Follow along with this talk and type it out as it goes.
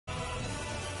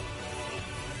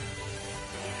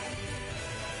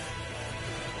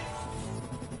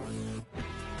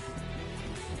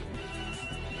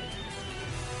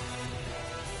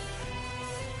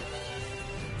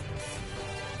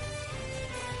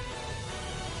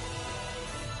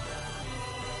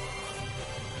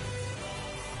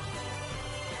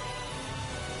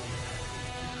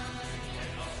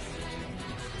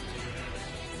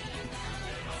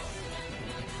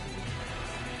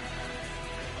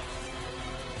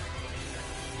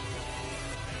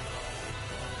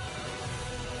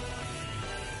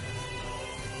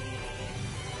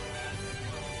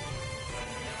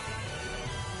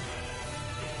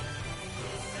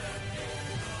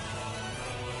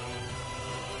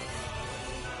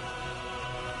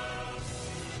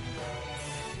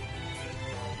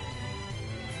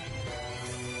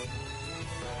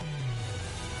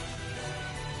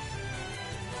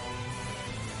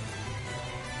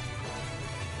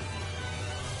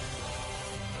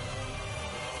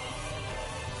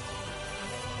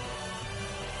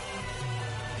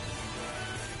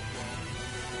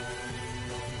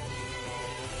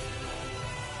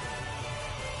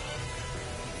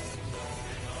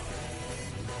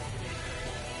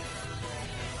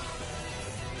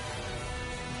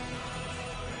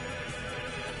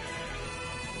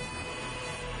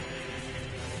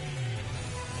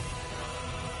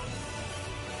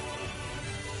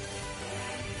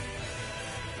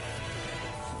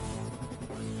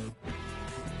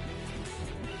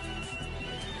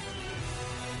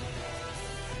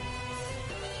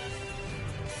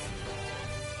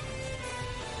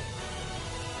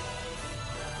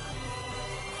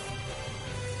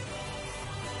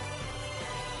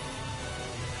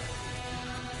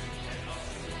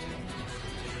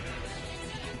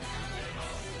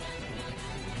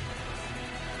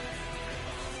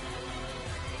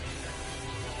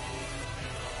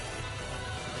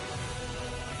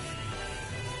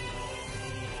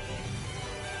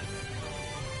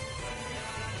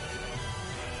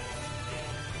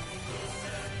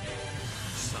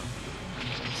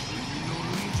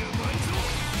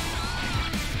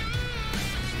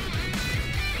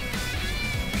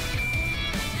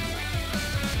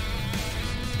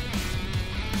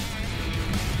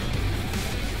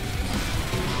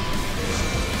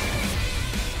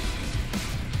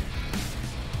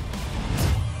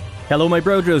Hello my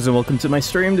Brojos and welcome to my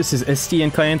stream. This is ST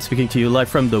and Cayenne speaking to you live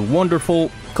from the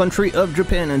wonderful country of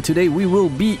Japan, and today we will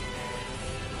be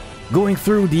going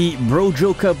through the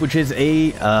Brojo Cup, which is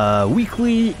a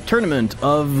weekly tournament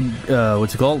of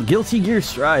what's it called? Guilty Gear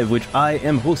Strive, which I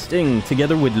am hosting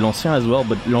together with L'Ancien as well,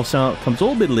 but L'Ancien comes a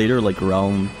little bit later, like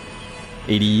around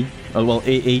 8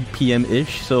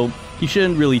 p.m.-ish, so he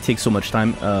shouldn't really take so much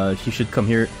time. He should come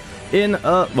here in,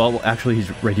 well, actually he's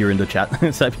right here in the chat.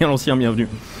 Bienvenue.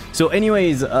 So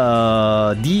anyways,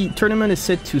 the tournament is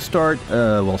set to start,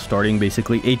 well, starting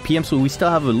basically 8 p.m, so we still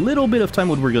have a little bit of time.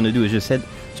 What we're gonna do is just head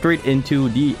straight into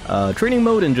the training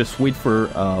mode and just wait for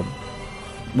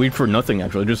nothing,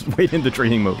 actually, just wait in the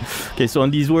training mode. Okay, so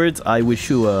on these words, I wish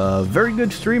you a very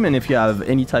good stream, and if you have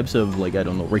any types of, like, I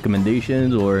don't know,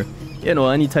 recommendations or, you know,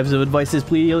 any types of advices,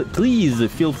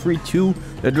 please feel free to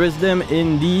address them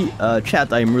in the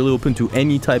chat. I'm really open to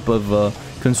any type of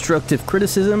constructive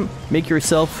criticism. Make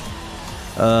yourself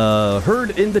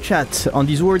heard in the chat. On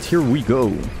these words, here we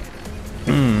go.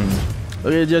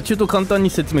 じゃあちょっと簡単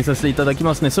に説明させていただき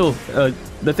ますね。So,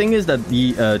 the thing is that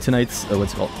the tonight's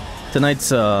what's it called? Tonight's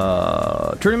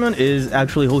tournament is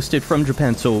actually hosted from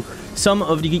Japan. So some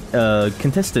of the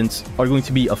contestants are going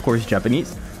to be, of course,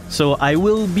 Japanese. So I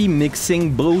will be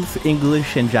mixing both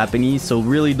English and Japanese. So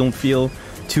really, don't feel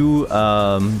too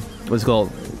what's it called?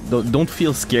 Don't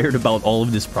feel scared about all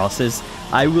of this process.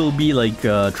 I will be like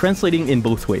translating in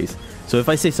both ways. So if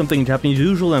I say something in Japanese,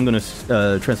 usually I'm gonna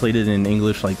translate it in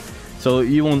English, like, so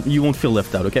you won't feel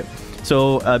left out, okay?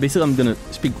 So basically I'm gonna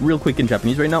speak real quick in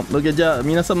Japanese right now. Okay, じゃあ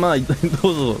皆様ど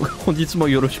うぞ本日も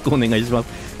よろしくお願いします。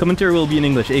Commentary will be in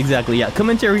English. Exactly, yeah.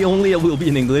 Commentary only will be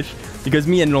in English because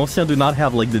me and L'Ancien do not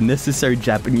have like the necessary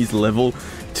Japanese level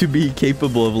to be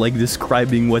capable of like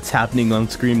describing what's happening on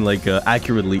screen like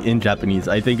accurately in Japanese.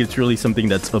 I think it's really something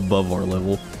that's above our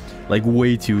level, like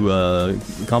way too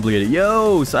complicated.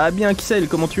 Yo, ça va bien, Kissel,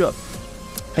 comment tu vas?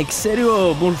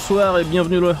 Excellent, bonsoir et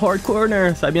bienvenue au Hard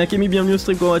Corner. Ça va bien, Cammy, bienvenue au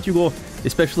stream, comment vas-tu, gros?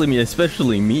 Especially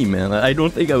me, man. I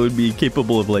don't think I would be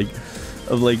capable of like,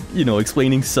 you know,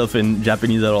 explaining stuff in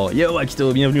Japanese at all. Yo,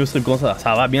 Akito, bienvenue au stream, comment ça?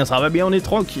 Ça va bien, on est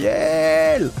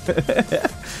tranquille.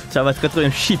 Ça va très très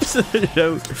bien, chips.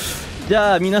 じ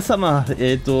ゃあ皆様、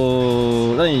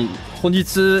本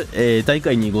日、大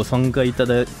会にご参加いた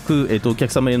だく、お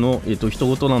客様への、一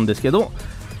言なんですけど、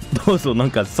どうぞな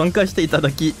んか参加していた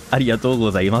だきありがとうご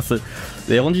ざいます。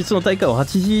で、本日の大会は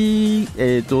8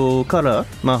時、から、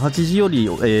まあ、8時より、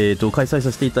開催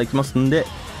させていただきますんで、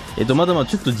まだまだ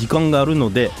ちょっと時間がある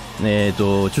ので、ち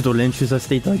ょっと練習させ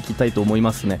ていただきたいと思い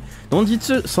ますね。本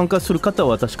日参加する方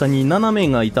は確かに7名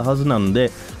がいたはずなんで、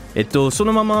そ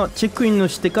のままチェックインの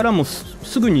してからも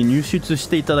すぐに入室し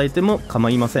ていただいても構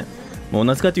いません。もう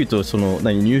なぜかというと、その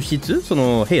入室、そ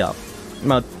の部屋、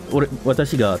まあ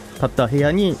私が立った部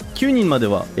屋に9人まで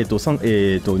は、入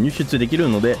出できる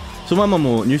ので、そのまま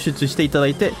もう入出していただ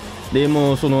いて、で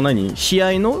もうその試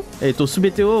合の、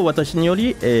全てを私によっ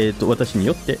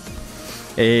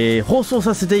て、放送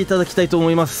させていただきたいと思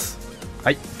います。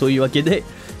はい、というわけで、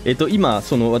今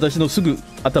その私のすぐ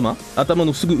頭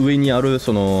のすぐ上にある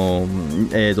その、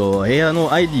部屋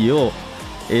の ID を、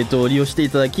利用してい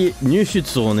ただき入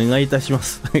出をお願いいたしま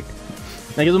す。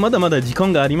だけどまだまだ時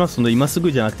間がありますので、今す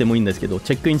ぐじゃなくてもいいんですけど、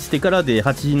チェックインしてからで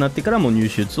8時になってからも入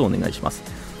出をお願いします。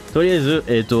とりあえず、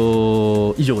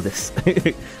以上です。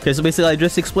Okay, so basically I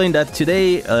just explained that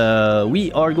today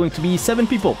we are going to be 7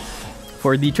 people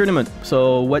for the tournament.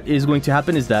 So what is going to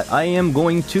happen is that I am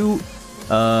going to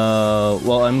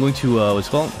I'm going to what's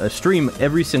it called? Stream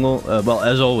every single, well,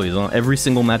 as always, every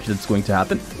single match that's going to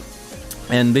happen.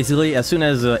 And basically, as soon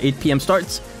as 8 p.m.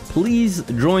 starts, please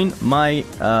join my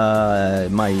well,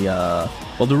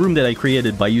 the room that I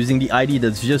created by using the ID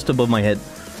that's just above my head.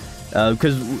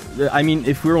 Because I mean,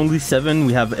 if we're only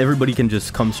 7, everybody can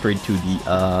just come straight to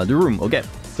the room. Okay,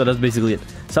 so that's basically it.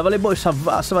 Ça va les boys, ça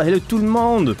va, hello tout le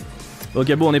monde.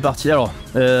 Ok, bon, on est parti. Alors,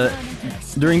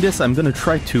 during this, I'm gonna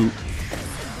try to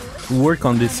work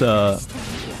on this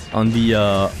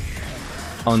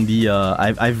I'm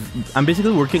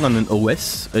basically working on an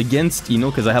OS against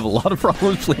Ino because I have a lot of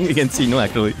problems playing against Ino,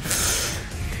 actually.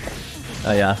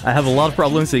 Yeah, I have a lot of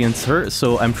problems against her,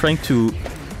 so I'm trying to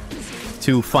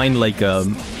find like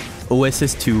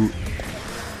OSs to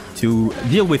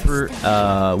deal with her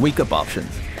wake up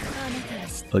options.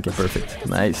 Okay, perfect,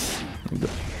 nice.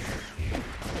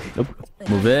 Nope,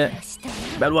 move it.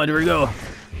 Bad one, here we go.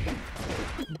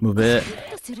 Move it.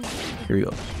 Here we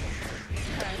go.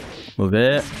 Move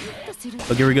it.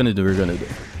 Okay, we're gonna do.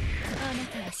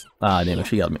 Ah, damn it,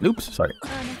 she got me. Oops, sorry.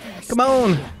 Come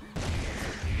on!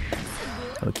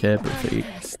 Okay,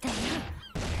 perfect.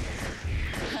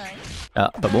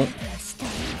 Ah, pas bon.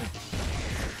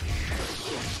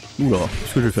 Oula,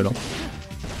 qu'est-ce que j'ai fait là?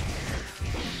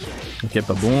 Ok,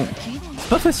 pas bon. C'est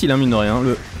pas facile, hein, mine de rien.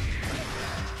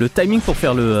 Le timing pour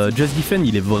faire le Just Defend,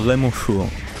 il est vraiment chaud. Hein.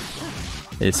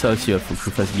 Et ça aussi, il faut que je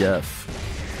fasse gaffe.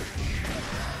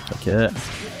 Ok.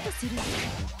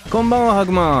 Konbanwa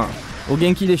Hagman. O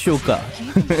genki desho ka?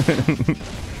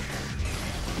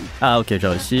 Ah ok, j'ai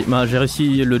réussi. Bah, j'ai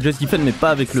réussi le Just Defend, mais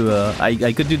pas avec le...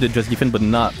 I could do the Just Defend, but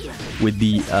not with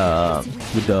the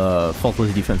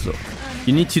faultless defense though.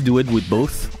 You need to do it with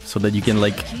both, so that you can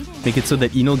like make it so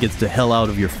that Ino gets the hell out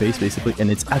of your face basically,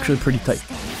 and it's actually pretty tight.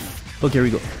 Okay, here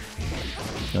we go.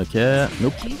 Okay,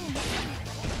 nope.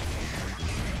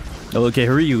 Okay,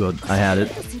 here you go. I had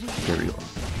it. Here we go.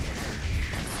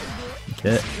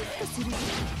 Okay.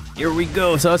 Here we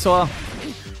go, ça va, ça va.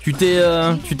 Tu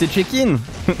t'es check-in?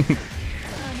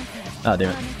 Ah,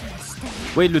 damn it.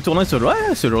 Wait, le tournoi c'est aujourd'hui?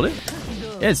 Ouais, c'est aujourd'hui.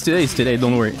 Yeah, it's today,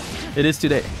 don't worry. It is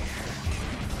today.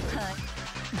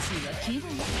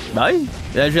 Bah oui,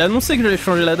 j'ai annoncé que j'allais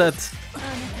changer la date.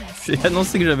 J'ai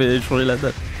annoncé que j'avais changé la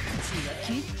date.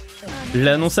 Je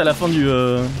l'ai annoncé à la fin du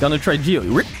Gonna Try Geo.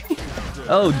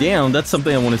 Oh damn, that's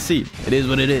something I want to see. It is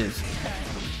what it is.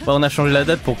 Bah, on a changé la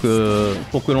date pour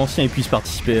que l'ancien puisse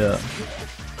participer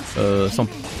sans...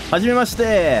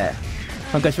 Hajimemashite!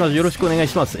 Hankashimasu, yoroshiku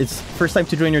onegaishimasu. It's first time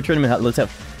to join your tournament.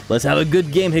 Let's have a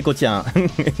good game, Heko-chan.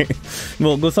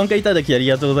 もうご参加いただきあり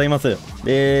がとうございます。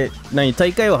大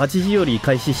会は8時より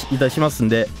開始いたしますん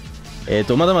で、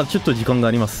まだまだちょっと時間が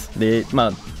あります。で、ま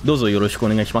あ、どうぞよろしくお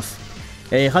願いします。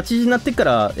8時になってか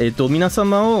ら、皆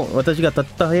様を私が立っ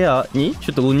た部屋にち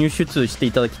ょっとご入出して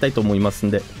いただきたいと思います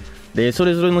んで、で、そ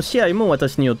れぞれの試合も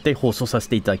私によって放送させ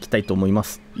ていただきたいと思いま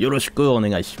す。よろしくお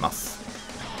願いします。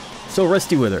So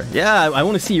Rusty Wither, yeah, I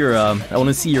want to see your,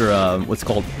 what's it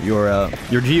called, your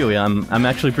Geo. Yeah, I'm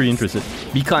actually pretty interested.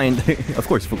 Be kind, of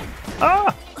course.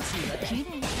 Ah,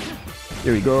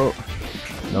 here we go.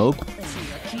 Nope.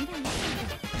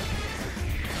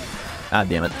 Ah,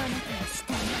 damn it.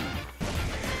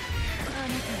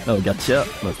 Oh, gotcha.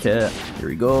 Okay, here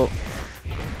we go.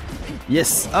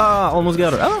 Yes. Ah, almost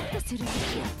got her. Ah.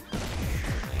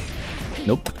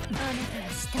 Nope.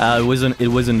 It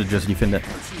wasn't a Just Defend that.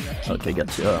 Okay,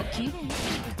 gotcha.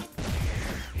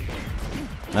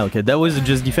 Okay, that was a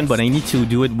Just Defend, but I need to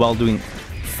do it while doing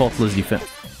faultless defense.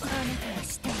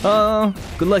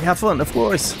 Good luck, have fun, of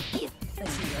course.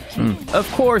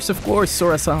 Of course,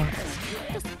 Sora-san.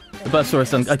 Pas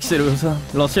Sora-san, Axel-san.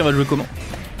 L'ancien va jouer comment?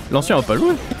 L'ancien va pas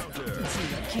jouer.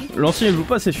 L'ancien il joue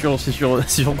pas, c'est sur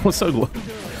console, gros.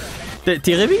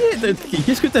 T'es réveillé?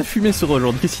 Qu'est-ce que t'as fumé sur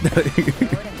aujourd'hui? Qu'est-ce qu'il t'a...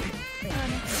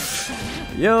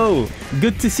 Yo,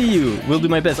 good to see you. We'll do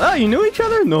my best. Ah, you know each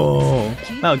other? No.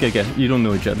 Ah, okay. You don't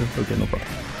know each other. Okay, no problem.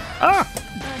 Ah!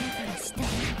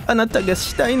 Anata ga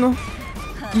shitai no?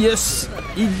 Yes!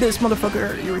 Eat this,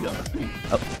 motherfucker! Here we go.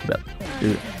 Oh, bad.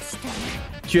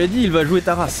 Tu as dit il va jouer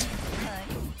ta race.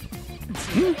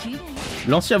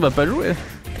 L'ancien va pas jouer.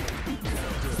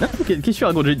 Non, qu'est-ce que tu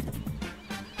racontes?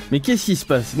 Mais qu'est-ce qui se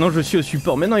passe? Non, je suis au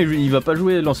support. Mais non, il va pas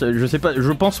jouer. L'ancien. Je sais pas.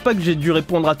 Je pense pas que j'ai dû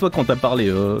répondre à toi quand t'as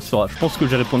parlé, Sora. Je pense que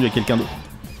j'ai répondu à quelqu'un d'autre.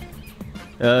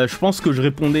 Je pense que je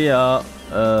répondais à...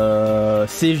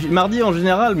 c'est mardi en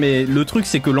général, mais le truc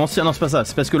c'est que l'ancien... Non, c'est pas ça.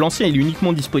 C'est parce que l'ancien il est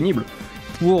uniquement disponible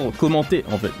pour commenter,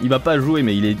 en fait. Il va pas jouer,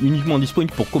 mais il est uniquement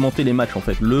disponible pour commenter les matchs, en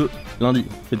fait. Le lundi,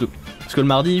 c'est tout. Parce que le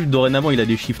mardi, dorénavant, il a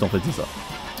des shifts, en fait, c'est ça.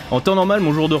 En temps normal,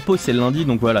 mon jour de repos c'est le lundi,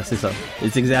 donc voilà, c'est ça.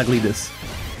 It's exactly this.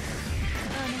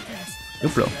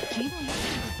 Hop là.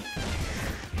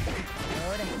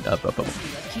 Hop.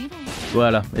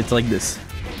 Voilà, it's like this.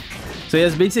 So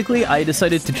yes, basically I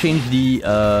decided to change the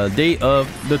day of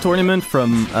the tournament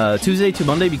from Tuesday to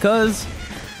Monday because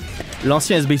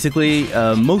l'ancien is basically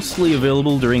mostly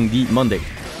available during the Monday.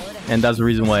 And that's the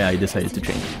reason why I decided to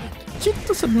change.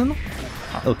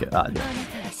 Okay, yeah.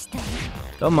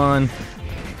 Come on.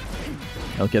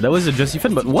 Okay, that was a Just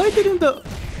Defend, but why didn't the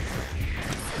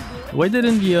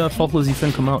faultless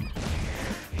defense come out?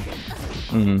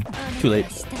 Too late.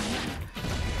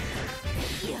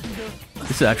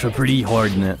 This is actually pretty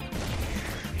hard, isn't it?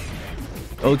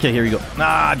 Okay, here we go.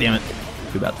 Ah, damn it.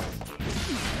 Too bad.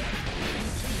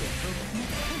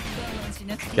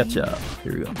 Gotcha.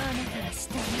 Here we go.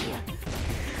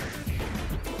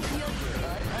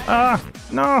 Ah,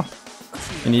 no!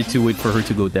 I need to wait for her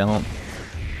to go down.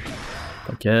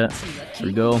 Okay, here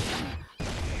we go.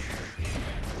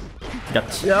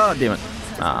 Gotcha! Damn it.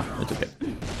 Ah, it's okay.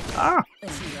 Ah!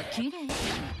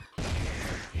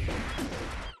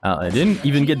 I didn't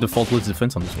even get the faultless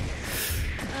defense on this one.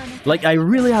 Like, I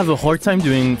really have a hard time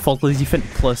doing faultless defense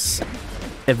plus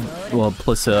well,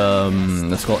 plus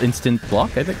let's call instant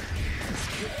block, I think.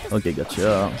 Okay,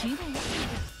 gotcha.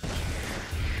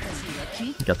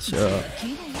 Gotcha.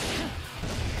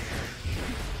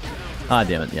 Ah,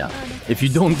 damn it, yeah. If you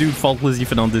don't do faultless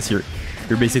even on this, you're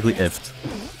basically effed.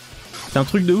 C'est un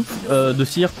truc de ouf de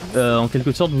se dire, en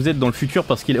quelque sorte, vous êtes dans le futur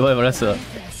parce qu'il est. Ouais, voilà, ça.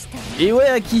 Et ouais,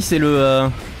 Aki, c'est le.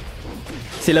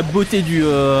 C'est la beauté du.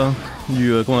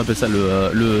 Comment on appelle ça,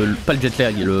 pas le jet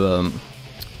lag,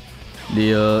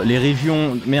 les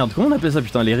régions. Merde, comment on appelle ça,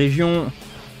 putain, les régions.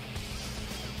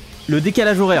 Le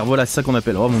décalage horaire, voilà, c'est ça qu'on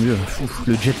appelle. Oh mon dieu,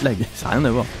 le jet lag, ça n'a rien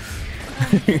à voir.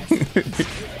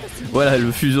 Voilà,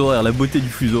 le fuseau horaire, la beauté du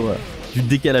fuseau horaire, du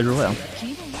décalage horaire.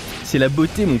 C'est la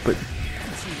beauté, mon pote.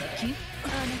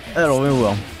 Alors, on va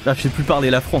voir. Là, je sais plus parler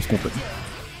la France, mon pote.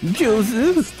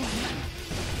 Joseph.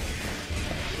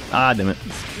 Ah, damn it.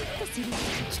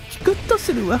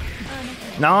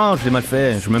 Non, je l'ai mal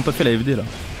fait. Je n'ai même pas fait la FD là.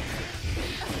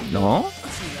 Non.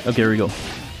 Ok, here we go.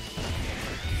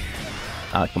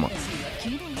 Ah, come on.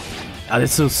 Ah,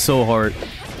 that's so hard.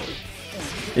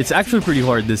 It's actually pretty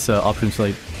hard, this option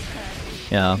slate.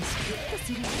 Yeah.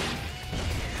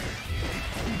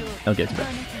 Okay, it's bad.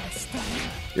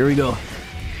 Here we go.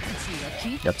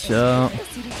 Gotcha.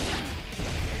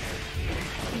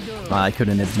 Ah, I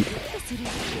couldn't FD.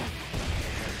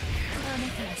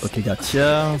 Okay,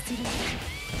 gotcha.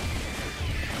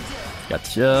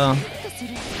 Gotcha.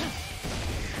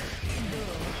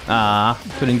 Ah,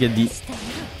 couldn't get the.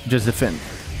 Just defend.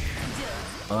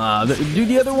 Ah, do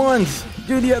the other ones.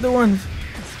 Do the other ones.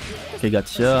 Okay,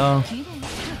 gotcha.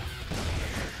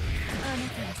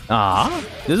 Ah,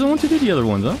 doesn't want to do the other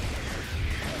ones, hein.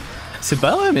 C'est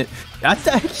pas vrai, mais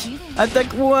attaque,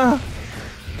 attaque-moi.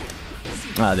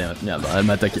 Ah, damn it. Merde, elle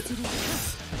m'a attaqué.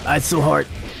 Ah, it's so hard.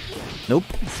 Nope.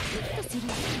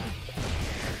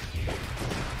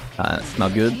 Ah,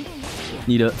 not good.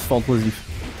 Need a faultless.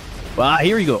 Ah,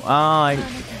 here we go. Ah, I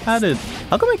had it.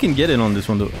 How come I can get it on this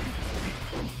one though?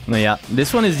 No, yeah,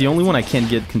 this one is the only one I can't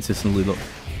get consistently though.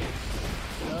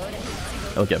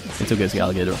 Okay, it's okay, it's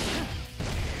alligator.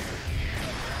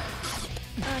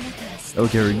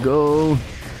 Okay, here we go.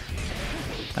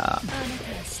 Ah,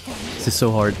 this is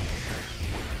so hard.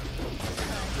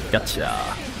 Gotcha.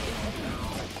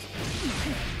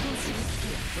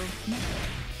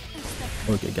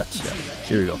 Okay, gotcha.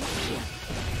 Here we go.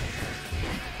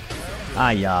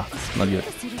 Ah, yeah, not good.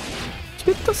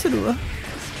 Gotcha.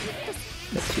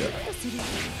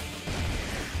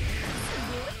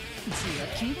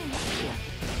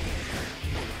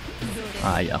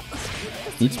 Ah, yeah.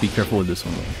 Need to be careful with this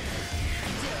one though.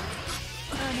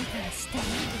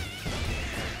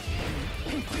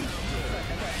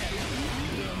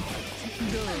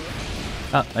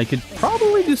 Ah, I could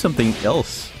probably do something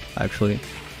else, actually.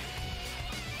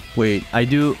 Wait, I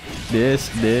do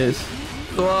this.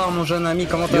 Bonsoir mon jeune ami,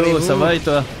 comment allez-vous? Yo, ça va et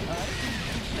toi?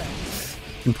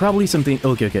 And probably something.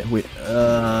 Ok, wait.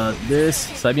 This.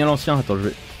 Ça va bien l'ancien. Attends, je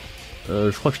vais.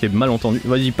 Je crois que je t'ai mal entendu.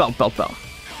 Vas-y, parle.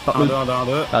 1, 2.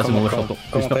 Ah, c'est bon, je t'entends.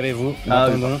 Comment allez-vous?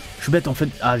 Je suis bête en fait.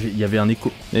 Ah, il y avait un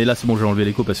écho. Et là, c'est bon, j'ai enlevé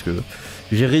l'écho parce que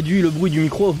j'ai réduit le bruit du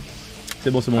micro.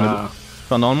 C'est bon, on est bon.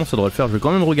 Enfin, normalement, ça devrait le faire. Je vais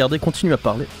quand même regarder, continuer à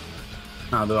parler.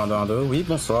 1, 2. Oui,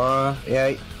 bonsoir.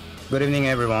 Hey, good evening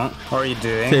everyone. How are you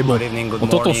doing? C'est bon. Good evening, good On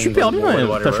t'entend morning, super good bien.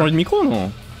 morning, T'as changé de micro,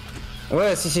 non?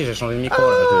 Ouais, si, j'ai changé de micro.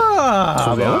 Ah, j'ai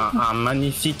trouvé bah un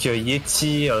magnifique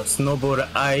Yeti Snowball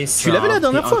Ice. Tu l'avais la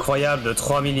dernière fois? Incroyable, de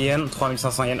 3000 yens,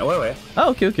 3500 yens. Ouais. Ah,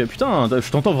 ok, putain, je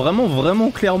t'entends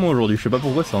vraiment clairement aujourd'hui. Je sais pas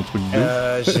pourquoi, c'est un truc de.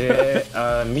 J'ai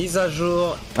mise à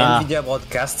jour Nvidia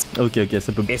Broadcast. Ok,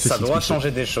 ça peut. Et ça doit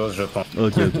changer des choses, je pense.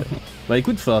 Ok. Bah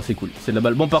écoute, c'est cool, c'est de la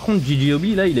balle. Bon, par contre,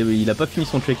 GGOB là, il a pas fini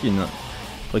son check-in.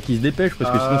 Faudrait qu'il se dépêche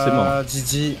parce que sinon c'est mort.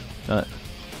 Gigi. Ouais.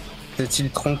 S'est-il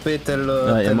trompé tel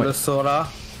le sort là?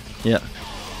 Yeah.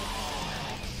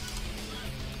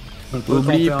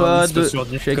 Oublie pas de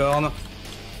check.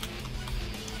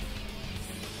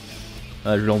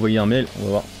 Ah, je vais envoyer un mail, on va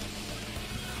voir.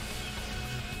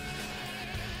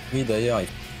 Oui, d'ailleurs, il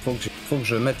faut que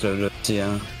je mette le petit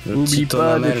Oublie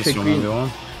pas de check sur mon bureau.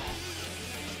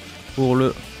 Pour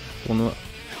le tournoi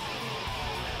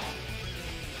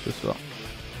ce soir.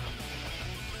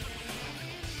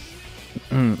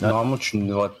 Normalement, tu ne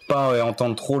devrais pas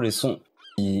entendre trop les sons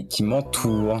qui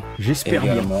m'entourent. J'espère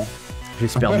bien.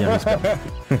 J'espère bien.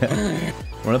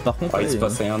 Bon, là, par contre, il se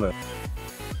passe rien de.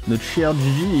 Notre cher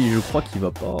Gigi, je crois qu'il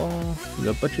va pas. Il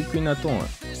va pas checker une attend.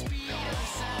 Ouais.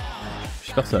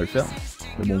 J'espère que ça va le faire.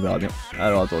 Mais bon, on verra bien.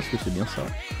 Alors, attends, est-ce que c'est bien ça?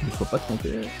 Il ne faut pas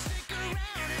tromper.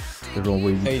 Je vais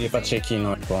envoyer. Il est pas check-in,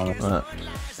 ouais. Ouais.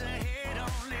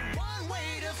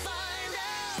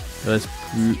 Il reste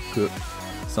plus que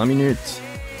 5 minutes.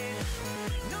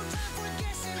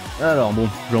 Alors bon,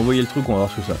 j'ai envoyé le truc, on va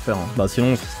voir ce que ça va faire. Hein. Bah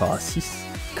sinon, ce sera 6,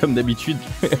 comme d'habitude.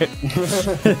 Oh,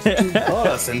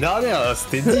 la semaine dernière,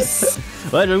 c'était 10.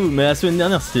 Ouais, j'avoue, mais la semaine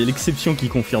dernière, c'était l'exception qui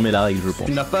confirmait la règle, je pense.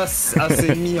 Tu n'as pas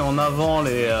assez mis en avant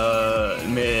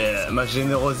ma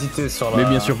générosité sur la... Mais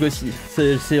bien sûr que si,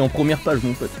 c'est en première page,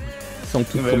 mon pote. C'est en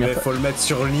toute première page. Faut le mettre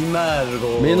sur l'image,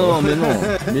 gros. Mais non.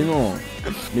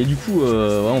 Mais du coup, ouais,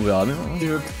 on verra bien.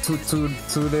 Hein.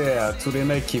 Tous les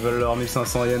mecs qui veulent leur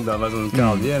 1500 yens d'Amazon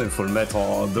Card viennent, il faut le mettre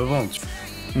en devant.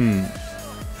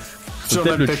 Tu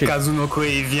vois, peut-être Kazunoko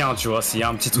il vient, tu vois, s'il y a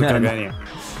un petit truc à gagner.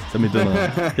 Ça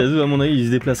m'étonnerait. Kazu, à mon avis, il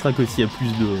se déplacera que s'il y a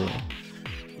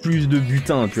plus de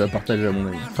butin, tu vas partager, à mon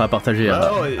avis. Enfin, à partager,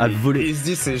 à voler. Il se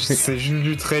dit, c'est juste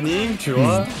du training, tu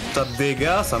vois. Tape des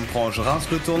gars, je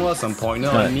rince le tournoi, ça me prend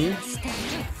 1h30.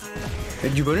 Et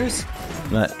du bonus.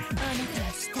 Ouais.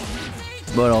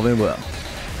 Bon, alors, ben voilà.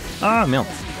 Ah, merde.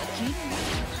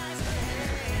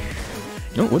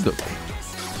 Non, what the...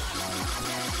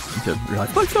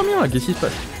 J'arrive pas à le faire bien là, qu'est-ce qui se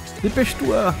passe?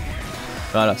 Dépêche-toi!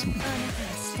 Voilà, c'est bon.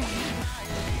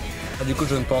 Du coup,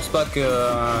 je ne pense pas que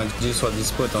DJ soit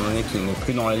dispo étant donné qu'il n'est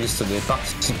plus dans la liste des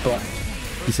participants.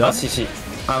 Qui ça? Ah si.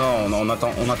 Ah non, on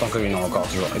attend que une encore,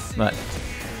 tu vois. Ouais.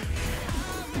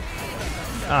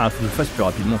 Ah, faut que je le fasse plus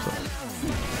rapidement ça.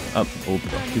 Ah, oh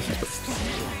putain, qu'est-ce qui se passe?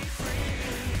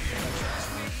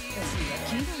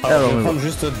 Alors, je vais prendre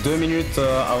juste 2 minutes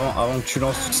avant que tu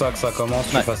lances tout ça, que ça commence,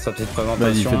 que tu fasses ta petite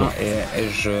présentation et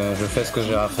je fais ce que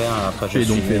j'ai à faire. Après, je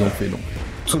suis fais donc.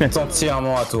 Tout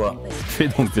entièrement à toi. Fais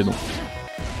donc.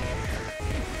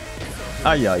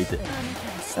 Aïe, arrêtez.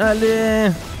 Allez.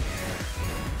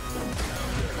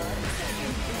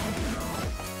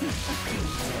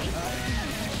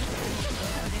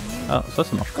 Ah, ça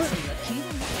marche pas.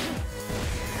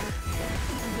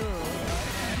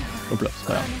 Hop là, c'est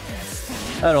pas grave.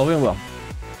 Alors, voyons voir.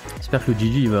 J'espère que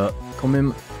Gigi va quand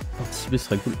même participer, ce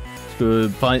serait cool.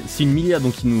 Parce que c'est une milliard,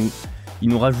 donc il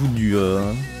nous rajoute du...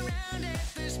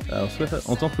 Alors,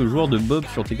 en tant que joueur de Bob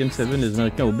sur Tekken 7, les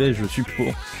Américains obèsent, je suis pour.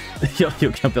 D'ailleurs, il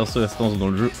n'y a aucun perso restance dans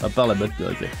le jeu, à part la batte de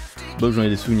raquette. Bob, j'en ai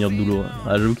des souvenirs douloureux.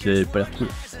 Ah, j'avoue qu'il avait pas l'air cool.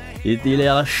 Et il a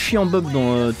l'air chiant Bob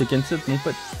dans Tekken 7, mon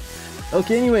pote. Ok,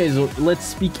 anyways, let's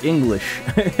speak English.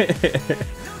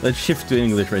 Let's shift to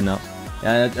English right now.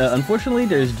 Unfortunately,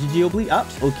 there's GG Obli. Ah,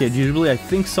 okay, GG Obli, I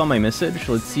think saw my message.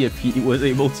 Let's see if he was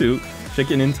able to check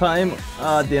in time.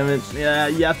 Ah, damn it. Yeah,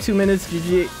 you have 2 minutes,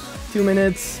 GG. 2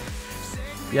 minutes.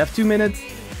 You have 2 minutes.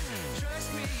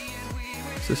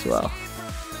 Ce soir,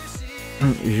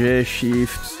 j'ai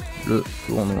shift le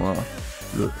tournoi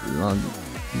le lundi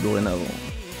dorénavant.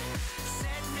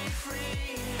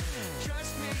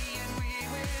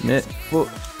 Mais faut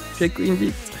check in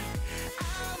vite.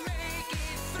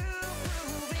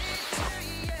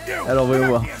 Alors voyons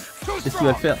voir. Qu'est-ce qu'il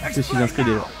va faire? Je suis inscrit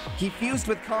déjà. He fused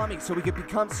with Cammy so we could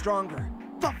become stronger.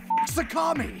 The f***'s a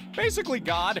Cammy? Basically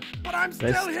God, but I'm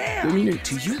still here. 2 minutes.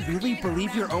 Do you really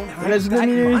believe your own hype? Reste 2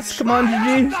 minutes. Come on,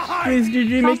 Gigi. Please,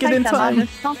 Gigi, make it in time.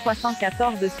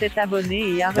 974 de 7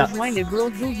 abonnés et a rejoint les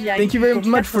Brojo VIP. Thank you very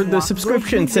much for the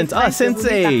subscription.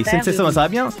 Sensei, ça va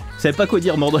bien? Vous savez pas quoi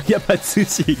dire, Mordor, y a pas de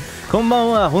souci.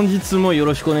 Konbanwa, honjitsu mo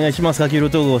yoroshiku onegai shimasu. Kakiro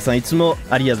Togo-san, itsumo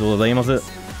arigatou gozaimasu.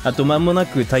 あと間もな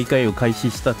く大会を開始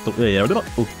した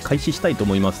いと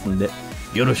思いますんで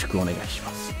よろしくお願いし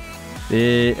ます。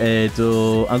Et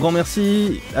un grand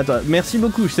merci. Attends, merci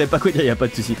beaucoup. Je savais pas quoi dire, y a pas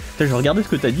de souci. Je vais regarder ce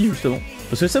que t'as dit justement.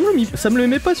 Parce que ça me le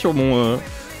met pas sur mon.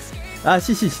 Ah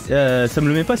si, ça me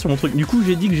le met pas sur mon truc. Du coup,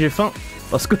 j'ai dit que j'ai faim.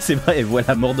 Parce que c'est vrai,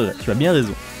 voilà, mort de là. Tu as bien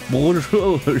raison.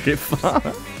 Brojo, j'ai faim.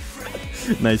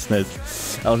 Nice.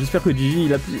 Alors j'espère que Gigi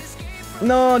il a pu.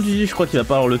 Non, Gigi, je crois qu'il va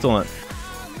pas avoir le temps. Hein.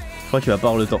 Je crois qu'il va pas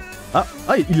avoir le temps. Ah,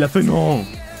 il l'a fait, non.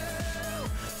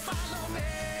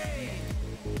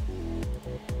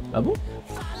 Ah bon?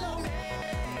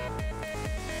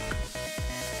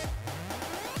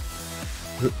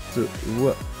 Je te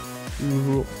vois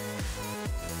toujours.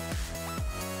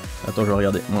 Attends, je vais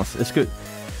regarder. Mince, est-ce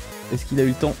qu'il a eu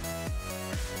le temps?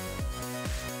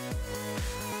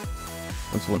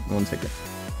 One second.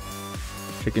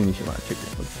 Check in, Michel. Check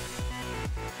in.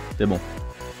 C'est bon.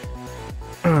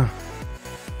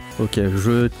 Ok,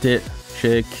 je t'ai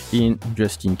check in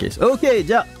just in case. Ok,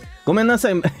 じゃあごめんなさ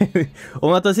いお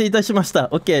待たせいたしました。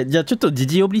 OK、 じゃあちょっとジ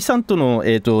ジオブリさんとの、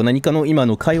何かの今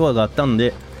の会話があったん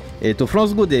で、フラン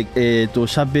ス語で、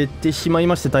喋ってしまい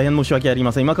まして大変申し訳あり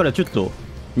ません。今からちょっと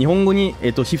日本語に、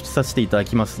シフトさせていただ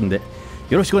きますんで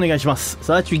よろしくお願いします。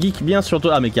Ça va, tu geeks bien sur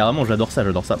toi? Ah mais carrément, j'adore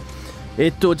ça.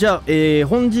 じゃあ、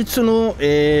本日の、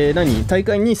大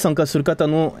会に参加する方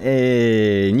の、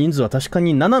人数は確か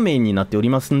に7名になっており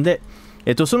ますんで、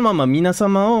そのまま皆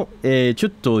様を、ちょ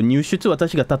っと入出、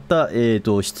私が立った、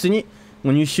室に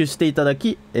入手していただ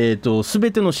き、す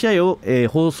べての試合を、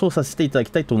放送させていただ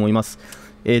きたいと思います。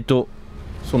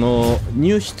その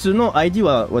入室の ID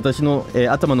は私の、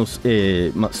頭の、す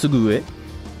ぐ上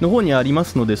の方にありま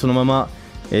すので、そのまま、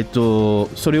そ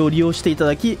れを利用していた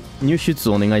だき、入出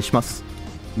をお願いします。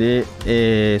で、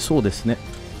そうですね。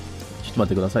ちょっと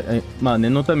待ってください。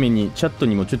念のためにチャット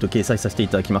にもちょっと掲載させてい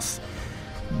ただきます。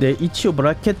で、一応ブ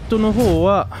ラケットの方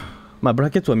は、ブラ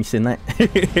ケットは見せない。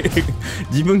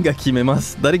自分が決めま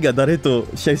す。誰が誰と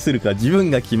試合するか自分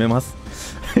が決めます。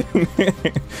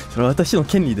それは私の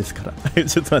権利ですから。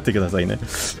ちょっと待ってくださいね。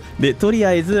で、とり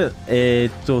あえず、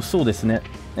そうですね。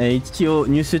一応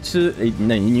入室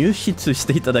し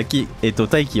ていただき、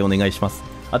待機お願いします。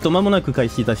あと間もなく開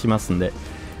始いたしますんで。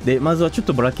で、まずはちょっ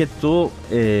とブラケットを、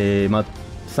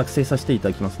作成させていた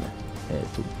だきますね。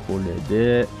これ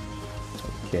で、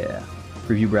OK。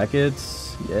Preview brackets。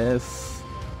Yes。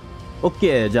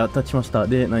OK。じゃあ、立ちました。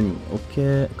で、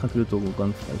OK。かけると動か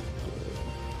ん。ち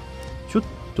ょっ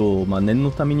と、念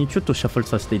のためにちょっとシャッフル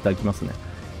させていただきますね。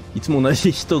いつも同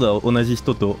じ人と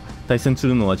対戦す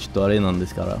るのはちょっとあれなんで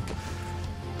すから。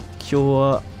今日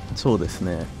は、そうです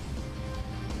ね。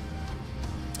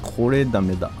これダ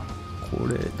メだ。こ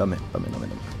れダメ。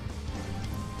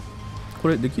こ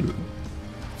れできる？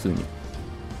普通に。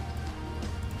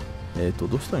どう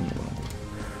したらいいのか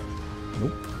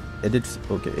な？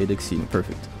 OK、edit scene、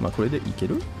perfect。これでいけ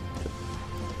る？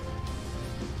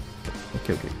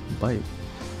 OK、バイ。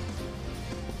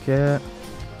OK。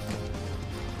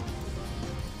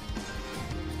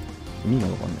意味が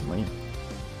わかんない。いいや。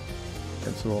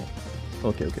つを。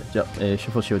OK。じゃあ、シュ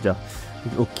フォしよう。じゃあ、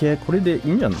OK。これでい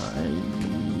いんじゃない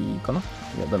かな？い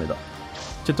や、ダメだ。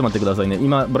ちょっと待ってくださいね。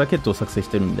今、ブラケットを作成し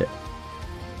てるんで。こ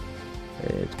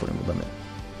れもダメ。チ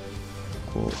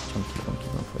ャンキ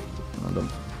ーなんだ。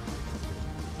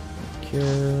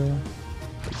OK。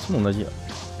いつも同じや。い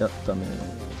や、ダメかな。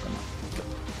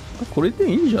これで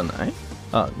いいんじゃない？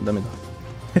ダメだ。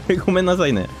ごめんなさ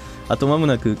いね。あと間も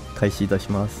なく開始いたし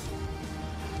ます。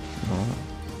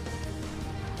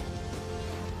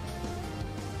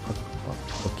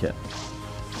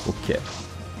OK。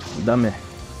ダメ。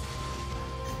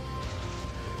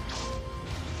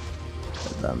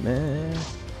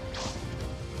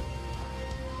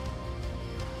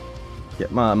いや、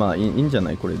いいんじゃ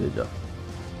ない？これでじゃあ。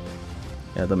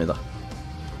いや、ダメだ。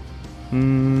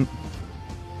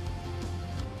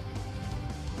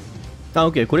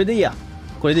OK。これでいいや。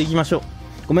これでいきましょう。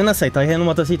ごめんなさい。大変お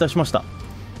待たせいたしました。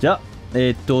じゃあ、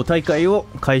大会を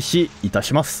開始いた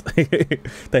します。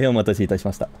大変お待たせいたし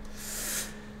ました。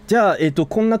じゃあ、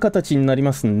こんな形になり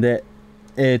ますんで、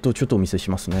ちょっとお見せ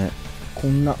しますね。こ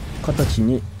んな形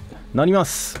になりま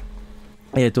す。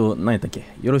何やったっけ？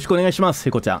よろしくお願いします、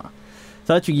ヘコちゃん。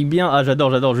Ça va, tu guides bien? Ah,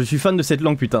 j'adore. Je suis fan de cette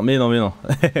langue, putain. Mais non.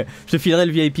 Je te filerai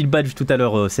le VIP, le badge tout à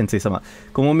l'heure, Sensei Sama.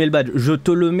 Comment on met le badge? Je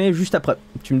te le mets juste après.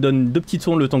 Tu me donnes 2 petites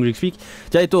secondes le temps que j'explique.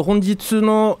 じゃあ、本日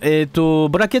の、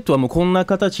ブラケットはもうこんな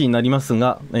形になります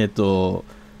が、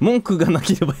文句がな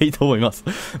ければいいと思います。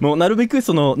もうなるべく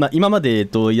今まで、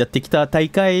やってきた大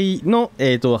会の、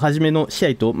初めの試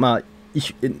合と、な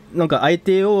んか相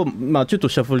手を、ちょっと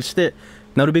シャッフルして、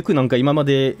なるべくなんか今ま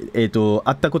で、会っ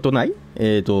たことない、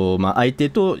相手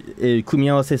と、組み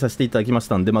合わせさせていただきまし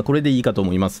たんで、これでいいかと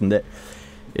思いますんで、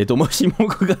もし文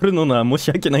句があるのなら申し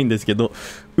訳ないんですけど、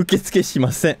受付し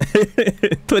ません。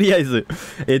とりあえず、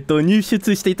入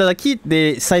出していただき、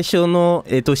で、最初の、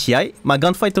試合、ガ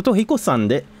ンファイトとヘコさん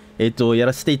で、や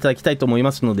らせていただきたいと思い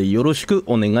ますので、よろしく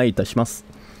お願いいたします。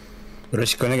よろ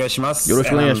しくお願いします。よろし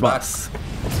くお願いします。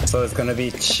So it's gonna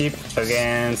be cheap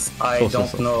against I don't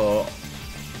know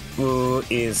who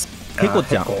is ヘコ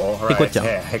ちゃん。ヘコちゃん。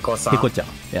ヘコさん。ヘコちゃん。い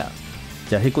や。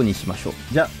じゃあヘコにしましょう。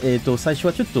じゃあ、最初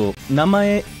はちょっと名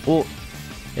前を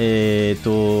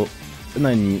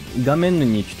画面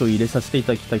にちょっと入れさせてい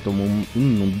ただきたいと思う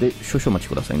ので、少々お待ち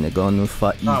くださいね。ガンフ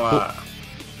ァイ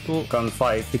トガンフ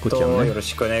ァイトヘコちゃんね。よろ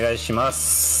しくお願いしま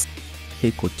す。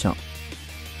ヘコちゃん。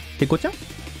ヘコちゃん？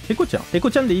ヘコちゃん。ヘ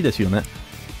コちゃんでいいですよね。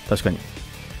確かに。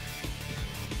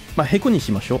ヘコに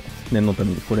しましょう。念のた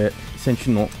めに。これ、選手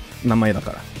の名前だ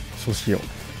から。そうしよう。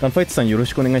ガンファイトさんよろ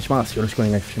しくお願いします。よろしくお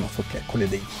願いします。OK。これ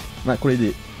でいい。これで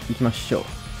いきましょ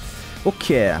う。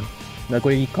OK。こ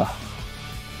れいいか。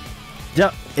じゃ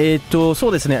あ、そ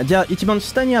うですね。じゃあ、一番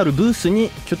下にあるブースに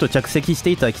ちょっと着席して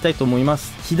いただきたいと思いま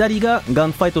す。左がガ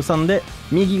ンファイトさんで、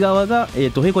右側が、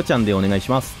ヘコちゃんでお願いし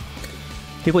ます。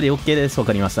ヘコで OK です。わ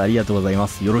かりました。ありがとうございま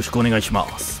す。よろしくお願いしま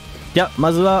す。じゃあ、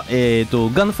まずは、ガン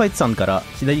ファイトさんから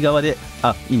左側で、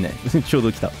いいね。ちょう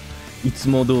ど来た。いつ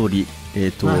も通り、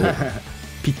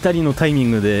ぴったりのタイミ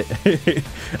ングで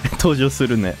登場す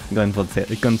るね、ガンフ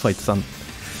ァイトさん。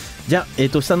じゃ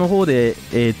あ、下の方で、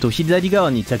左側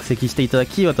に着席していただ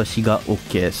き、私が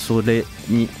OK。それ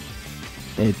に、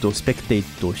スペクテイ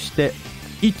トして、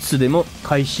いつでも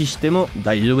開始しても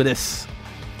大丈夫です。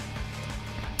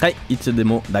はい、いつで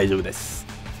も大丈夫です。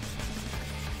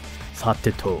さ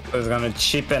てと。It's gonna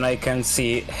chip and I can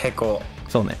see Heko.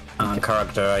 そうね。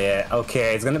Character, yeah.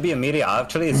 Okay, it's gonna be Amelia.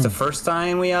 Actually, it's the first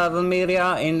time we have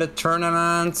Amelia in the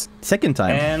tournament. Second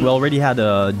time. And we already had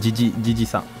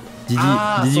Gigi-san.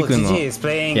 Gigi is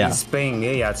playing. Yeah. He's playing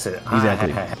Melia too.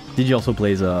 Exactly. Gigi also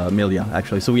plays Melia,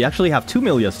 actually. So we actually have 2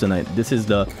 Melias tonight. This is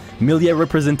the Melia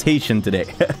representation today.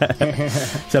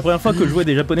 C'est la première fois que je vois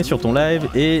des japonais sur ton live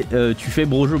et tu fais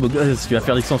Brojo, tu vas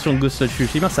faire l'extension de Ghost of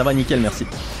Tsushima, ça va nickel, merci.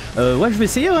 Ouais, je vais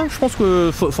essayer, hein. Je pense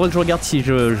que faudrait que je regarde si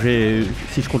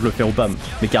je compte le faire ou pas,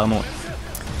 mais carrément.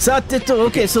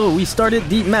 Okay, so we started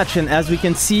the match, and as we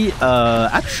can see,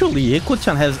 actually,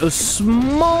 Heko-chan has a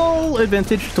small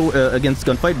advantage against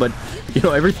Gunfight, but, you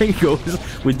know, everything goes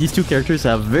with these two characters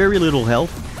have very little health.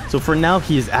 So for now,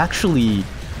 he is actually...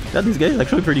 Yeah, this guy is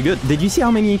actually pretty good. Did you see how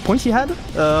many points he had,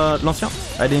 L'Ancien?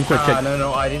 I didn't quite check.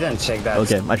 No, I didn't check that.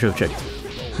 Okay, I should have checked.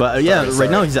 But yeah, sorry. Right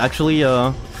now he's actually...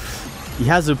 He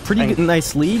has a pretty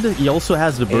nice lead. He also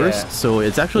has the burst, so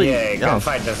it's actually... Yeah,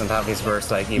 Gunfight doesn't have his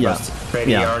burst. Like, he was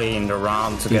pretty early in the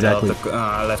round to get out of the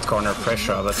left corner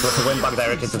pressure, but went back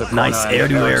directly to the corner. Nice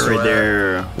air-to-air right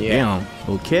there. Yeah.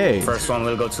 Okay. First one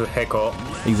will go to Heko.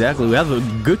 Exactly. We have a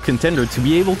good contender to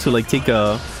be able to, like, take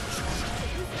a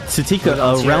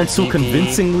round so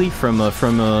convincingly from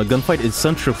Gunfight in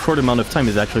such a short amount of time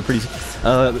is actually pretty...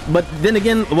 but then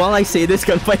again, while I say this,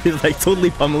 Gunfight is like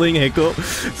totally pummeling Heko.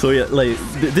 So yeah, like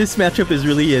this matchup is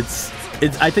really,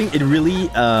 I think it really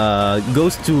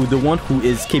goes to the one who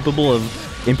is capable of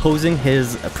imposing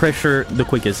his pressure the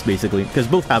quickest, basically, because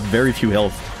both have very few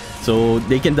health. So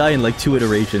they can die in like 2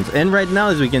 iterations. And right now,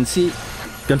 as we can see,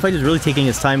 Gunfight is really taking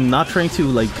his time, not trying to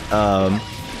like...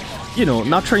 you know,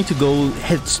 not trying to go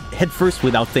head first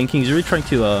without thinking. He's really trying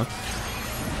to,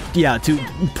 to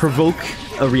provoke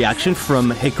a reaction from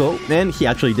Heko, and he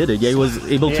actually did it. Yeah, he was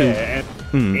able to.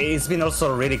 He's been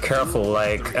also really careful.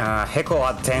 Like Heko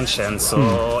had tension,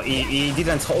 so he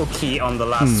didn't hold key on the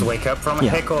last wake up from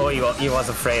Heko. He was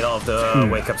afraid of the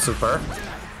wake up super.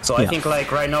 So I think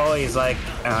like right now he's like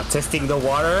testing the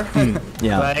water.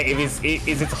 Like is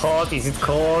it hot? Is it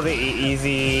cold? Is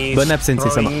he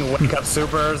throwing wake up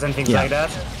supers and things like that?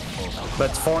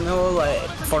 But for now, like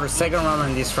for the second round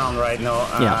and this round right now,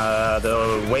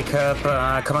 the wake up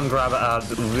command grab had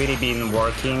really been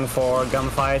working for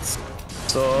Gunfights.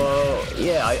 So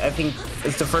yeah, I think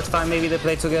it's the first time maybe they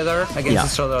play together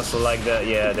against each other. So like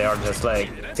they are just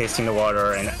like tasting the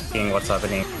water and seeing what's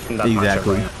happening in that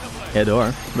matchup. Yeah, they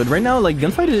are. But right now, like,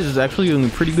 Gunfight is actually doing a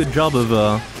pretty good job of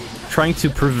trying to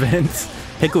prevent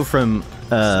Heko from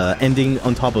ending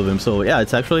on top of him. So yeah,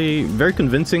 it's actually very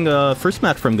convincing first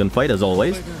match from Gunfight as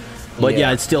always. But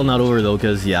yeah, it's still not over though,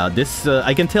 because this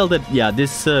I can tell that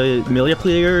this Melia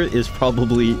player is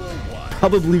probably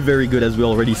very good, as we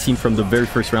already seen from the very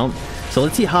first round. So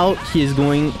let's see how he is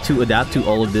going to adapt to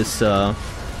all of this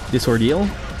this ordeal.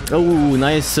 Oh,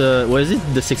 nice. What is it?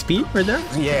 The 6P right there?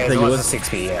 Yeah, it was a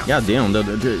 6P, yeah. Yeah, damn.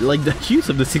 Like, the use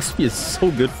of the 6P is so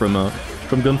good from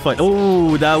Gunfight.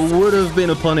 Oh, that would have been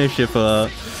a punish if...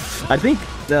 I think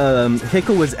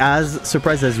Heko was as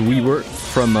surprised as we were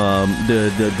from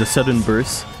the sudden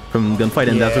burst from Gunfight,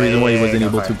 and that's the reason why he wasn't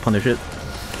able to punish it.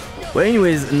 But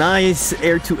anyways, nice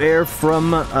air-to-air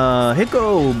from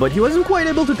Heko, but he wasn't quite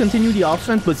able to continue the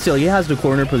offense, but still, he has the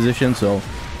corner position, so...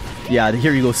 Yeah,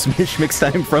 here you go, Smish mix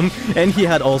time from, and he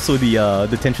had also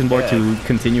the tension bar to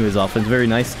continue his offense. Very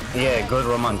nice. Yeah, good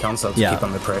Roman counsel to keep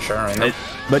on the pressure. Right?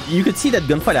 But you could see that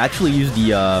Gunfight actually used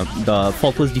the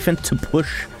faultless defense to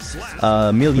push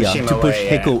Melia, to push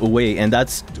Heko away, and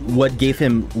that's what gave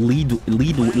him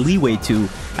leeway to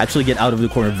actually get out of the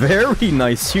corner. Very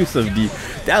nice use of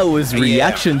that was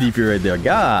reaction DP right there.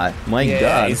 God, my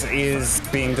God. He's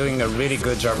been doing a really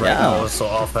good job right now also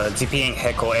of DPing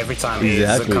Heko every time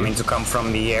he's come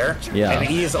from the air. And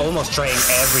he is almost trying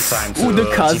every time to the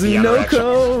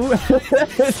Kazunoko!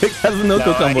 The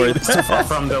Kazunoko combo. He was too far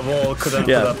from the wall, couldn't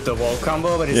put up the wall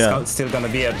combo, but it's still gonna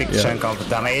be a big chunk of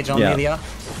damage on Melia.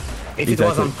 If it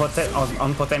was on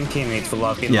Potemkin, it would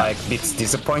have been like a bit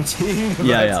disappointing.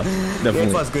 Yeah, definitely.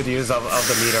 It was good use of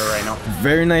the meter right now.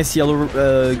 Very nice yellow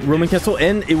Roman Castle,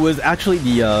 and it was actually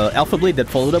the Alpha Blade that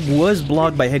followed up was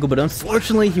blocked by Heko, but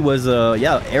unfortunately he was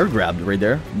air grabbed right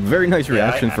there. Very nice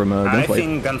reaction from Gunfight. I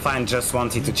think Gunfight just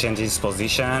wanted to change his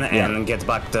position and get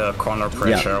back the corner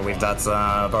pressure with that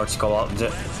vertical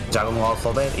diagonal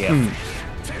Alpha Blade.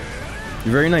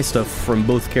 Very nice stuff from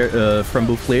both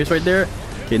players right there.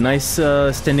 Okay, nice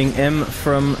standing M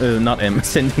from not M,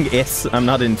 standing S. I'm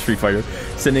not in Street Fighter.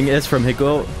 Standing S from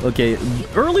Heko. Okay,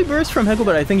 early burst from Heko,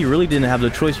 but I think you really didn't have the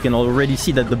choice. You can already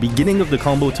see that the beginning of the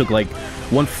combo took like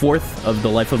 1/4 of the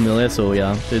life of Melee, so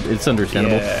yeah, it's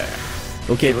understandable.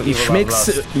 Okay, Schmix,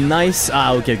 nice.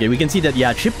 Okay, we can see that,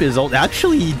 Chip is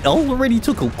actually already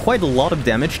took quite a lot of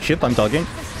damage. Chip, I'm talking.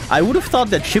 I would have thought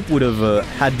that Chip would have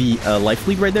had the life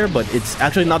lead right there, but it's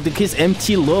actually not the case.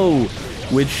 Empty low,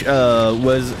 which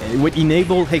would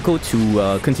enable Heko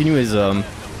to continue his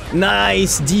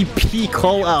nice DP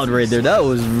call out right there. That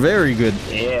was very good.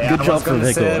 Yeah, good job from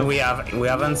Heko. We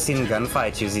haven't seen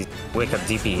Gunfight use his wake up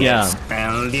DP yet,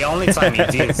 and the only time he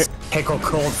did, Heko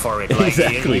called for it. Like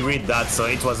he read that, so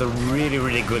it was a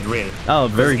really good read. Oh,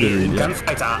 very good read.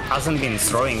 Gunfight hasn't been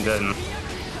throwing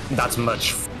that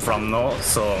much from no,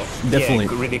 so definitely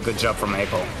really good job from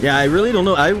Heko. Yeah, I really don't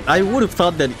know. I would have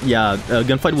thought that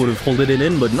Gunfight would have holded it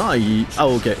in, but no.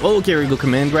 Okay, here we go.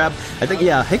 Command grab. I think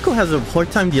Heko has a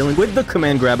hard time dealing with the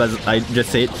command grab, as I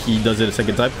just said. He does it a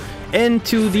second time, and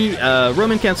to the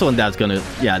Roman cancel, and that's gonna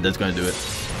do it.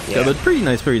 Yeah, but pretty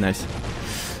nice.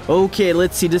 Okay,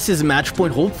 let's see. This is match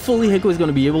point. Hopefully Heko is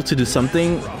gonna be able to do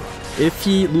something. If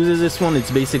he loses this one, it's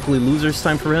basically loser's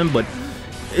time for him, but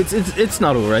it's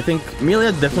not over. I think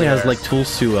Melia definitely has like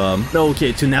tools to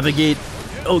to navigate.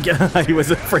 Okay, he was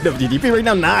afraid of the DP right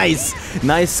now.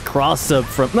 Nice cross up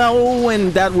from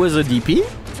and that was a DP.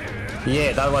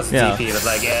 Yeah, that was DP, but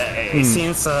like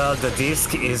since the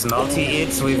disc is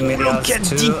multi-hits with Melia's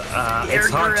too, it's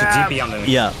hard to DP on them.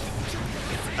 Yeah.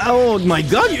 Oh my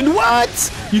god,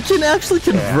 what? You can actually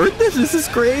convert this? This is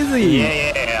crazy.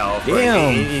 Yeah.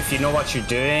 Damn. If you know what you're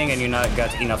doing and you not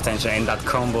got enough tension in that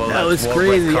combo, that was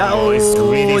crazy.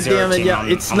 Really damn it. Yeah,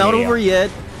 it's not over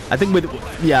yet. I think with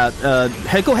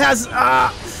Heko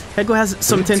has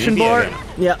some tension bar. Again.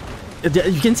 Yeah.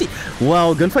 You can see.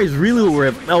 Wow, Gunfight is really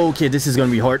over. Okay, this is gonna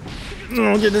be hard.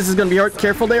 Okay, this is gonna be hard.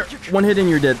 Careful there. One hit and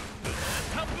you're dead.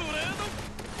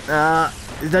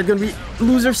 Is that gonna be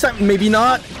loser time? Maybe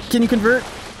not. Can you convert?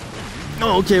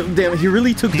 Oh, okay. Damn, he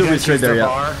really took the risk right there.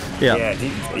 Yeah.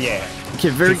 Okay,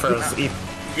 very good.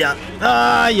 Yeah.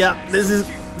 This is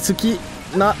Suki.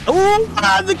 Not.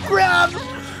 The grab.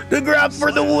 The grab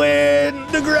for the win.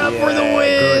 The grab for the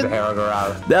win. Good air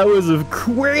grab. That was a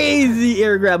crazy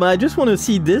air grab. I just want to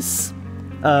see this.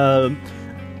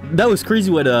 That was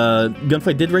crazy what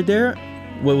Gunfight did right there.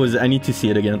 What was it? I need to see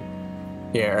it again.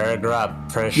 Yeah, air grab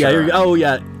pressure.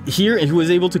 Yeah, here he was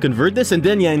able to convert this and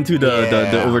then into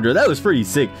the overdrive. That was pretty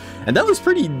sick, and that was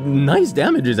pretty nice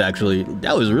damages actually.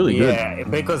 That was really good. Yeah,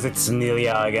 because it's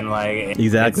Nelia again, like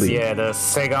exactly. It's, the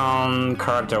second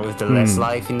character with the less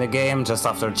life in the game, just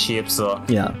after Chip. So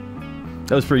yeah.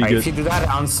 That was pretty good. If you do that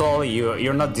on Soul,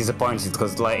 you're not disappointed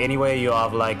because like anyway you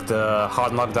have like the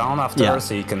hard knockdown after,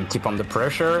 so you can keep on the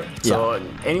pressure. So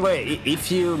anyway, if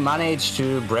you manage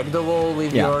to break the wall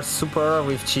with your super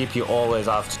with Chip, you always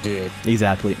have to do it.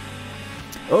 Exactly.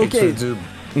 Okay. It will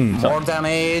do more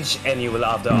damage, and you will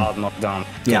have the hard knockdown.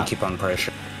 You can keep on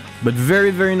pressure. But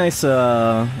very nice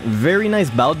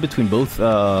bout between both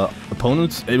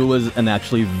opponents. It was an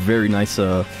actually very nice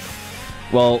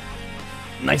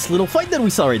nice little fight that we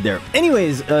saw right there.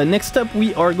 Anyways, next up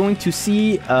we are going to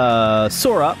see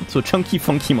Sora, so Chunky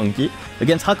Funky Monkey,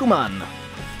 against Hakuman.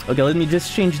 Okay, let me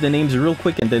just change the names real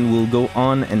quick and then we'll go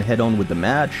on and head on with the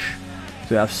match.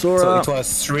 So we have Sora. So it was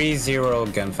 3-0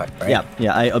 Gunfight, right?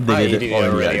 Yeah, I updated it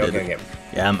already. Okay.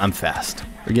 Yeah, I'm fast.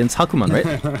 Against Hakuman,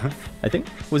 right? I think.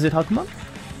 Was it Hakuman?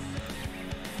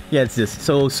 Yeah, it's this.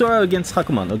 So Sora against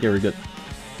Hakuman. Okay, we're good.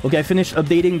 Okay, I finished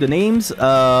updating the names.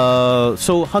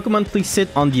 So Hakuman, please sit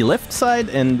on the left side,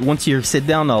 and once you sit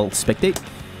down, I'll spectate.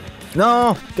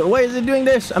 No, why is it doing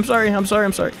this? I'm sorry. I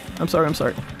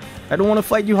don't want to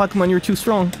fight you, Hakuman. You're too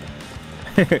strong.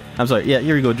 I'm sorry. Yeah,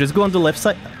 here you go. Just go on the left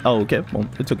side. Oh, okay. Well,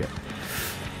 it's okay.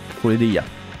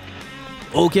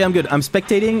 Okay, I'm good. I'm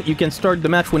spectating. You can start the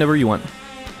match whenever you want.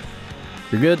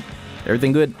 You're good.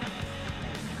 Everything good.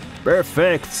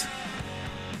 Perfect.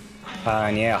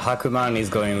 And yeah, Hakuman is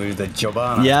going with the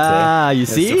Giovanna. Yeah, you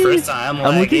see? It's the first time.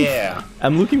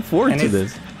 I'm looking forward to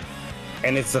this.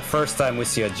 And it's the first time we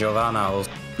see a Giovanna also.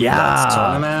 that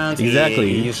tournament.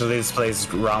 Exactly. He usually plays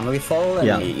round lethal,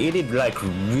 and he did like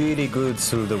really good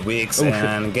through the weeks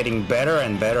and getting better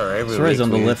and better every week. On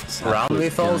the left. Round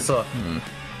lethal, so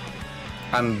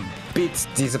I'm a bit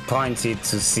disappointed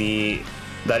to see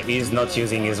that he's not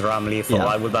using his RAM lethal.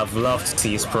 I would have loved to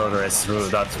see his progress through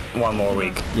that one more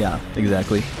week. Yeah,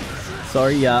 exactly.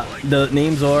 Sorry, the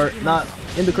names are not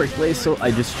in the correct place, so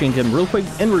I just changed them real quick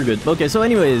and we're good. Okay, so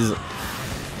anyways,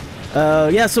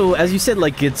 yeah, so as you said,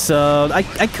 like it's, I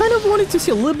kind of wanted to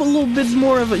see a little bit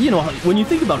more of a, you know, when you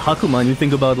think about Hakuman, you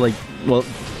think about like, well,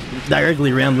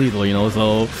 directly RAM lethal, you know,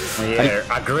 so... Yeah,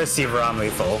 aggressive RAM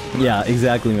lethal. Yeah,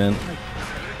 exactly, man.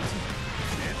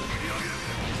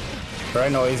 Right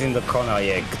now he's in the corner,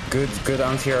 yeah. Good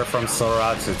anti-air from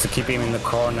Sora to keep him in the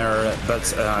corner, but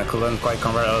couldn't quite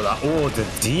convert. Oh, the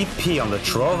DP on the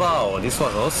Trova. Oh, this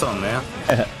was awesome, man.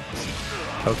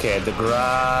 Okay, the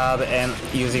grab and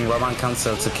using Roman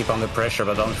cancel to keep on the pressure,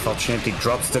 but unfortunately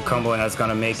drops the combo and that's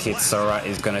gonna make it. Sora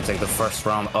is gonna take the first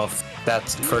round of that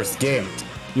first game.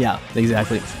 Yeah,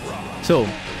 exactly. So,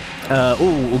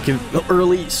 okay,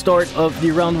 early start of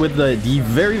the round with the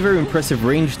very, very impressive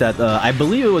range that I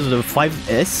believe it was the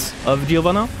 5S of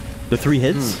Giovanna, the 3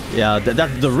 hits. Yeah,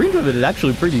 the range of it is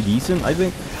actually pretty decent, I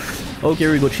think. Okay,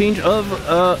 here we go, change of,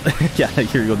 yeah,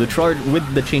 here we go, the charge with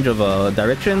the change of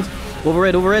directions.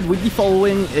 Overhead with the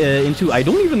following into, I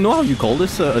don't even know how you call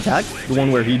this attack, the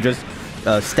one where he just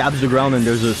stabs the ground and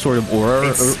there's a sort of aura.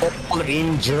 It's all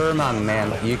in German,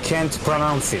 man. You can't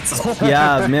pronounce it.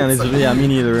 Yeah, man. Yeah, me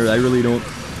neither. I really don't.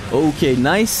 Okay,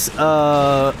 nice.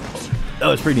 Oh,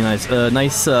 it's pretty nice.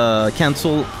 Nice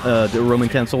cancel, the Roman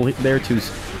cancel there to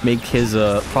make his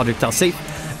projectile safe.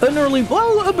 An early,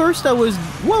 well, a burst that was,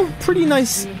 well, pretty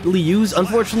nicely used.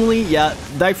 Unfortunately, yeah,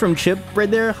 die from chip right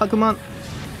there, Hakuman.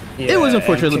 Yeah, it was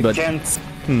unfortunate, but can't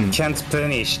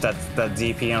punish that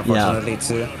DP, unfortunately,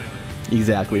 too.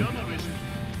 Exactly.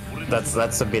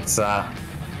 That's a bit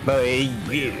but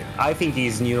I think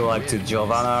he's new like to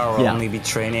Giovanna, or only be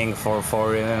training for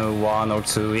 1 or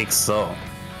 2 weeks, so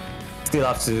still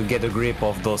have to get a grip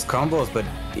of those combos, but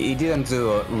he didn't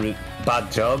do a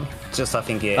bad job. Just I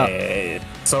think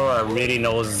Sora really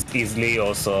knows his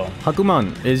Leo, so...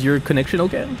 Hakuman, is your connection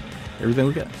okay? Everything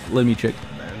okay? Let me check.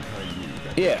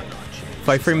 Yeah.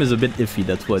 5 frame is a bit iffy,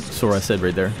 that's what Sora said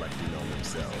right there.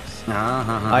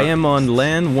 I am on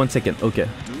LAN, 1 second, okay.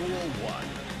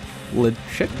 Let's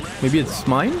check. Maybe it's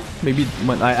mine? Maybe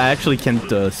I actually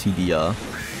can't see the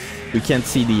we can't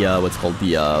see the what's called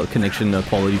the connection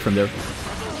quality from there.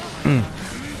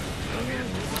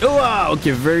 Oh wow,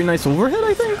 okay, very nice overhead,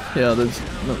 I think. Yeah, that's,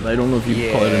 I don't know if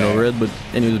you call it an overhead, but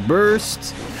anyways,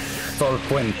 burst. Sol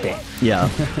puente. Yeah,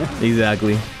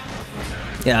 exactly.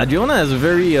 Yeah, Giovanna has a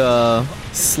very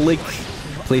slick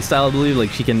playstyle, I believe. Like,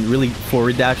 she can really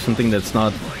forward dash, something that's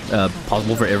not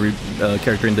possible for every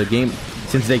character in the game,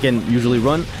 since they can usually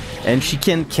run. And she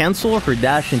can cancel her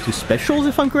dash into specials,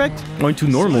 if I'm correct, or into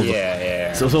normals.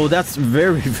 Yeah. So that's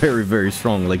very, very, very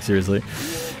strong, like, seriously.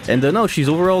 And no, she's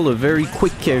overall a very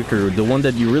quick character, the one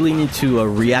that you really need to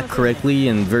react correctly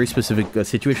in very specific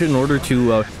situation in order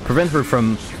to prevent her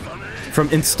from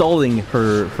installing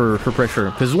her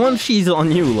pressure. Because once she's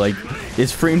on you, like,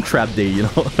 it's frame trap day, you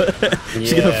know?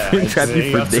 She's gonna frame trap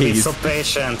you for days. To be so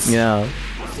patient. Yeah.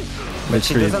 But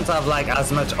she doesn't have like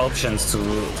as much options to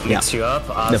mix you up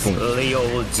as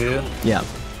Leo would do. Yeah,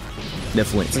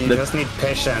 definitely. So you just need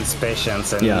patience,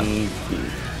 and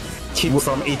keep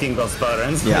from eating those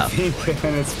buttons. Yeah. I think,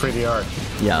 and it's pretty hard.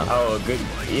 Yeah. Oh, good.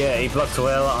 Yeah, he blocked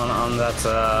well on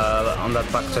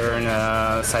that back turn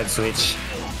side switch.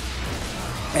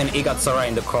 And he got Sora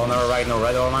in the corner right now.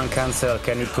 Red Orman cancel.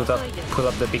 Can you pull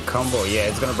up the big combo? Yeah,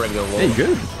 it's gonna break the wall. Hey,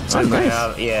 good. So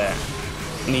nice.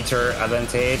 Meter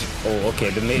advantage. Oh,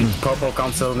 okay. The purple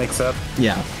cancel mix up.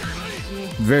 Yeah.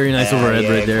 Very nice overhead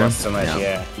right there. So much,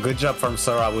 Good job from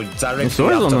Sora with directly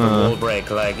after the wall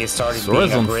break. Like, he started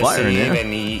being aggressive fire,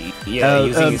 and he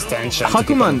using his tension.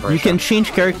 Hakuman, you can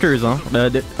change characters, huh?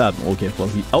 Okay,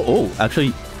 well,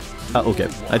 actually. Okay,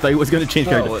 I thought he was gonna change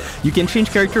character. You can change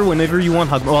character whenever you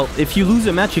want, Hakuman. Well, if you lose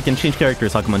a match, you can change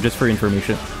characters, Hakuman, just for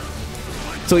information.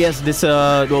 So yes, this,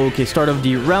 okay, start of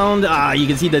the round, you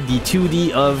can see that the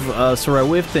 2D of Sora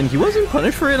whiffed, and he wasn't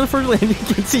punished for it, unfortunately. You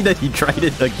can see that he tried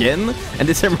it again, and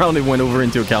this time around it went over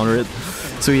into a counter hit.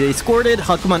 So he scored it,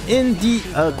 Hakuman in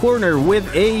the corner with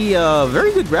a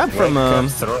very good grab from, a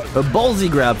ballsy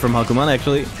grab from Hakuman,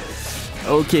 actually.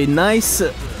 Okay, nice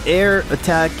air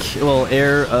attack, well,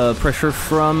 air pressure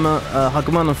from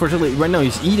Hakuman. Unfortunately, right now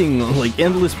he's eating, like,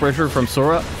 endless pressure from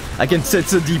Sora. I can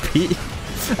sense a DP.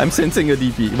 I'm sensing a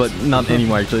DP, but not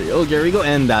anymore, actually. Oh, there we go,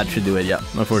 and that should do it, yeah,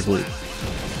 unfortunately.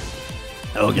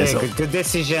 Okay, yeah, so good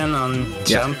decision on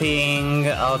jumping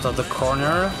out of the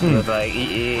corner. But like,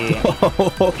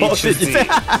 it should be.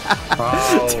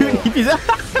 Oh.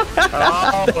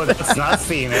 Oh, that's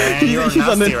nasty, man. You're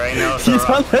nasty right now, Sora. He's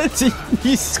on the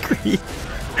DP screen.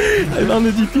 And on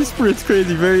the DP sprint, it's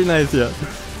crazy. Very nice, yeah.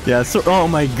 Yeah, so, oh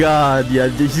my god, yeah,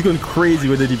 he's going crazy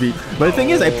with the DP. But the thing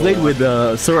is, I played with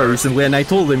Sora recently, and I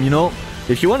told him, you know,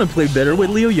 if you want to play better with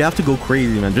Leo, you have to go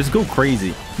crazy, man. Just go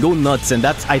crazy. Go nuts, and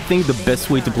that's, I think, the best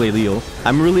way to play Leo.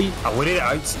 I'm really...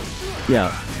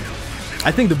 Yeah.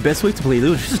 I think the best way to play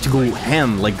Leo is just to go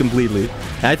ham, like, completely.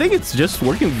 And I think it's just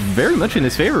working very much in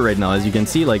his favor right now, as you can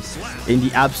see, like, in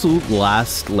the absolute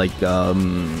last, like,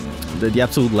 the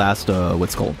absolute last,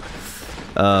 what's it called?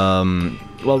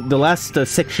 Well, the last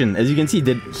section, as you can see,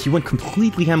 that he went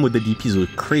completely ham with the DPs. It was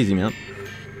crazy, man.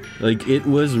 Like, it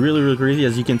was really, really crazy.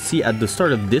 As you can see at the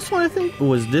start of this one, I think,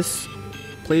 was this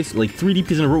place, like, 3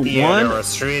 DPs in a row. Yeah, one, there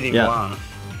was 3 DPs. Yeah.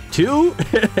 2,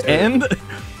 and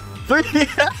 3.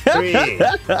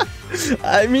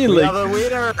 I mean, we like... have a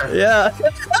winner! Yeah.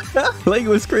 Like, it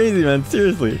was crazy, man.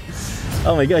 Seriously.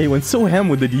 Oh my god, he went so ham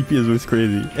with the DPs. It was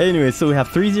crazy. Anyway, so we have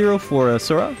 3-0 for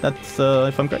Sora. That's,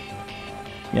 if I'm correct.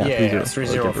 Yeah,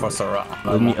 3-0 okay, for Sora.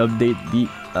 Let me update the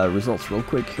results real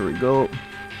quick. Here we go.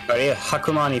 But yeah,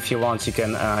 Hakuman, if you want, you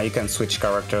can switch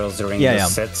characters during the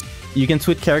sets. You can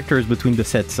switch characters between the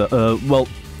sets. Well,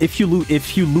 if you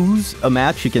lose a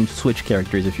match, you can switch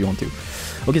characters if you want to.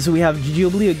 Okay, so we have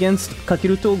GGOBLI against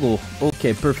Kakeru Togo.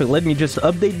 Okay, perfect. Let me just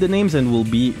update the names and we'll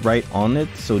be right on it.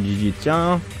 So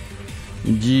GG-chan,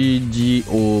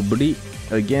 GGOBLI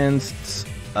against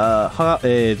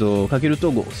Kakeru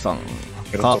Togo-san.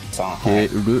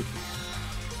 Kakeru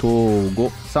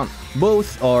Togo-san.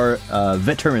 Both are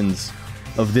veterans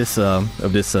of this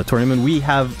tournament. We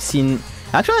have seen.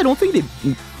 Actually, I don't think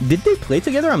did they play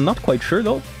together. I'm not quite sure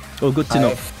though. Oh, good to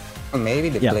know. Maybe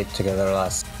they played together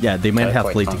last. Yeah, they might have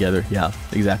played together. Yeah,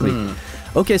 exactly.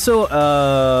 Okay, so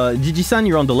Gigi-san,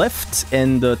 you're on the left,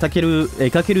 and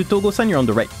Kakeru Togo-san, you're on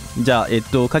the right. じゃあ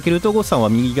Kakeru Togo-san は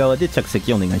右側で着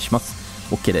席お願いします。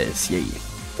OK です。Yeah,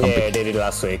 they did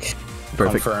last week.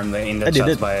 Perfect. Confirmed in the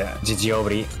chat by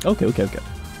GGOBLI. Okay.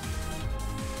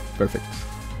 Perfect.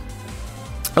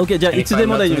 Okay, じゃあいつで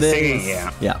も大丈夫です。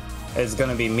Yeah. It's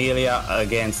gonna be Milia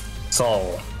against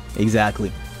Sol.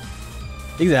 Exactly.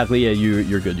 Yeah,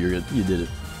 you're good. You did it.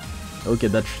 Okay,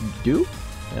 that should do.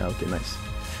 Yeah, okay, nice.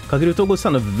 Kakeru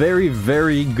Togo-san, a very,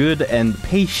 very good and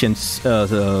patient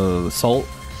Sol.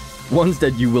 Ones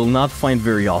that you will not find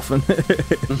very often.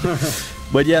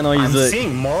 But yeah, no, he's... I'm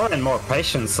seeing more and more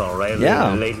patience already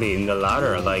lately in the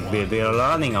ladder. Like, they are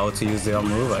learning how to use their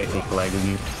move, I think. Like,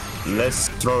 less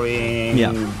throwing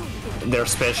their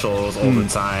specials all the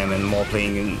time and more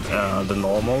playing the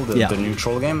normal, the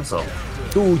neutral game, so...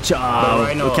 Ooh,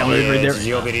 right now, right there.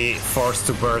 GBVS forced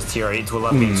to burst here. It will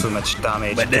not be too much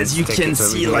damage. But as you can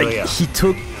see, like, he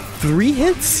took 3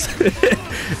 hits?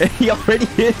 And he already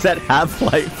hits at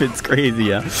half-life. It's crazy,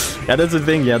 yeah. Yeah, that's the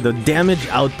thing, yeah. The damage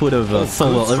output of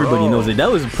Sol, well, everybody knows it.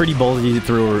 That was a pretty ballsy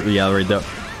throw, yeah, right there.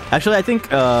 Actually, I think,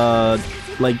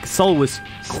 like, Sol was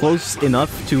close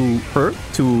enough to her,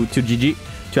 to Gigi,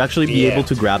 to actually be able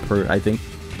to grab her, I think.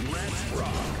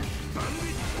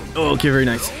 Okay, very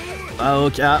nice.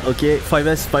 Okay,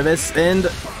 5S,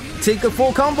 and take a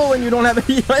full combo and you don't have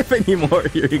any life anymore.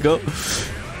 Here you go.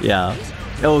 Yeah.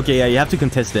 Okay, yeah, you have to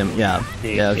contest them. Yeah.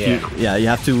 You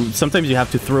have to. Sometimes you have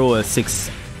to throw a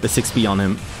 6P on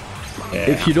him. Yeah,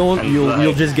 if you don't,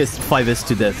 you'll just get 5S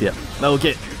to death. Yeah.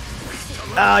 Okay.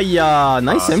 Yeah,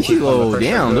 nice empty low.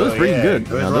 Damn, that was pretty good.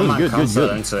 Yeah, that was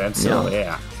good.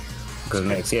 Yeah. Good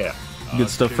mix. Yeah. Good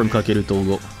stuff from Kakeru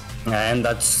Togo. And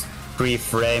that's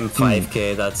 3-frame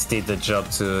 5K. That's did the job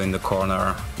too in the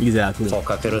corner. Exactly. For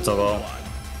Kakeru Togo.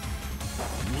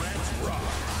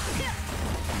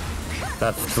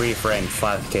 That 3-frame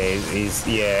 5K is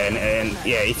and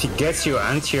if he gets you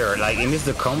anti-air, like he missed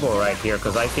the combo right here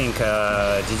because I think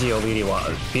GGOBLI was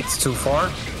a bit too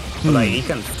far. But like he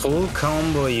can full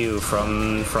combo you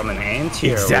from an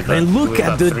anti-air. Exactly. And look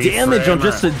at the damage on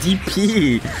just a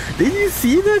DP. Did you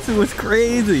see this? It was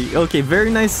crazy. Okay,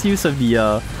 very nice use of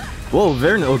the whoa,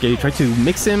 very okay. Try to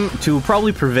mix him to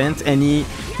probably prevent any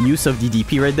use of the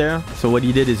DP right there. So what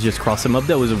he did is just cross him up.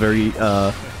 That was a very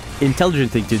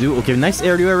intelligent thing to do. Okay, nice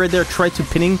area right there. Try to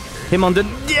pinning him on the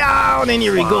down, and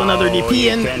here we go, another DP,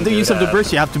 and the use of the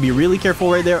burst. You have to be really careful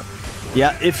right there.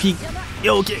 Yeah, if he...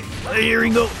 Okay, here we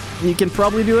go. You can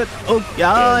probably do it. Oh,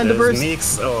 yeah, and the burst.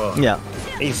 Mix, yeah.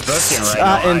 He's bursting right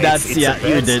now. And that's,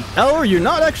 you did. Oh, you're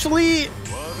not actually...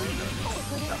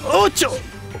 Ocho!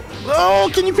 Oh,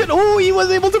 can you pin? Oh, he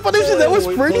was able to punish it. That was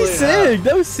pretty sick.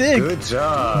 That was sick. Good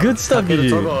job. Good stuff, GG.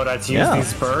 Togo that used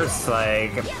his burst,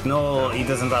 like, no, he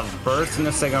doesn't have burst in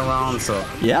the second round, so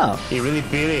yeah, he really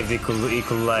believed he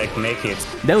could like make it.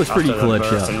 That was pretty clutch,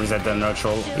 yeah. And reset the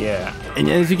neutral, yeah. And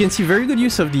as you can see, very good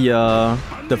use of the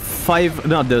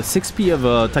 6P of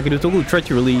Takeru Togo, who tried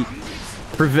to really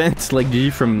prevent like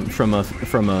GG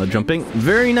from jumping.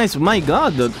 Very nice. My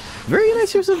God, very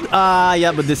nice use of.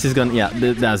 Yeah, but this is gonna. Yeah,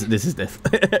 this is death.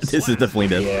 This is definitely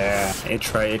death. Yeah, it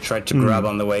tried to grab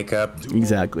on the wake up.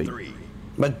 Exactly.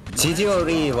 But GG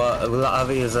already will have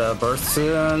his burst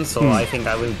soon, so I think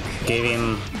I will give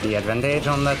him the advantage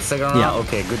on that second round. Yeah.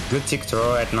 Okay, good tick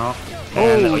throw right now.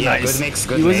 And, oh, yeah, nice. Good mix,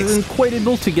 good he mix. wasn't quite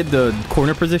able to get the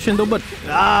corner position though, but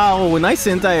nice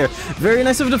entire. Very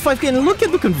nice of the 5K, and look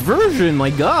at the conversion, my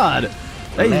God.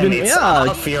 Takeru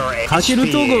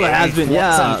Togo has been,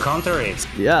 counter it.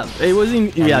 Yeah, it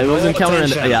wasn't, it wasn't counter,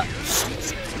 and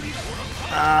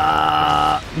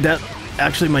that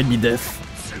actually might be death.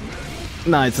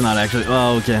 No, it's not actually.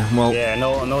 Oh, okay. Well. Yeah,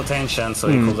 no tension, so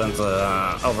he couldn't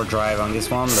overdrive on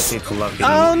this one, but it could have been.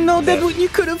 Oh no, that you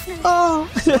could have. Oh.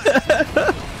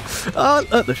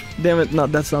 Damn it! No,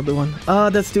 that's not the one.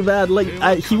 That's too bad. Like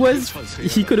he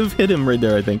could have hit him right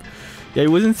there. I think. Yeah, he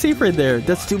wasn't safe right there.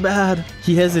 That's too bad.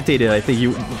 He hesitated. I think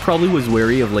he probably was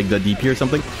wary of like the DP or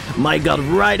something. My God!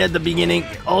 Right at the beginning,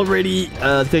 already,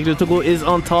 Takeru Togo is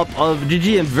on top of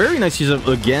GG, and very nice use of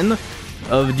again.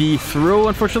 Of the throw,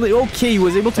 unfortunately. Okay, he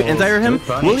was able to entire him.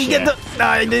 Will he get the...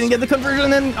 he didn't get the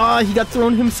conversion, and he got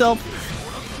thrown himself.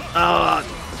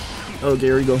 Okay,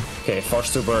 here we go. Okay,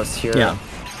 forced to burst here. Yeah.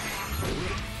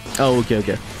 Oh,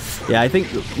 okay. Yeah, I think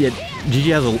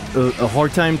GG has a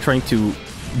hard time trying to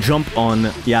jump on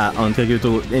Takeru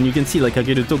Togo, and you can see like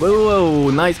Takeru Togo, oh,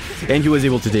 nice, and he was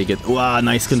able to take it. Wow,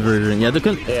 nice conversion. Yeah,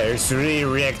 it's really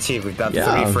reactive with that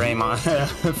 3 frame on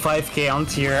 5K on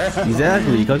tier.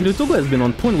 Exactly, Takeru Togo has been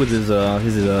on point with his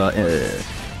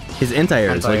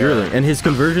anti-airs, like really, and his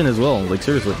conversion as well. Like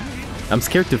seriously, I'm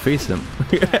scared to face him.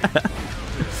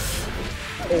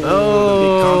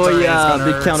 Oh yeah,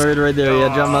 big counter hit right there. Yeah,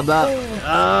 Jamada.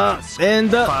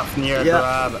 And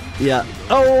yeah.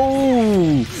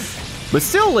 Oh, but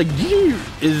still, like GG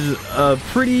is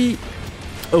pretty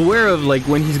aware of like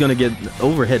when he's gonna get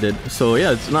overheaded. So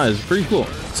yeah, it's nice. It's pretty cool.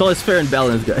 So it's fair and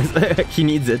balanced, guys. He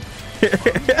needs it.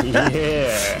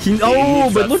 Yeah.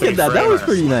 But look at that. That was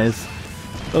pretty nice.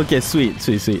 Okay, sweet.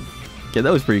 Okay,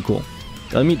 that was pretty cool.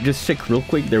 Let me just check real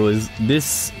quick. There was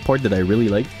this part that I really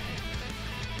liked.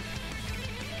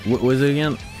 What was it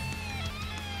again?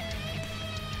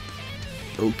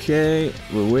 Okay,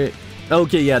 wait.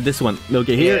 Okay, yeah, this one.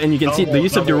 Okay, here, and you can see the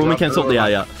use of the Roman cancel.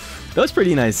 Yeah. That was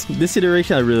pretty nice. This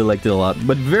iteration, I really liked it a lot.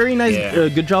 But very nice,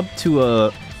 good job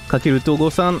to Takeru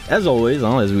Togo-san, as always.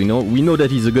 As we know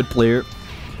that he's a good player.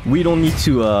 We don't need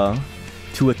to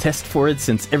attest for it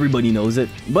since everybody knows it.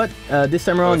 But this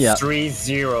time around,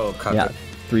 3-0. Yeah,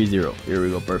 3-0. Here we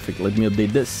go. Perfect. Let me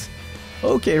update this.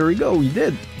 Okay, here we go. We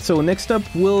did. So next up,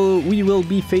 we will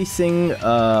be facing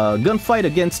gunfight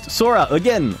against Sora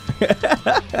again.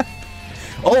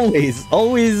 always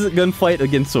gunfight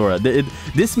against Sora.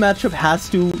 This matchup has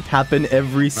to happen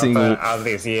every single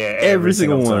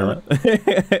one.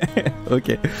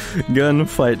 Okay,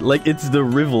 gunfight, like it's the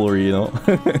rivalry, you know.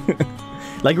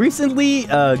 Like recently,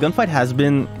 gunfight has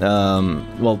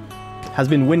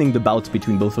been winning the bouts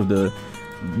between both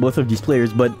of these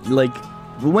players, but like.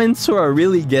 When Sora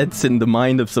really gets in the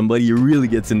mind of somebody, he really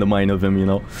gets in the mind of him, you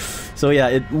know. So yeah,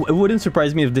 it wouldn't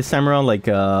surprise me if this time around, like,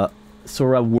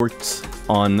 Sora works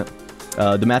on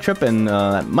the matchup and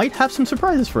might have some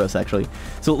surprises for us, actually.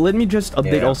 So let me just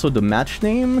update also the match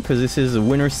name, because this is a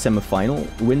winner's semifinal.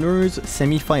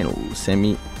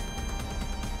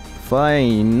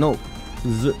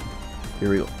 Here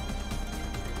we go.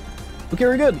 Okay,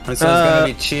 we're good. So it's gonna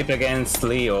be cheap against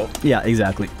Leo. Yeah,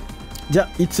 exactly. じゃあ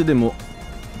いつでも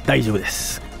大丈夫で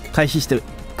す。開始して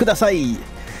ください。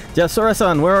じゃあ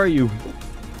Sora-san, where are you?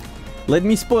 Let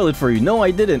me spoil it for you. No,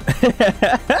 I didn't.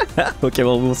 Okay,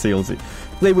 well, we'll see.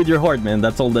 Play with your heart, man.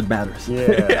 That's all that matters.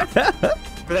 Yeah.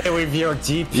 Play with your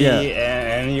GP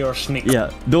and your Schnick.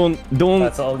 Yeah, don't.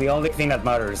 That's the only thing that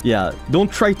matters. Yeah, don't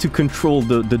try to control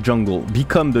the jungle.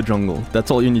 Become the jungle.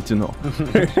 That's all you need to know.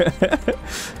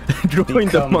 Join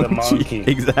the monkey.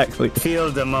 Exactly.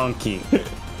 Feel the monkey.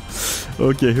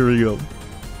 Okay, here we go.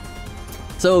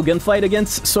 So gunfight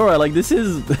against Sora. Like this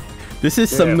is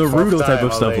some Naruto type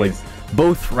of stuff. Like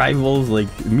both rivals like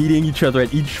meeting each other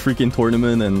at each freaking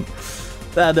tournament and.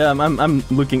 That I'm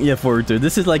looking forward to.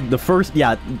 This is like the first,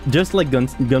 just like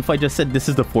Gunfight just said, this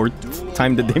is the 4th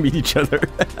time that they meet each other.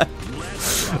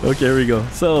 Okay, here we go.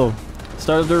 So,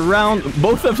 start of the round.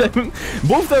 Both of them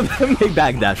make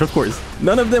backdash, of course.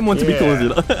 None of them want to be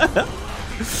closed.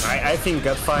 I think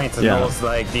Godfight knows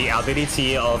like the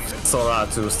ability of Sora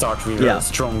to start with a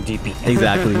strong DP.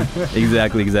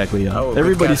 Exactly. Yeah.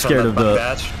 Everybody's scared of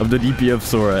the DP of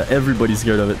Sora. Everybody's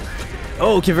scared of it.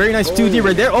 Oh, okay, very nice 2D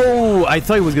right there. Oh, I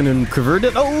thought he was gonna convert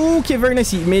it. Oh, okay, very nice.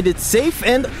 He made it safe,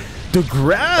 and the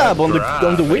grab on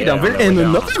the way down, and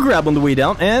another grab on the way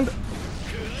down, and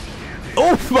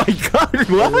oh my God,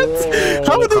 what?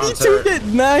 How did he do it?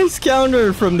 Nice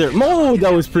counter from there. Oh,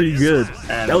 that was pretty good.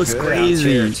 That was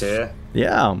crazy.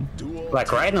 Yeah.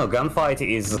 Like right now, Gunfight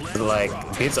is like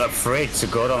a bit afraid to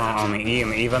go down on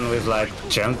him, even with like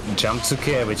jump to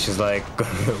K, which is like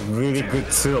really good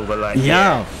tool, but like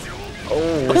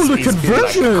Oh, the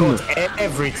conversion! Like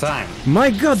every time. My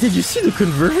God, did you see the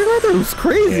conversion right there? It was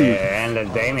crazy. Yeah, and the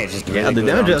damage is really the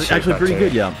damage is actually pretty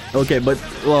good, yeah. Okay, but,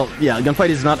 well, yeah, Gunfight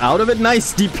is not out of it.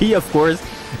 Nice DP, of course.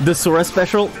 The Sora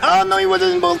special. Oh, no, he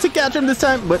wasn't able to catch him this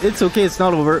time, but it's okay, it's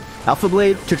not over. Alpha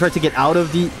Blade to try to get out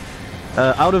of the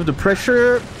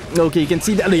pressure. Okay, you can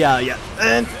see that. Yeah.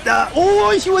 And, oh,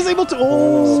 he was able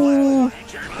to,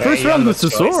 first round was to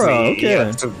Sora,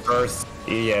 okay.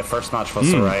 Yeah, first match for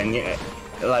Sora, and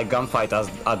like Gunfight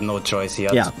had no choice. He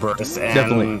had to burst, and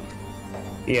definitely.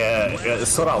 Yeah,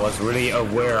 Sora was really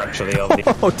aware actually of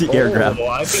the air grab.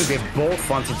 I think they both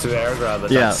wanted to air grab,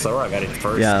 but Sora got it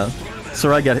first. Yeah,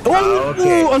 Sora got it.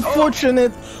 Oh,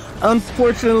 unfortunate.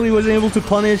 Unfortunately, wasn't able to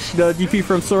punish the DP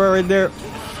from Sora right there.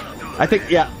 I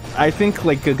think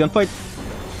like Gunfight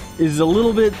is a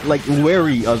little bit like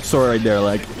wary of Sora right there.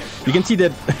 Like you can see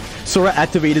that Sora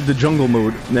activated the jungle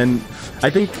mode, and I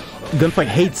think Gunfight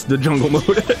hates the jungle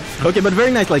mode. Okay, but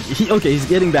very nice. Like he's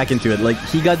getting back into it. Like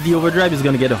he got the overdrive. He's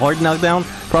gonna get a hard knockdown.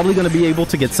 Probably gonna be able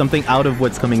to get something out of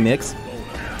what's coming next.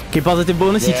 Okay, positive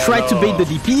bonus. He tried to bait the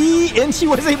DP, and he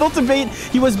was able to bait.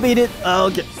 He was baited.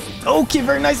 Okay,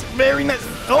 very nice, very nice.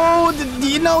 Oh,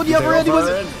 you know the overhead was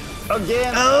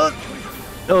again.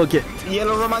 Okay.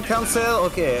 Yellow Roman cancel.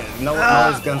 Okay, no one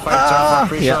knows Gunfight.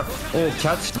 Pretty sure.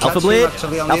 Catch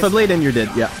Alpha Blade, and you're dead.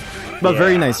 Yeah, but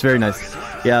very nice, very nice.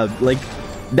 Yeah, like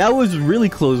that was really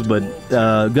close, but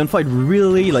Gunfight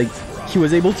really like he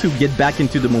was able to get back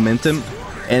into the momentum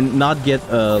and not get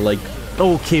like.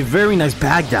 Okay, very nice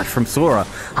backdash from Sora.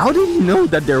 How did he know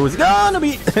that there was gonna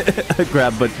be a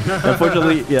grab? But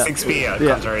unfortunately, 6P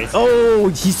counter. Oh,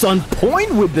 he's on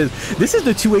point with this. This is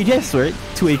the 2HS, right?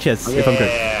 2HS, if I'm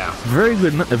correct. Very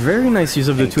good, very nice use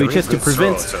of the 2HS to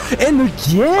prevent. And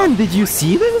again, did you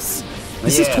see this?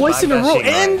 This is twice in a row,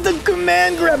 and the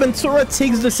command grab, and Sora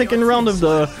takes the second round of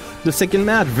the second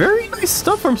match. Very nice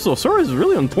stuff from Sora. Sora is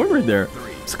really on point right there.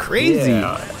 It's crazy.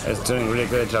 Yeah, he's doing a really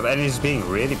good job, and he's being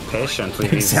really patient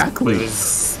with his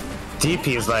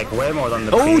DP is like way more than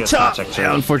the previous match actually.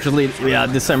 Yeah, unfortunately,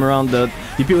 this time around the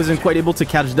DP wasn't quite able to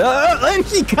catch and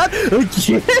he got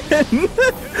again.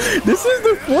 This is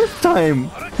the fourth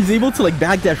time he's able to like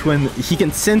backdash when he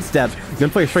can sense that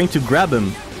Gunfight is trying to grab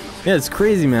him. Yeah, it's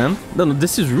crazy, man. No,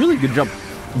 this is really good job.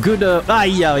 Good, but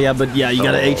you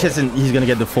gotta HS and he's gonna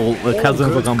get the full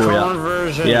Kazan combo.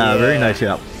 Yeah, very nice,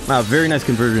 very nice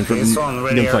conversion from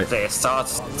Gunfight.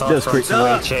 That's great.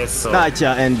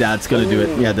 And that's gonna do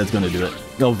it. Yeah, that's gonna do it.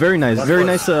 Oh, very nice, very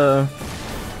nice.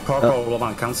 Corporal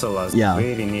Roman cancel was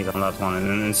really neat on that one,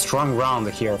 and strong round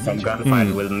here from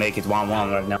Gunfight will make it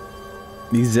 1-1 right now.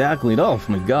 Exactly. Oh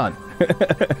my God,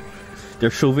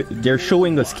 they're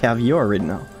showing us caviar right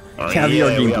now. Caviar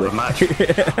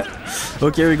gameplay.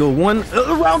 Okay, here we go. One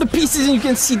round of pieces, and you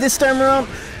can see this time around,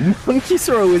 Monkey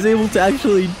Sora was able to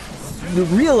actually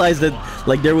realize that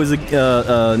like there was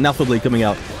an Alpha Blade coming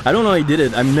out. I don't know how he did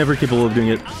it. I'm never capable of doing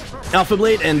it. Alpha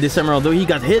Blade, and this time around though he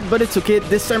got hit, but it's okay.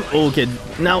 This time, okay,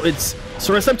 now it's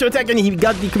Sora's time to attack, and he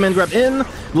got the command grab in.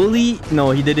 Will he?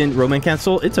 No, he didn't. Roman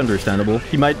cancel. It's understandable.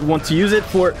 He might want to use it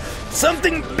for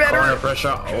something better. Corner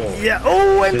pressure. Yeah.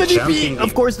 Oh, and the DP.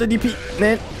 Of course, the DP.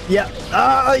 Man. Yeah.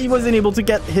 He wasn't able to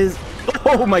get his.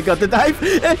 Oh my God, the dive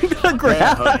and the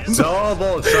grab. Oh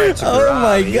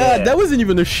my God, that wasn't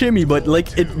even a shimmy, but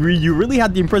like you really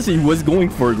had the impression he was going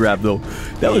for a grab though.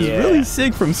 That was really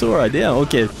sick from Sora. Yeah.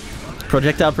 Okay.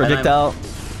 Projectile.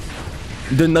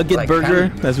 The Nugget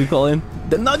Burger, as we call him.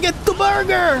 The Nugget to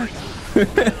Burger! and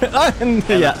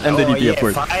the DP, of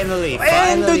course. Finally,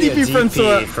 and the DP from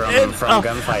Sora. From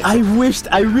Gunfight.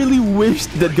 I really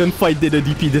wished that Gunfight did a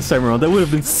DP this time around. That would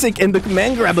have been sick. And the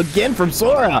command grab again from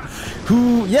Sora,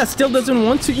 who, still doesn't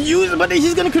want to use it, but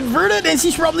he's going to convert it, and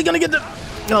he's probably going to get the...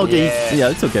 Okay,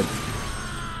 it's okay.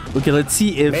 Okay, let's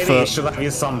see if... Maybe he should have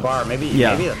used some bar. Maybe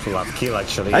that will have kill,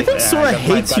 actually. I think Sora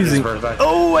hates using...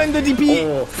 Oh, and the DP!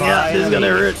 Oh, yeah, this is gonna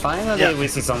hurt. Finally, we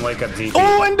see some wake-up DP.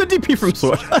 Oh, and the DP from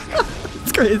Sora.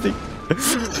 It's crazy.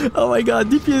 Oh my god,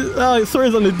 DP...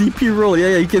 Sora's on the DP roll.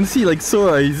 Yeah, you can see, like,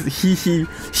 Sora, he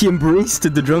embraced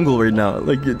the jungle right now.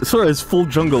 Like, Sora is full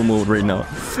jungle mode right now.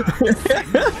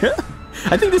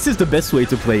 I think this is the best way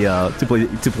to play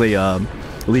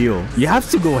Leo. You have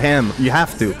to go ham. You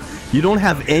have to. You don't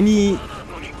have any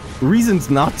reasons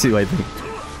not to, I think.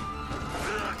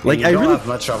 Like, you don't have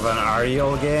much of an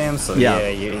aerial game, so yeah,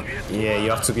 you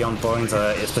have to be on point,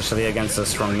 especially against a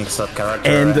strong mix-up character.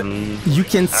 And you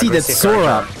can see that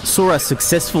Sora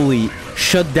successfully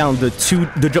shut down the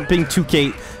jumping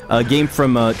 2K game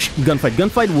from Gunfight.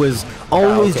 Gunfight was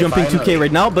always jumping 2K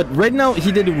right now, but right now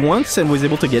he did it once and was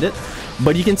able to get it.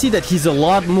 But you can see that he's a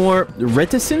lot more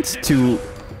reticent to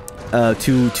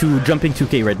jumping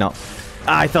 2K right now.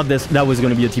 I thought that was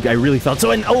gonna be a TP. I really thought so.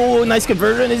 And oh, nice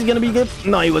conversion. Is he gonna be good?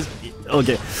 No, he was.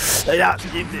 Okay. Yeah,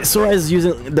 Sora is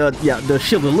using the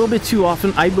shield a little bit too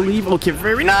often, I believe. Okay,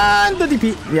 very nice. The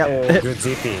DP. Yeah. Oh, good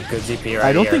DP. Good DP. Right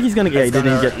I don't think he's gonna get. He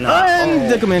didn't get. No.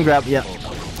 And the command grab. Yeah.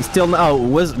 Still now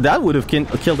that would have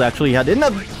killed actually. He had in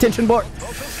that tension bar.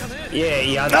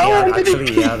 Yeah.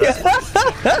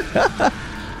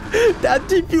 That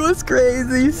DP was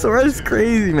crazy. Sora's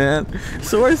crazy, man.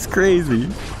 Sora's crazy.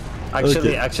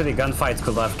 Actually, Gunfight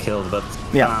could have killed, but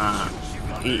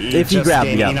if he grabbed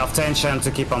enough tension to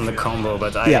keep on the combo.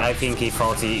 But I think he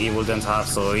thought he wouldn't have,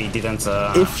 so he didn't.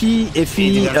 If he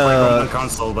didn't Roman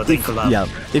cancel, but he could have. Yeah,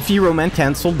 if he Roman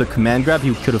canceled the command grab,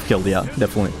 he could have killed. Yeah,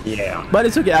 definitely. Yeah. But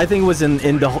it's okay. I think it was in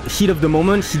the heat of the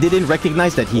moment. He didn't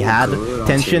recognize that he had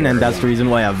tension, and that's the reason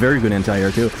why a very good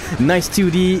anti-air too. Nice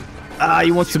 2D.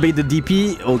 He wants to bait the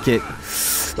DP. Okay.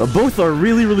 Both are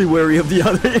really, really wary of the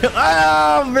other.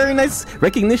 Very nice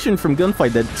recognition from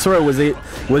Gunfight that Sora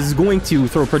was going to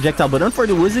throw a projectile, but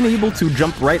unfortunately wasn't able to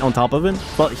jump right on top of it.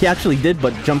 Well, he actually did,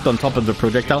 but jumped on top of the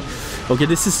projectile. Okay,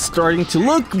 this is starting to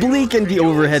look bleak, and the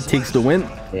overhead takes the win.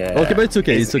 Yeah. Okay, but it's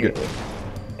okay. It's okay.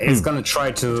 It's gonna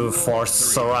try to force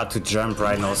Sora to jump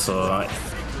right now, so...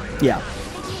 Yeah.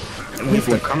 With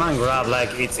the command grab, like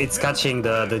it's catching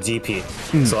the DP,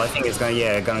 so I think it's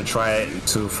gonna try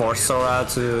to force Sora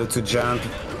to jump,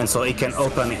 and so it can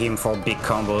open him for big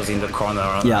combos in the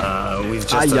corner with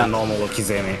just a normal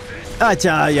Okizeme.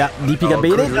 DP got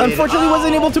baited. Unfortunately,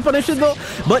 wasn't able to punish it though,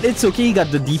 but it's okay. He got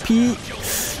the DP.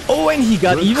 Oh, and he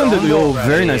got even the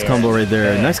very nice combo right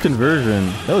there. Nice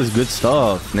conversion. That was good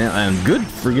stuff, and good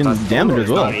friggin' damage as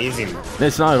well. Not easy.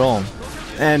 It's not at all.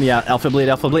 And yeah, Alpha Blade,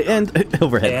 and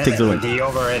overhead takes the win. The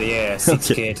overhead,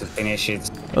 6K to finish it.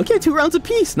 Okay, 2 rounds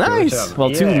apiece, nice. Well,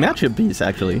 2 matchup piece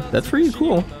actually. That's pretty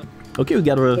cool. Okay, we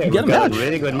got a match. A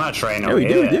really good match right now.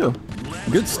 Yeah, we do.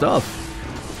 Good stuff.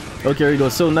 Okay, here we go.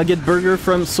 So Nugget Burger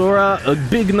from Sora, a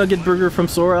big Nugget Burger from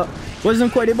Sora.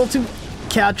 Wasn't quite able to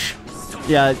catch.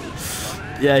 Yeah,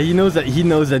 he knows that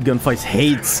Gunfight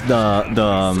hates the.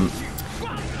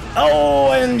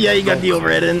 Oh, and yeah, he got the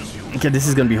overhead in. Okay, this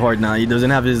is gonna be hard now. He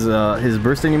doesn't have his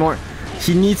burst anymore.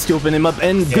 He needs to open him up,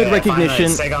 and good recognition.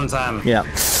 Second time. Yeah.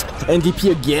 And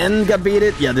DP again got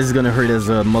baited. Yeah, this is gonna hurt as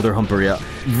a mother humper. Yeah.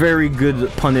 Very good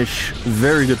punish.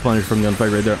 Very good punish from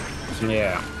Gunfight right there.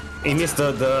 Yeah. He missed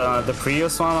the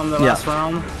previous one on the last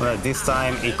round, but this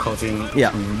time he caught him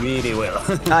really well.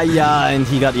 And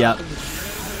he got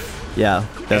Yeah,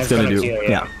 that's gonna do.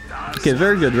 Yeah. Okay,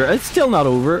 very good. It's still not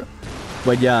over.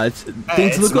 But yeah,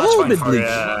 things look a little bit bleak.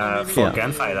 For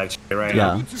Gunfight actually right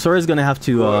now. Yeah, Sora's gonna have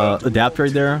to adapt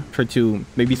right there. Try to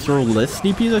maybe throw less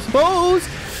DPs, I suppose.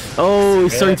 Oh,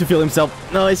 he's starting to feel himself.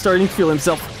 No, he's starting to feel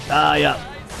himself. Yeah,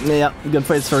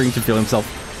 Gunfight's starting to feel himself.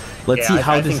 Let's see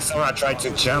how I think Sora tried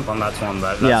to jump on that one,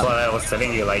 but that's what I was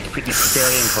telling you, like pretty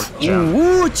scary for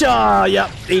jump. Yeah,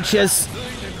 HS.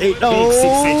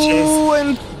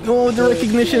 And the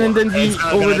recognition and then the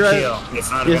overdrive.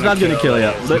 It's not gonna kill,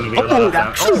 But it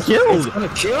actually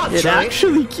killed. It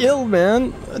actually killed,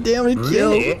 man. Damn, it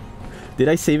killed. Did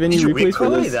I save any replays for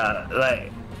this?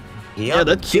 Yeah,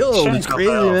 that killed. It's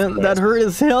crazy, man. That hurt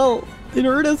as hell. It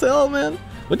hurt as hell, man.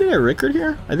 What did I record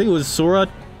here? I think it was Sora.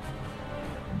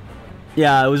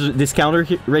 Yeah, it was this counter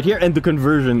right here and the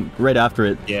conversion right after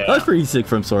it. Yeah. That was pretty sick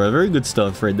from Sora. Very good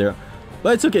stuff right there.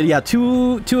 But it's okay. Yeah,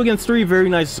 2 against 3. Very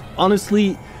nice.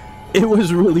 Honestly, it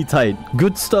was really tight.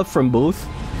 Good stuff from both.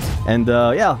 And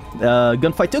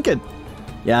Gunfight took it.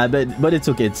 Yeah, but it's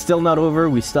okay. It's still not over.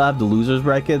 We still have the losers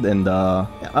bracket. And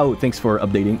oh, thanks for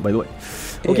updating, by the way.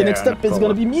 Okay, next up is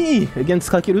gonna be me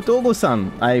against Kakeru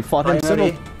Togo-san. I fought him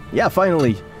several. Yeah,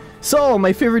 finally. So,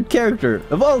 my favorite character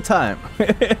of all time.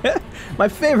 My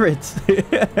favorite.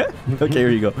 Okay, here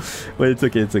you go. But it's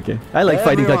okay, it's okay. I like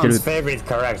fighting Kakeru. Favorite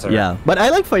character. Yeah, but I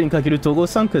like fighting Kakeru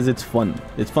Togo-san because it's fun.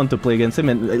 It's fun to play against him,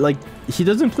 and like he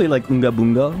doesn't play like Unga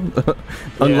Bunga,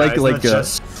 unlike yeah, like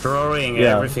just throwing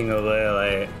everything away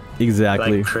like.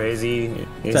 Exactly. Like crazy.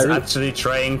 He's actually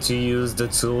trying to use the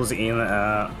tools in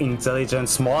an intelligent,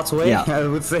 smart way, I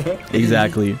would say.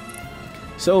 Exactly.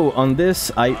 So on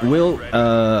this, I will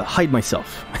hide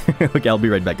myself. Okay, I'll be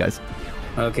right back, guys.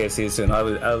 Okay, see you soon. I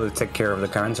will take care of the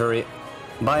commentary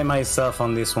by myself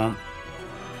on this one.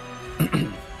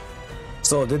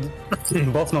 So did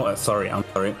both know? I'm sorry.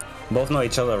 Both know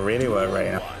each other really well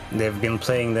right now. They've been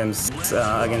playing them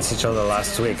against each other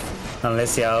last week. And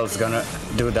let's see how it's gonna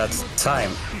do that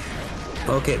time.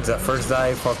 Okay, the first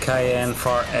dive for Cayenne,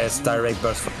 far as direct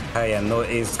burst for Cayenne. No,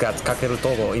 it's got Kakeru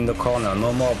Togo in the corner.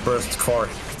 No more burst for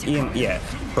him. Yeah,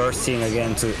 bursting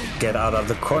again to get out of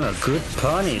the corner. Good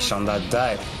punish on that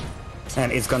dive.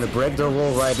 And it's gonna break the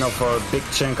wall right now for a big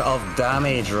chunk of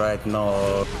damage right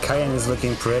now. Cayenne is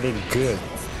looking pretty good.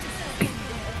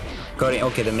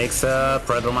 Okay, the mix-up,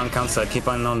 Predatorman cancel, keep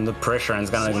on the pressure and it's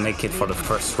gonna make it for the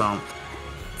first round.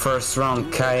 First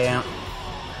round, Cayenne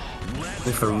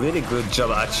with a really good job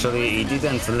actually. He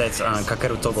didn't let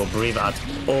Kakeru Togo breathe at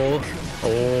all.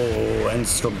 Oh, and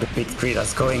struck the big tree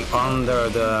that's going under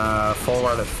the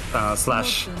forward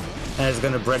slash. And it's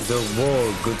gonna break the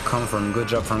wall. Good confirm, good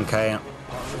job from Cayenne.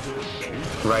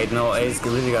 Right now, Ace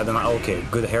really got them. Okay,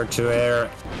 good hair to air.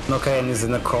 No, Cayenne is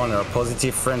in the corner.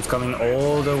 Positive friends coming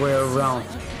all the way around.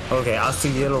 Okay,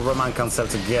 asking yellow Roman cancel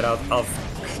to get out of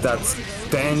that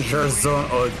danger zone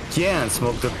again.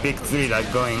 Smoke the big three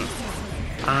that going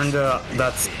under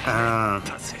that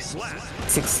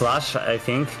 6 slash, I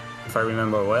think, if I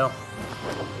remember well.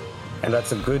 And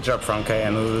that's a good job from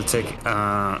Cayenne, who will take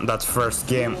that first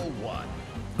game.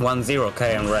 1-0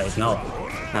 Cayenne right now.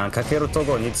 Kakeru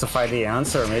Togo needs to find the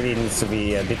answer. Maybe it needs to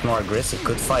be a bit more aggressive.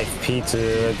 Good 5P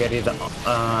to get it,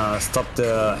 stop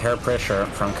the hair pressure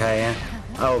from Cayenne.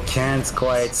 Oh, can't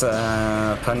quite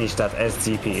punish that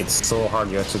SDP. It's so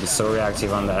hard. You have to be so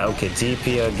reactive on that. Okay,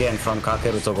 DP again from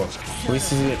Kakeru Togo. We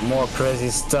see more crazy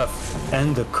stuff.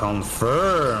 And the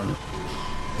confirm.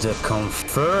 The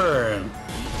confirm.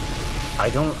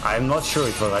 I'm not sure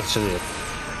it was actually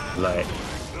like.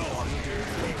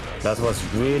 That was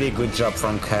really good job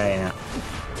from Cayenne.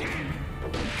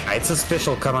 It's a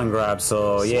special command grab,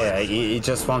 so yeah, he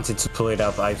just wanted to pull it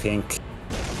up, I think.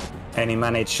 And he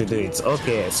managed to do it.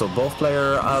 Okay, so both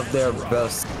players have their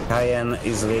best. Cayenne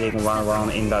is leading 1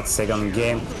 round in that second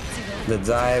game. The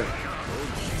dive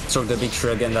struck the big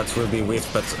tree again, that will be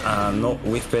whiff, but no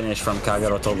whiff finish from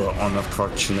Kakeru Togo,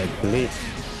 unfortunately.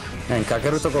 And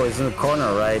Kakeru Togo is in the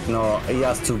corner right now. He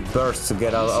has to burst to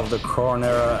get out of the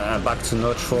corner, back to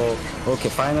neutral. Okay,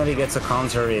 finally gets a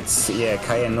counter. It's, yeah,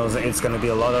 Cayenne knows it's gonna be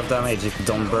a lot of damage if you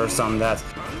don't burst on that.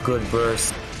 Good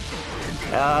burst.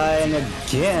 And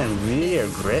again, really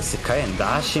aggressive. Cayenne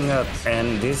dashing up,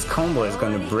 and this combo is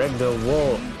gonna break the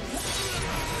wall.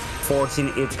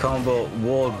 14 hit combo,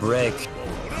 wall break,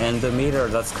 and the meter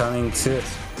that's coming too.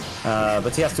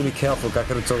 But he has to be careful.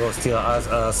 Kakeru Togo still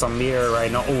has some meter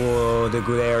right now. Oh, the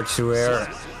good air to air.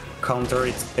 Counter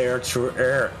it air to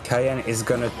air. Cayenne is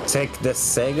gonna take the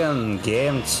second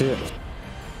game too.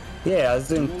 Yeah, he's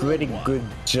doing pretty good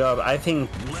job. I think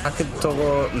Kakeru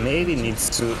Togo maybe needs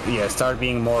to start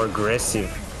being more aggressive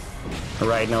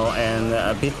right now, and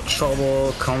a bit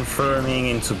trouble confirming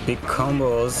into big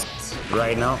combos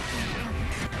right now.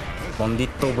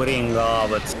 Bondito Bringa,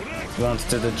 but won't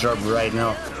do the job right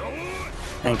now.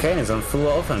 And Cayenne is on full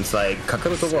offense. Like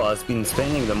Kakeru Togo has been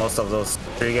spending the most of those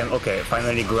 3 games. Okay,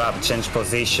 finally grab, change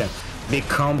position. Big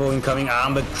combo incoming,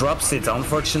 but drops it,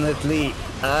 unfortunately.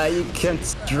 You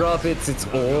can't drop it, it's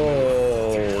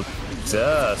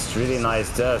dust, really nice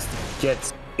dust.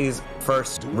 Gets his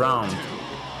first round.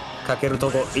 Kakeru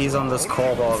Togo is on the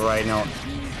scoreboard right now.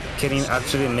 Can he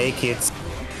actually make it?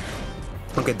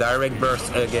 Okay, direct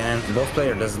burst again. Both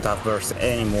players doesn't have burst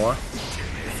anymore.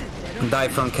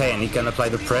 Dive from Cayenne, he can apply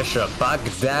the pressure. Back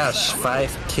dash,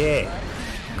 5k.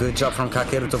 Good job from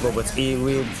Kakeru Togo, but he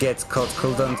will get caught.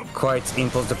 Couldn't quite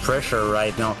impose the pressure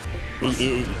right now.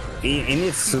 He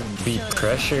needs to be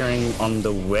pressuring on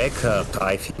the wake up,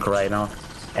 I think, right now.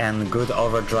 And good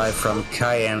overdrive from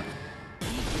Cayenne.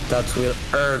 That will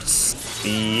hurt.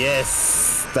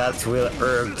 Yes, that will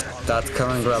hurt. That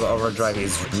command grab overdrive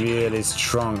is really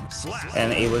strong.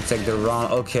 And he will take the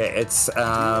round. Okay, it's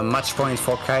match point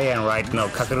for Cayenne right now.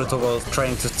 Kakeru Togo is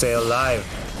trying to stay alive.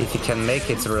 If he can make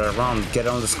it to the round, get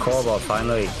on the scoreboard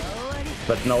finally.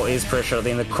 but no, is pressured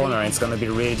in the corner, and it's gonna be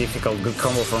really difficult. Good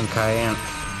combo from Cayenne.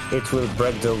 It will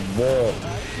break the wall.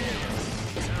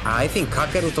 I think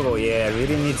Kakeru Togo, yeah,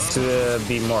 really needs to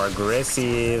be more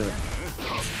aggressive.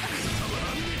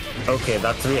 Okay,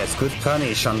 that 3S, good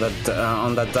punish on that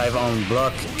dive on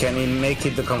block. Can he make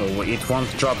it the combo? It won't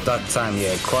drop that time.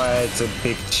 Yeah, quite a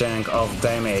big chunk of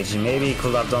damage. Maybe he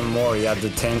could have done more. He had the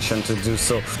tension to do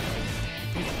so.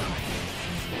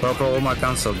 Purple Oma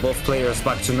cancel. Both players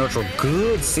back to neutral.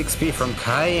 Good 6P from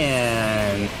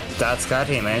Cayenne. That's got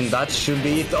him, and that should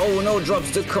be it. Oh no,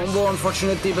 drops the combo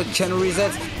unfortunately, but can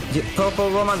reset. Purple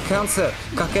Roman cancel.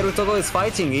 Kakeru Togo is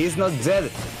fighting. He's not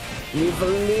dead. With a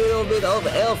little bit of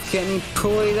health, can he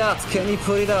pull it out? Can he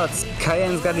pull it out?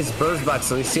 Cayenne's got his burst back,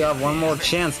 so we still have one more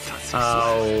chance.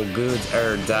 Oh, good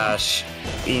air dash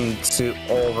into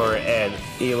overhead.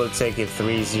 He will take it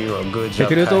 3-0. Good job. ケ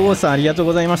クルトゴさんありがとう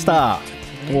ございました。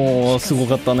おー、すご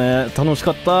かったね。楽し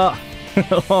かった。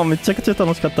めちゃくちゃ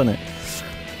楽しかったね。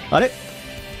あれ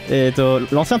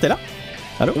l'ancien t'es là?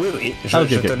 Allô? Oui, oui.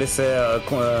 Je te laissais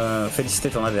féliciter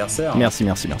ton adversaire. Merci.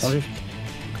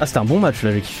 Ah, c'était un bon match,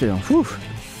 là, j'ai kiffé. Hein. Je suis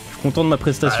content de ma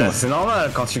prestation. C'est normal,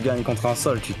 quand tu gagnes contre un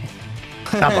sol, tu...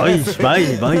 Ah, bah oui.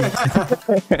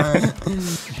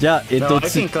 Yeah, no, I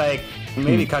think, like,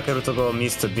 maybe Kakeru Togo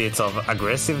missed a bit of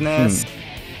aggressiveness.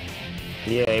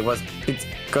 Yeah, it's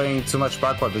going too much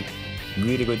backward, but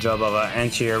really good job of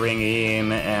anti-airing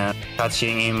him and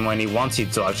catching him when he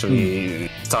wanted to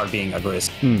actually start being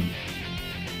aggressive.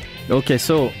 Okay,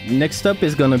 so next up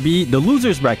is gonna be the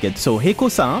losers bracket. So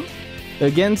Heiko-san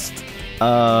against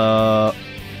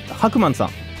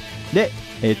Hakuman-san で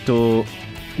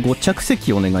ご着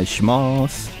席お願いしま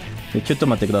す。ちょっと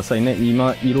待ってくださいね。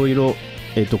今いろいろ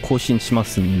更新しま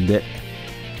すんで、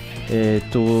名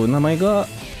前が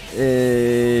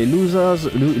losers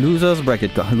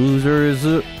bracket か。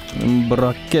losers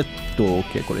bracket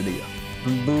OK これでいいや。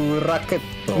ブラケッ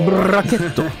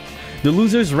ト the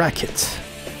losers racket.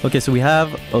 Okay, so we have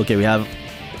Heiko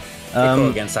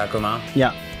against Hakuma.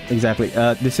 Yeah, exactly.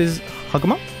 This is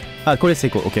Hakuma? あ、これ成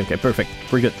功。Okay, perfect.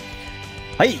 We're good.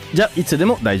 はい、じゃあいつで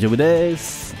も大丈夫で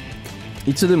す。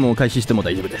いつでも開始しても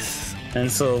大丈夫です。And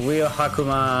so will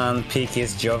Hakuman pick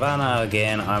his Giovanna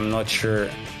again? I'm not sure.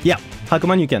 Yeah,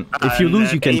 Hakuman you can. If you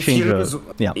lose, you can change.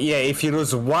 Yeah, if you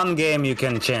lose one game, you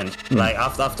can change. Like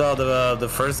after the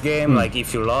first game, like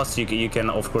if you lost, you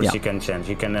can of course you can change.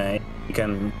 You can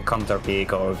counter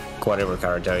pick or whatever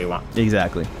character you want.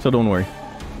 Exactly. So don't worry.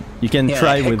 You can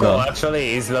try with.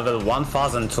 Actually, is level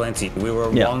 1020. We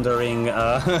were wondering.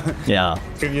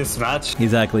 Previous match.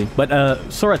 Exactly. But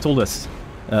Sora told us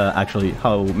actually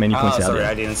how many points you have. Sorry,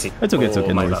 I didn't see. It's okay. It's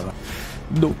okay. No worries.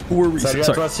 No worries. Salut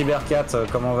à toi, Cybercat.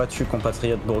 Comment vas-tu,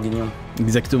 compatriote bourguignon?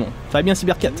 Exactement. Ça va bien,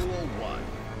 Cybercat?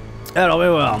 Alors,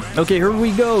 voilà. Okay, here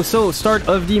we go. So, start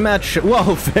of the match.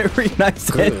 Wow, very nice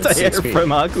anti-air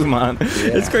from Hakuman.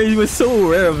 Yeah. It's crazy. He was so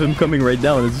aware of him coming right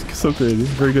down. It's so crazy.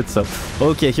 Very good stuff.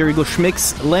 Okay, here we go.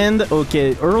 Schmick's land.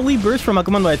 Okay, early burst from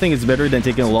Hakuman, but I think it's better than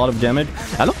taking a lot of damage.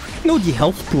 I don't know the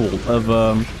health pool of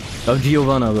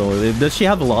Giovanna though. Does she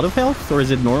have a lot of health, or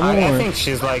is it normal? I think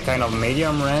she's like kind of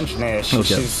medium range. Nah,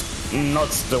 she's not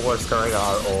the worst character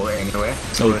at all anyway.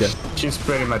 So she's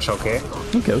pretty much okay.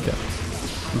 Okay.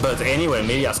 But anyway,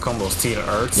 Media's combo still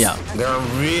hurts. Yeah. They're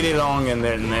really long and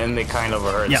then they kind of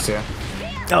hurts. Yeah.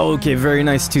 Oh, okay, very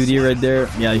nice 2D right there.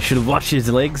 Yeah, you should have watched his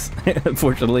legs,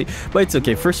 unfortunately. But it's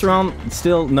okay. First round,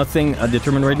 still nothing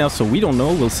determined right now, so we don't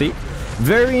know. We'll see.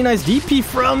 Very nice DP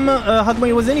from Hakuman.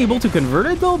 He wasn't able to convert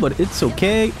it though, but it's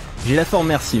okay. J'ai la forme,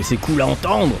 merci. C'est cool à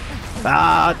entendre.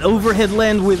 Overhead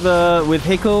land with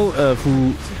Heiko,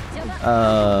 who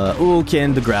okay,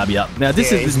 and the grab, Now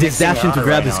this dash into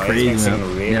grab is crazy, man.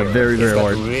 Really very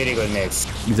hard. Really good mix.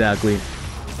 Exactly.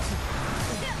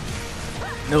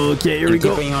 Okay, here we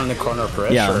go. Keeping on the corner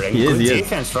pressure. Yeah, he is.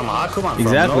 Defense from Hakuman.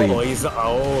 Exactly.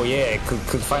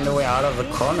 Could find a way out of the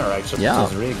corner actually. Yeah. It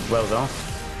was really well done.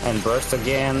 And burst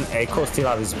again. Heiko still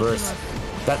have his burst.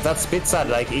 That's a bit sad.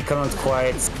 Like he couldn't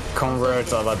quite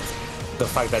convert about the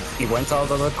fact that he went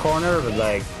out of the corner, but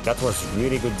like that was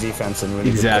really good defense and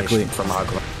really good patience from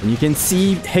Hakuman. And you can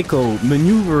see Heiko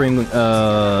maneuvering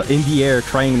in the air,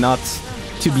 trying not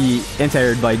to be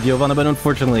anti-aired by Giovanna, but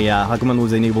unfortunately, Hakuman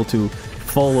was unable to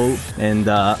follow, and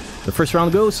the first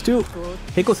round goes to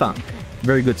Heiko-san.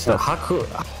 Very good stuff.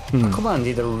 Hakuman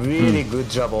did a really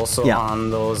good job also on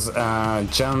those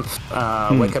jump,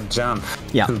 wake up jump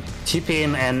to keep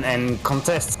him and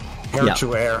contest air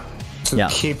to air.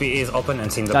 Keep his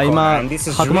opponents in the corner. 今、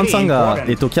ハクマンさんが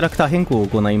キャラクター変更を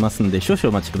行いますので少々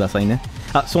お待ちくださいね。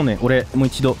あ、そうね、俺もう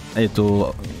一度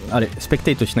あれスペク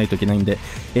テートしないといけないんで、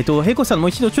ヘイコさんもう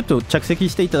一度ちょっと着席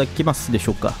していただけますでし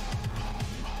ょうか。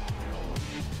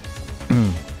う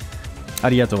ん、あ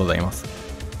りがとうございます。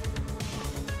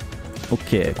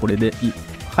OK、これで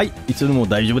はい、いつでも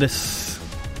大丈夫です。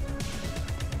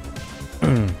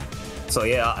So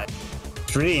yeah,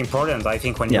 it's really important, I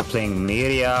think, when you're playing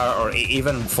Miria or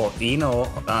even for Ino,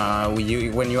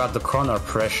 when you have the corner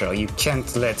pressure, you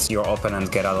can't let your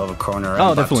opponent get out of the corner.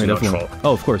 Oh, definitely.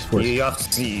 Oh, of course. You have to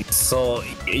see, so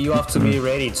you have to be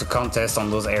ready to contest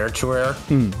on those air-to-air.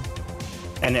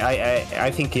 And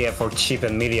I think, yeah, for Chip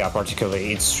and Miria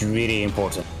particularly, it's really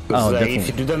important. Because if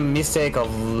you do the mistake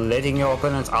of letting your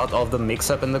opponent out of the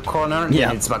mix-up in the corner,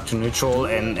 then it's back to neutral,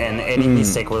 and any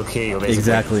mistake will kill you,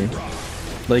 basically. Exactly.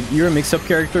 Like, you're a mix-up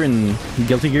character in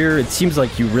Guilty Gear, it seems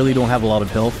like you really don't have a lot of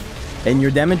health, and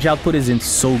your damage output isn't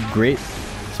so great.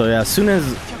 So yeah, as soon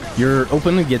as your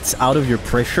opponent gets out of your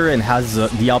pressure and has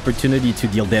the opportunity to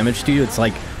deal damage to you, it's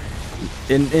like,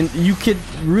 and you could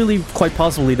really quite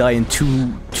possibly die in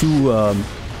two combos.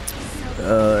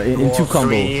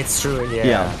 It's true,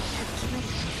 yeah.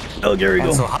 Oh, there we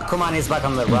go. So Hakuman is back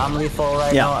on the Ram lethal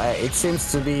right now. It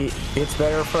seems to be a bit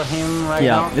better for him right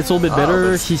now. Yeah, it's a little bit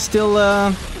better. He still,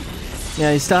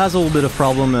 he still has a little bit of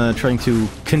problem trying to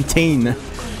contain.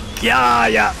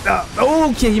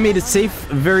 Okay, he made it safe.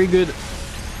 Very good.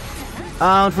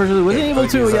 Unfortunately, wasn't able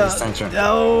to.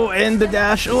 Oh, and the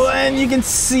dash. Oh, and you can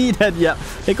see that.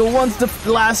 Heiko wants the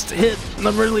last hit,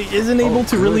 but really isn't able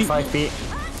to really.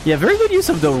 Yeah, very good use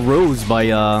of the rose by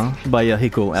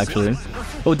Heiko actually.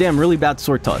 Oh damn, really bad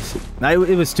sword toss.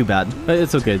 It was too bad.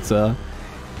 It's okay. It's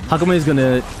Hakuman is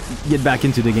gonna get back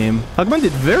into the game. Hakuman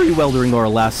did very well during our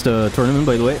last tournament,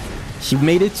 by the way. He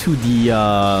made it to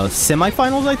the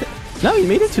semi-finals, I think. No, he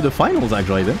made it to the finals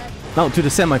actually. I think. No, to the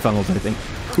semi-finals, I think.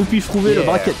 Où puis-je trouver le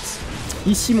bracket?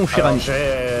 Ici, mon cher ami.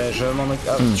 Je m'en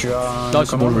occupe. Tu as. Ah,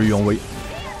 c'est bon, je vais lui envoyer.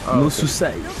 No souci.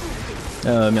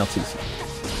 Merde, c'est ici.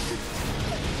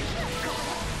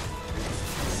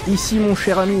 Ici, mon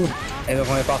cher ami. Et donc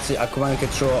on est parti, Hakuman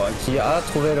qui a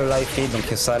trouvé le life lead, donc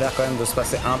ça a l'air quand même de se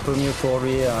passer un peu mieux pour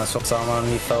lui sur sa run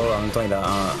lethal. En même temps il a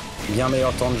un bien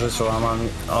meilleur temps de jeu sur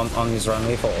on his run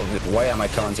lethal. Why am I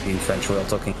commenting in French while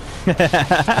talking?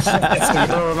 It's a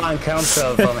Roman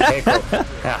counter from Heiko.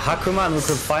 Hakuman, who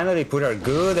could finally put a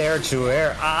good air to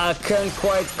air. I can't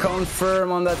quite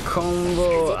confirm on that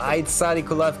combo. I'd say he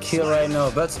could have killed right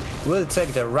now, but we'll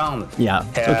take the round. Yeah,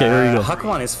 okay, there you go.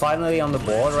 Hakuman is finally on the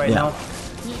board right now.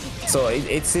 So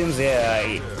it seems,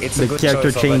 it's a good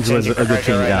character choice change was a good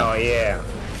change, right now,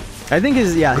 I think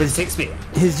his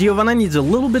Giovanna needs a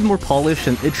little bit more polish,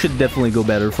 and it should definitely go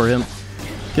better for him.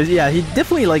 Because he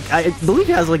definitely I believe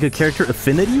he has like a character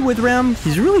affinity with Ram.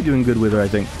 He's really doing good with her, I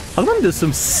think. Hakuman does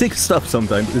some sick stuff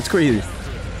sometimes. It's crazy.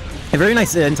 A very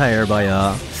nice anti-air by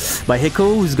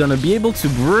Heiko, who's gonna be able to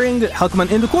bring Hakuman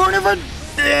in the corner,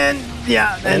 and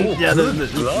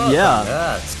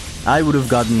I would have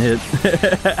gotten hit.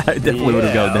 I definitely would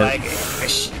have gotten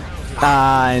hit.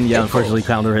 And unfortunately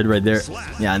counter hit right there.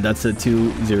 Yeah, and that's a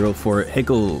 2-0 for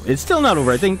Heiko. It's still not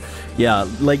over. I think,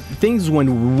 like things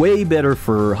went way better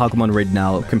for Hakuman right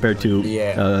now compared to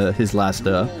his last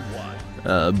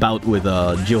bout with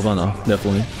Giovanna,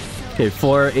 definitely. Okay,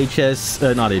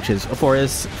 4HS, not HS,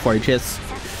 4S, 4HS.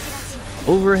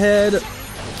 Overhead.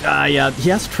 He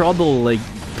has trouble like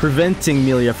preventing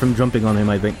Milia from jumping on him,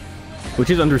 I think. Which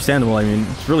is understandable. I mean,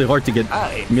 it's really hard to get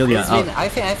Milia out. I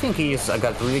think he's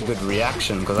got really good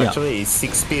reaction because actually he's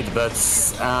 6 speed, but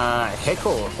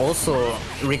Heiko also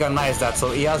recognized that,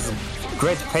 so he has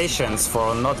great patience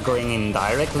for not going in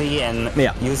directly and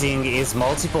using his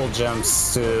multiple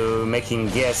jumps to make him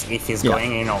guess if he's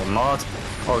going in or not,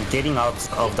 or getting out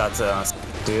of that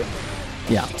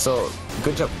So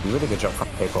good job, really good job from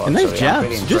Heiko. And nice jab,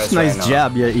 just nice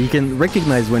jab. Yeah, you can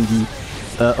recognize when the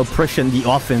oppression, the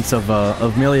offense of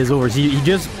Milia is over. He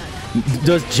just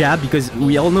does jab because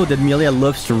we all know that Milia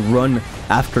loves to run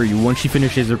after you once she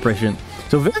finishes her oppression.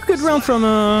 So very good round from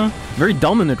very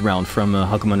dominant round from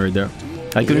Hakuman right there.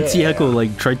 I couldn't see Heiko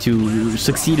like try to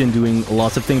succeed in doing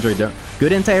lots of things right there.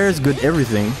 Good anti-airs, good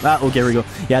everything. Okay, here we go.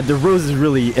 Yeah, the Rose is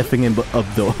really effing him up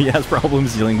though. He has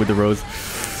problems dealing with the Rose.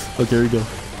 Okay, here we go.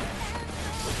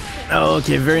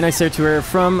 Okay, very nice air-to-air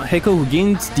from Heiko, who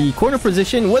gained the corner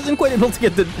position. Wasn't quite able to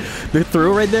get the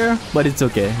throw right there, but it's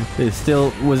okay. It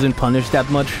still wasn't punished that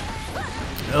much.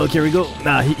 Okay, here we go.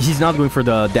 Nah, he's not going for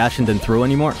the dash and then throw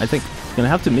anymore. I think gonna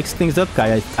have to mix things up.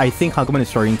 I think Hakuman is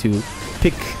starting to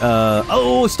pick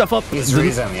stuff up. His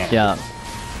reason, yeah,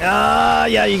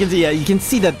 you can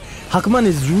see that Hakuman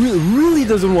is really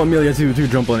doesn't want Melia to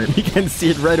jump on it. You can see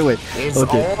it right away. It's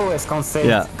always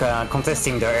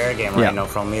contesting the air game right now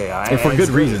from Melia. And for good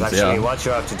reasons, actually what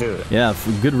you have to do. Yeah,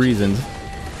 for good reasons.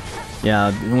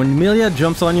 Yeah, when Melia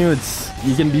jumps on you,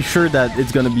 you can be sure that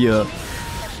it's gonna be a...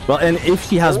 Well, and if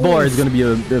he has bar, it's gonna be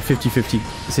a 50-50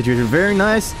 situation. Very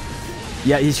nice.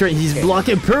 Yeah, he's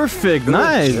blocking perfect.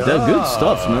 Nice. Good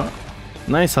stuff, man.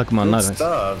 Nice Hakuman, nice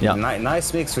stuff. Yeah,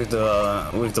 nice mix with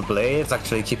the blades,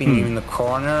 actually keeping him in the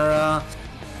corner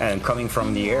and coming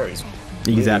from the air is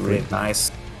really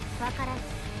nice.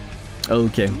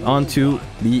 Okay, on to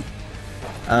the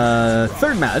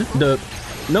third match.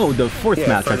 The fourth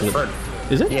match.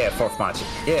 Is it? Yeah, fourth match.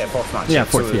 Yeah, fourth match. Yeah,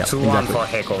 fourth. 2-1 for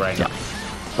Heiko right now.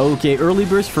 Okay, early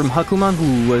burst from Hakuman,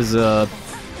 who was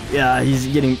he's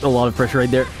getting a lot of pressure right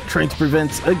there, trying to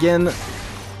prevent again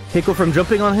Heiko from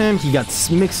jumping on him. He got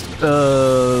mixed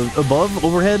above,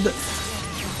 overhead.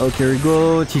 Okay, here we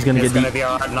go. He's gonna it's gonna be a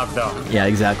hard knockdown. Yeah,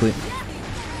 exactly.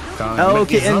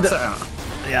 Okay, and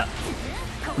yeah,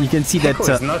 you can see Heiko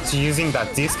that is not using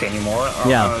that disc anymore.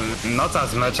 Not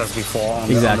as much as before on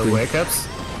the wake ups.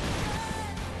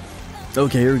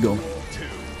 Okay, here we go.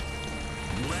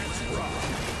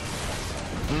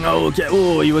 Okay,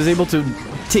 oh, he was able to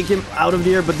take him out of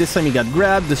the air, but this time he got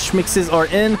grabbed. The schmixes are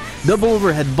in. Double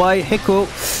overhead by Heiko,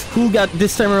 who got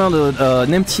this time around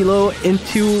an empty low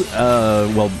into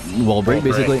wall break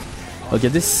basically. Okay,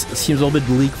 this seems a little bit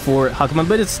bleak for Hakuman,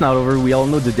 but it's not over. We all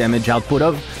know the damage output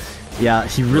of. Yeah,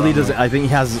 he really does. I think he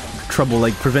has trouble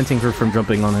like preventing her from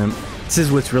jumping on him. This is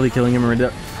what's really killing him right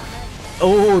there.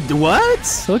 Oh,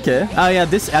 what? Okay. Yeah,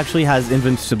 this actually has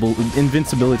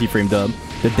invincibility frame, the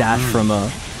dash from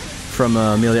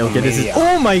Melia. Okay, this is.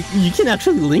 Oh my! You can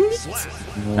actually link it.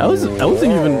 I wasn't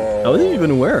even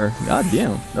aware. God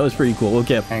damn, that was pretty cool.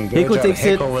 Okay, Heiko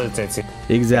takes it.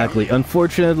 Exactly.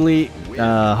 Unfortunately,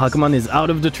 Hakuman is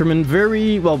out of determined.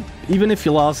 Very well. Even if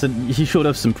he lost it, he showed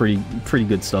us some pretty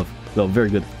good stuff. Well, very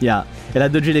good. Yeah. Elle a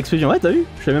dodgé l'explosion. Ouais, t'as vu?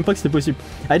 Je savais même pas que c'était possible.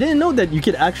 I didn't know that you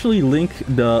could actually link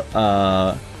the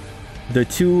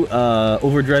two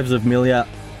overdrives of Melia,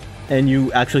 and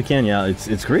you actually can. Yeah,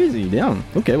 it's crazy. Damn.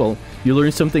 Okay, well, you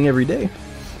learn something every day.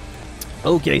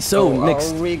 Okay, so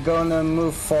next. Are we gonna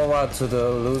move forward to the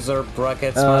loser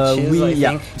brackets matches? I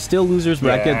think. Still losers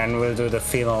bracket. Yeah, and we'll do the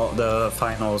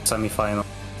final, semi-final.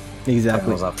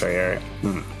 Exactly. After here.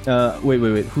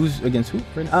 Wait. Who's against who?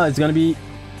 It's gonna be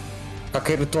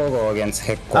Kakeru Togo against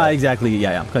Heiko. Exactly.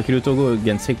 Yeah. Kakeru Togo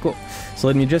against Heiko. So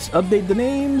let me just update the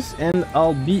names, and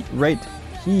I'll be right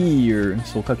here.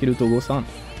 So Kakeru Togo-san.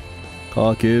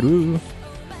 Kakeru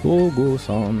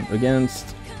Togo-san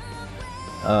against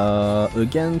here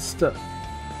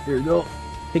we go,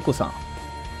 Heiko-san.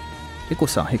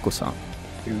 Heiko-san.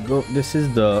 Here we go. This is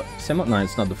the no,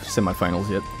 it's not the semi-finals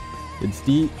yet. It's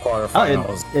the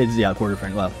quarterfinals. It's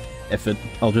quarterfinal. Well, F it.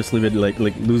 I'll just leave it like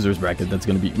losers bracket. That's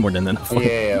gonna be more than enough.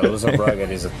 Yeah, loser bracket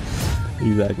is it.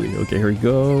 Exactly. Okay, here we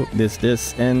go.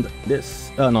 This, and this.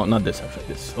 No, not this actually.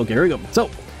 This. Okay, here we go. So,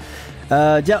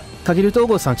 じゃあ、Kakeru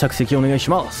Togo-san着席お願いし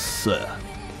ます。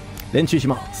練習し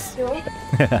ます。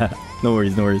No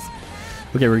worries.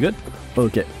 Okay, we're good?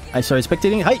 Okay. I started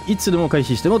spectating. はい、いつでも開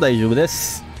始しても大丈夫で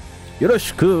す。よろ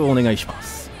しくお願いしま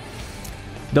す。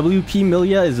WP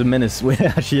Melia is a menace.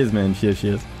 She is, man. She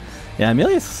is. Yeah,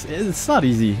 Melia, it's not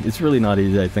easy. It's really not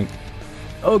easy, I think.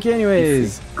 Okay,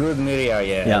 anyways. Good Melia,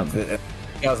 yeah. It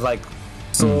has like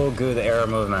so good air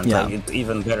movement. Yeah. Like it's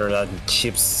even better than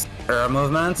Chip's air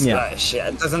movements. Yeah. She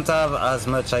doesn't have as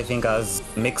much, I think, as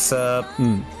mix-up,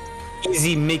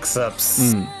 easy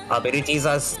mix-ups abilities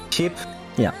as Chip.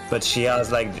 Yeah. But she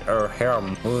has like her hair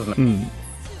movement.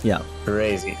 Yeah.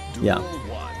 Crazy. Yeah.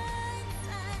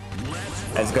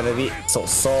 It's gonna be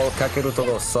Sol Kakeru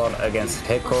Togo Sol against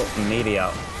Heiko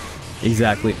Melia.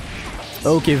 Exactly.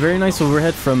 Okay, very nice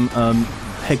overhead from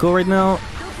Heiko right now.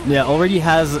 Yeah, already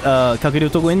has Kakeru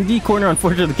Togo in the corner.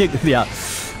 Unfortunately, kick. Yeah.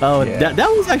 That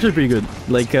was actually pretty good.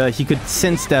 Like he could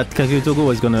sense that Kakeru Togo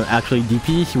was gonna actually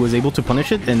DP. He was able to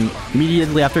punish it, and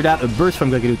immediately after that, a burst from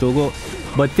Kakeru Togo.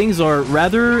 But things are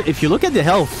rather. If you look at the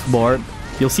health bar,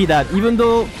 you'll see that even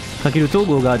though Kakeru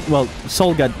Togo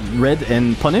Sol got red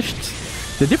and punished.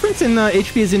 The difference in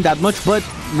HP isn't that much, but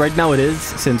right now it is,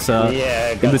 since in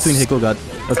between Heiko got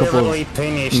a couple of...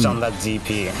 finished on that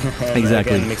DP.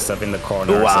 Exactly. Again, mixed up in the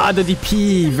corner. Wow, the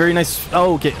DP! Very nice.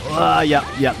 Oh, okay.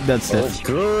 Yeah, that's it.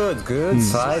 Good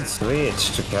side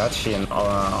switch to catch him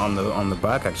on the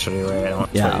back, actually. Right?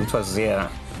 Yeah. It was,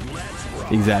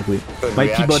 Exactly. Good My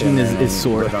P button is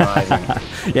sore.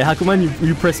 Yeah, Hakuman,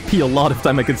 you press P a lot of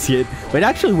time, I could see it. But it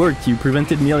actually worked. You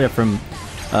prevented Melia from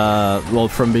well,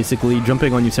 from basically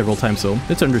jumping on you several times, so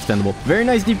it's understandable. Very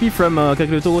nice DP from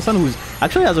Kakeru Togo-san, who's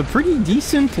actually has a pretty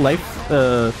decent life,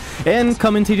 and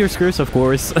commentator's curse, of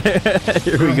course.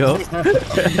 Here we go.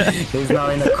 He's now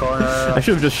in the corner. I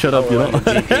should have just shut up, you know.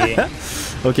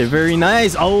 Okay, very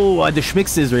nice. Oh, the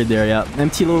schmix is right there, yeah.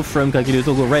 Empty low from Kakeru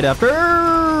Togo right after.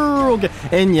 Okay,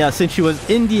 and yeah, since she was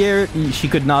in the air, she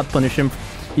could not punish him,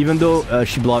 even though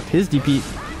she blocked his DP.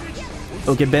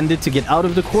 Okay, bended to get out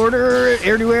of the corner,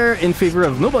 air-to-air in favor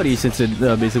of nobody, since it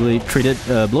basically traded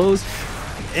blows.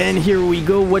 And here we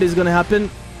go, what is gonna happen?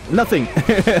 Nothing.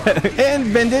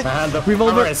 And bended,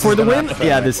 revolver for the win.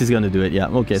 Yeah, this is gonna do it, yeah.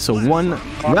 Okay, so one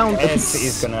round. S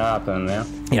is gonna happen, yeah.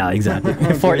 Yeah, exactly.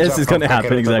 4S is gonna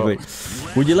happen, exactly.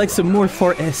 Would you like some more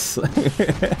 4S?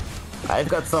 I've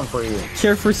got some for you.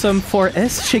 Care for some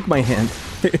 4S? Shake my hand.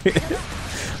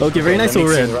 Okay, very nice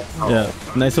overhead. Yeah,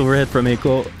 nice overhead from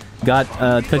Eiko. Got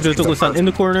Kakeru Togo-san in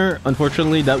the corner.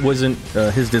 Unfortunately, that wasn't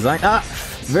his design. Ah,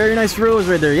 very nice rose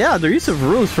right there. Yeah, the use of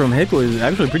rose from Heiko is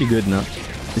actually pretty good now.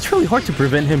 It's really hard to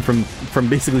prevent him from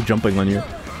basically jumping on you.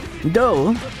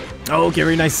 Though, okay,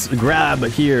 very nice grab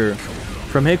here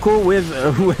from Heiko with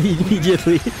who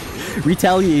immediately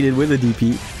retaliated with a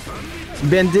DP.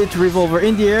 Bandit revolver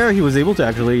in the air. He was able to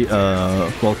actually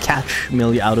well, catch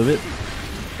Millie out of it.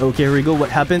 Okay, here we go. What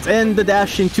happens? And the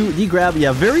dash into the grab.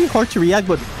 Yeah, very hard to react,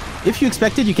 but if you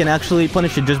expect it, you can actually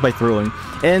punish it just by throwing.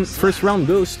 And first round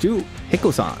goes to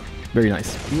Heiko-san. Very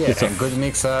nice. Yeah, good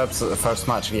mix-ups. First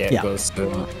match, yeah, goes to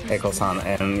Heiko-san.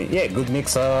 And yeah, good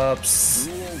mix-ups.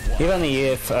 Even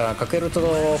if Kakeru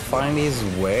Togo find his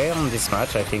way on this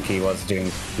match, I think he was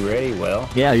doing really well.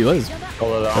 Yeah, he was.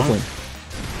 All along. Definitely.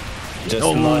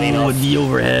 Just not enough. The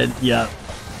overhead. Yeah.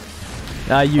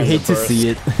 You hate to see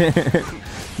it.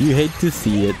 You hate to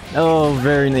see it. Oh,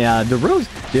 very yeah. The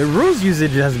rose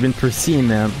usage has been pristine,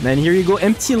 man. And here you go,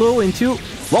 empty low into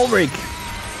wall break.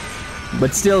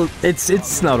 But still,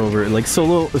 it's not over. Like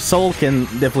Soul can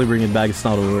definitely bring it back. It's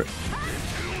not over.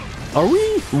 Are we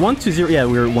 1-0? Yeah,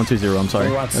 we're 1-0. I'm sorry.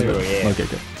 1-0, yeah. Okay,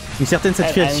 okay. Une certaine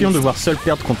satisfaction de voir Seul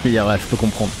perdre contre Milliard. Ouais, je peux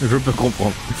comprendre. Je peux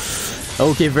comprendre.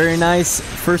 Okay, very nice.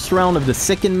 First round of the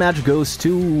second match goes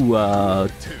to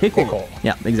Heiko.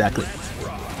 Yeah, exactly.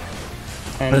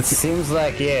 And it seems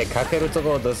like, yeah, Kakeru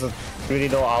Togo doesn't really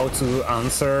know how to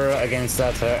answer against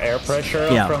that air pressure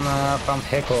from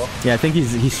Heiko. Yeah, I think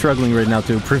he's struggling right now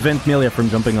to prevent Milia from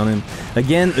jumping on him.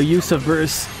 Again, a use of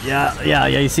burst. Yeah,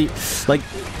 you see, like,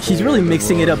 he's really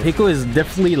mixing it up. Heiko is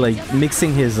definitely, like,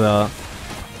 mixing his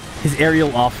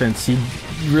aerial offense.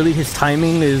 His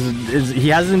timing is he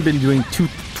hasn't been doing two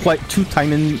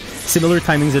similar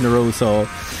timings in a row, so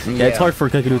yeah, it's hard for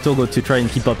Kakeru Togo to try and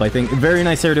keep up, I think. Very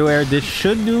nice air-to-air. This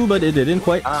should do, but it didn't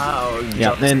quite.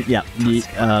 Yeah, and yeah, the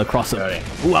cross-up.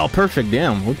 Wow, perfect,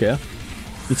 damn, okay.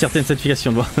 Une certaine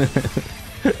satisfaction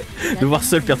de voir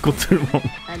Seul perdre contre tout le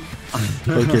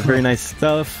monde. Okay, very nice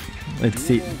stuff. Let's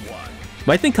see.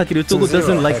 But I think Kakeru Togo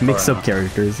doesn't like mix-up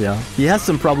characters, yeah. He has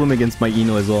some problem against my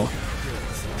Ino as well.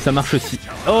 Ça marche aussi.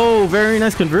 Oh, very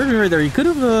nice conversion right there. He could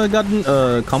have gotten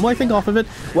a combo, I think, off of it.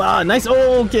 Wow, nice.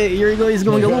 Oh, okay, here he goes. He's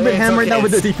going a little bit ham right now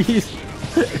with the DPs.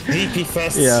 DP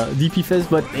Fest. Yeah, DP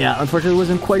Fest, but yeah, unfortunately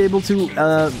wasn't quite able to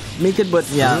make it, but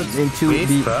yeah, into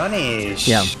the... punish.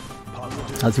 Yeah,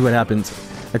 let's see what happens.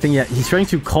 I think, yeah, he's trying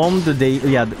to calm the day.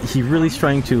 Yeah, he really is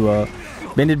trying to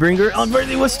bend it, bring her.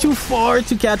 Unfortunately, it was too far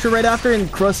to catch her right after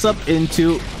and cross up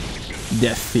into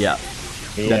death, yeah.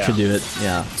 That should do it,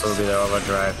 yeah. So it'll be the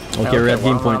overdrive. Okay, we're at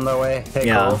game point. On the way.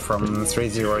 Yeah. From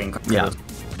 3-0 in Kakeru. Yeah.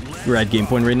 We're at game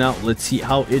point right now. Let's see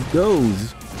how it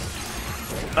goes.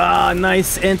 Ah,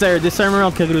 nice anti-air. This time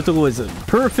around, Kakeru Togo is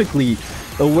perfectly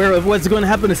aware of what's going to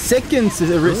happen. A second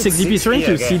 6 DP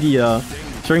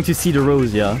starting to see the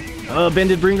rose, yeah.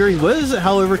 Bandit Bringer, he was,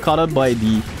 however, caught up by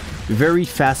the very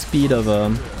fast speed of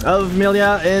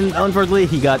Melia, and unfortunately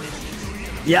he got...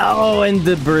 Yeah, oh, and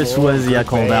the burst was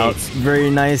called out. Very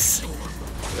nice.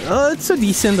 It's a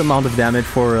decent amount of damage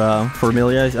for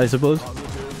Melia, I suppose.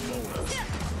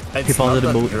 It's not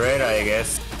that great, I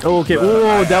guess. Oh, okay.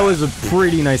 Oh, that was a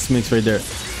pretty nice mix right there.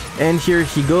 And here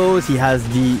he goes. He has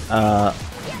the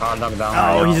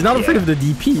knockdown. Oh, he's not afraid of the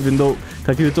DP, even though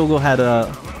Kakeru Togo had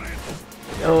a...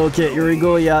 Okay, here we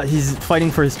go. Yeah, he's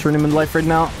fighting for his tournament life right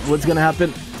now. What's gonna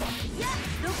happen?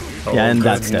 Yeah, and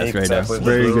that's right there.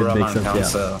 Very good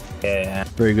mix up, yeah.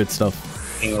 Very good stuff.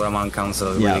 Roman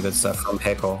Council, really good stuff from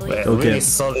Heiko. Really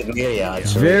solid Milia,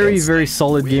 actually. Very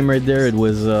solid game right there. It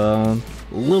was a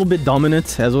little bit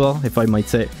dominant as well, if I might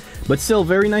say. But still,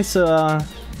 very nice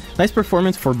nice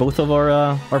performance for both of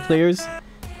our players.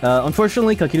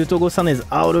 Unfortunately, Kakeru Togo-san is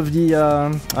out of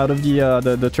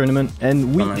the tournament,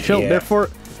 and we shall therefore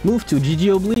move to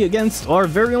GGOBLE against our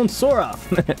very own Sora.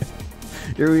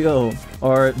 Here we go.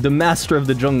 The master of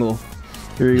the jungle.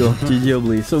 Here we go,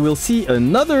 GGOBLE. So we'll see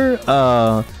another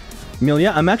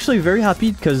Milia. I'm actually very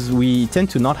happy because we tend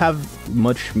to not have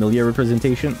much Milia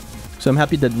representation. So I'm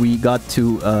happy that we got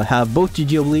to have both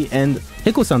GGOBLE and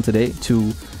Heko-san today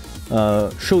to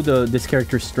show this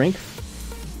character's strength.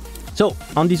 So,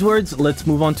 on these words, let's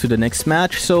move on to the next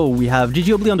match. So, we have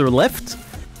GGOBLE on the left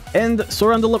and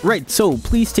Sora on the right. So,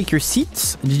 please take your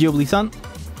seats, GGOBLE-san.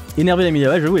 Énervé la Milia,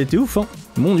 ouais, j'avoue, elle était ouf, hein.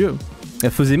 Mon dieu. Elle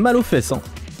faisait mal aux fesses, hein.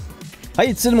 Ah,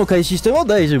 it's the Mokai system,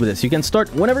 you can start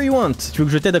whenever you want. Tu veux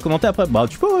que je t'aide à commenter après? Bah,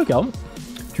 tu peux, ouais, carrément.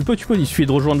 Tu peux, il suffit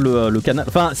de rejoindre le canal.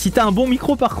 Enfin, si t'as un bon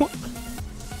micro, par contre.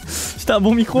 Si t'as un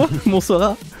bon micro, mon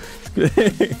Sora.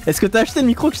 Est-ce que t'as acheté le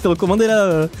micro que je t'ai recommandé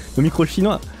là, le micro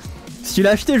chinois? Si tu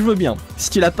l'as acheté, je veux bien. Si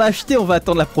tu l'as pas acheté, on va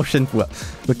attendre la prochaine fois.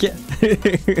 Ok.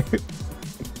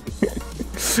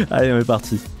 Allez, on est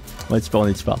parti. On est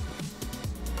y part.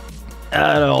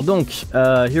 Alors donc,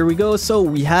 here we go. So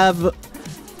we have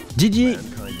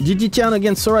Gigi-chan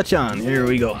against Sora-chan. Here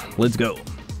we go. Let's go.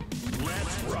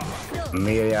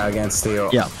 Milia against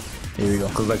Theo. Yeah. Here we go.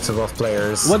 Collective of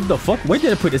players. What the fuck? Why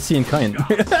did I put a C in kind?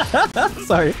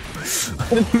 Sorry.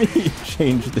 Let me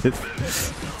change this.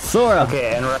 Sora.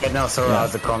 Okay, and right now Sora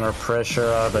has the corner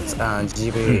pressure, but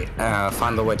GB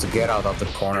find a way to get out of the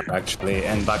corner actually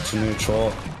and back to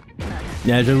neutral.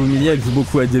 Yeah, j'avoue, Milia joue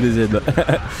beaucoup à DBFZ.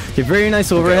 Okay, very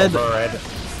nice overhead.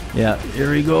 Yeah,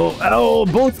 here we go. Oh,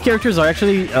 both characters are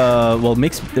actually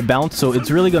mixed bounce, so it's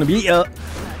really gonna be a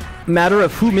matter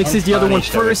of who mixes the other one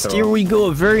first. Here we go,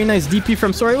 a very nice DP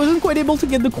from Sora. He wasn't quite able to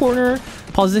get the corner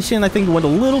position. I think went a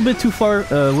little bit too far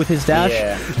with his dash.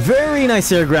 Yeah. Very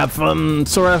nice air grab from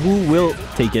Sora, who will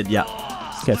take it. Yeah.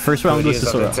 Okay, first round goes to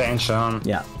Sora.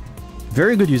 Yeah.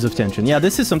 Very good use of tension. Yeah,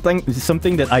 this is something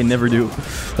that I never do.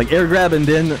 Like air grab and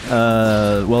then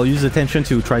use the tension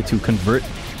to try to convert.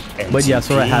 But yeah,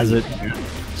 Sora has it.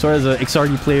 Sora's an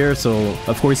XRD player, so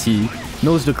of course he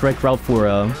knows the correct route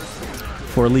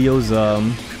for Leo's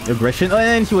aggression,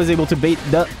 and he was able to bait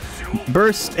the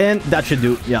burst, and that should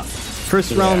do. Yeah,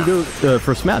 first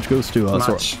match goes to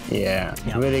Sora. Yeah,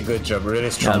 really good job, really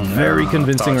strong. Yeah, very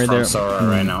convincing right there. Sora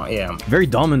right now, yeah. Very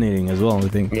dominating as well, I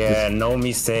think. Yeah, no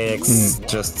mistakes,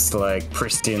 just like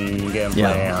pristine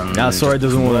gameplay. Yeah, Sora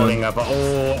doesn't want to.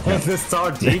 Oh, the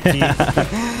star DP.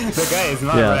 The guy is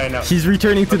not right now. He's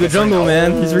returning to the jungle,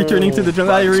 man. He's returning to the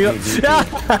jungle. Here we go.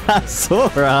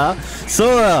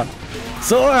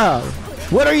 Sora,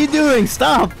 what are you doing?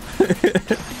 Stop!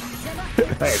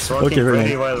 Hey, it's working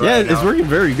pretty well right now. It's working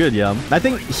very good. Yeah, I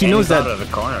think he knows that. Out of the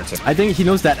corner too. I think he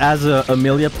knows that as a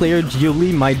Milia player,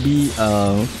 GGOBLE might be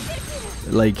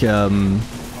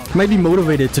might be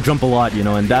motivated to jump a lot, you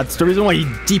know, and that's the reason why he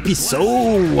DP so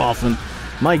often.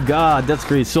 My God, that's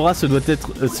great. Sora se doit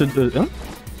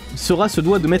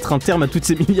de mettre un terme à toutes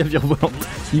ces Milia virevolantes.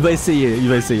 Il va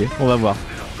essayer. On va voir.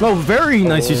 Oh, very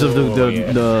nice use of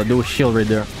the shield right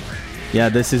there. Yeah,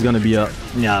 this is gonna be a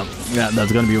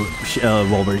that's gonna be a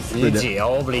Wolverine.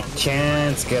 GGOBLE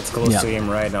can't get close to him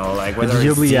right now. Like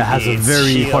GGOBLE has a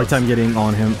very hard time getting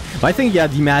on him. But I think the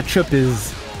matchup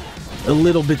is a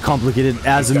little bit complicated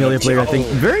as a Milia player. I think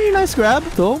very nice grab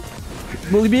though.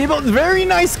 Will he be able? Very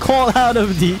nice call out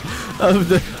of the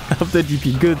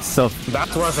DP. Good stuff.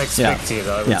 That was expected,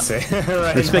 I would say.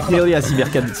 Respect Milia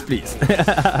Cybercats, please.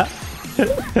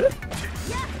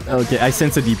 Okay, I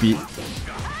sense a DP.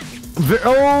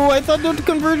 Oh, I thought that the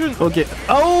conversion. Okay.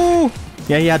 Oh,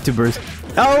 yeah, he had to burst.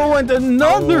 Oh, and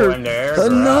another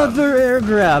air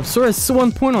grab. Sora is so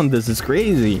on point on this. It's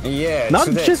crazy. Yeah,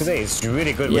 today is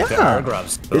really good with the air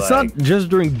grabs. It's not just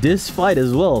during this fight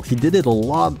as well. He did it a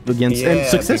lot against and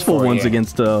successful ones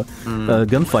against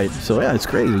gunfight. So yeah, it's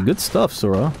crazy. Good stuff,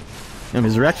 Sora. And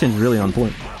his reaction is really on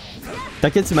point.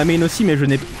 T'inquiète, c'est ma main aussi, mais je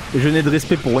n'ai de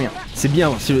respect pour rien. C'est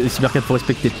bien, Cybercat, faut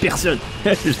respecter personne.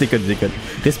 Je déconne.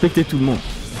 Respectez tout le monde.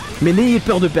 Mais n'ayez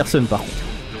peur de personne, par contre.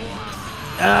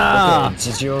 Okay,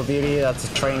 GGOBLE that's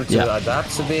trying to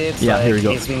adapt a bit. Yeah, here we go.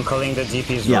 He's been calling the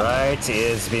DPs right.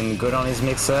 He's been good on his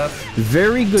mix-up.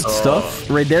 Very good stuff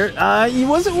right there. He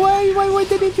wasn't. Why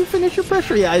didn't you finish your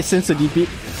pressure? Yeah, I sense a DP.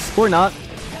 Or not.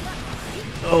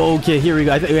 Okay, here we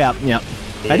go. I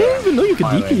didn't even know you could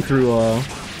DP through.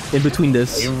 In between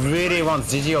this.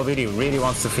 GGOBLE really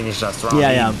wants to finish that round.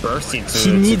 Yeah.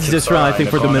 He needs this round, I think,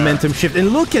 for the momentum shift.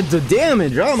 And look at the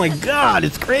damage. Oh my God,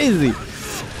 it's crazy.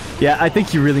 Yeah, I think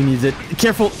he really needs it.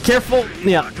 Careful.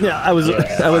 Yeah. I was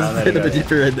a bit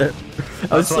deeper right there.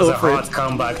 I was so afraid. A hard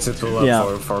comeback to pull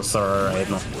up for Sora right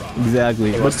now.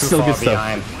 Exactly, but still good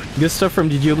stuff. Good stuff from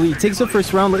GGOBLE. He takes the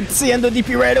first round. Let's see, end the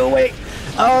DP right away.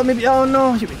 Oh, maybe. Oh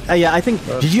no. Yeah, I think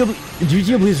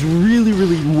GGW is really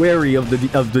wary of the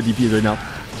DPs right now.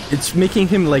 It's making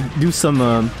him like do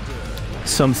some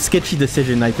sketchy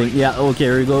decision. I think. Yeah. Okay.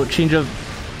 Here we go. Change of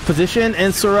position,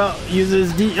 and Sora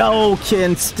uses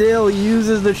and still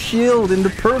uses the shield in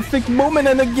the perfect moment,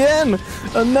 and again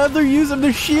another use of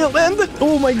the shield, and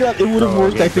oh my god, it would have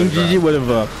worked. I think GG would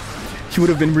have he would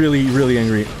have been really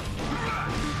angry.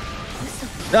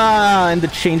 And the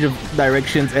change of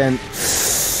directions, and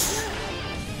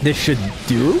this should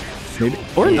do maybe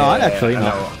or not actually.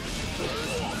 No.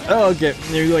 Oh, okay,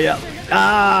 there you go. Yeah.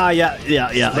 Yeah.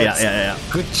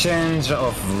 Good change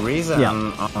of reason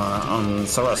on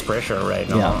Sora's pressure right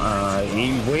now.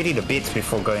 He waited a bit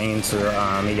before going into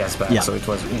Media's back, so it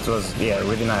was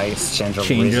really nice change of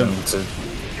reason.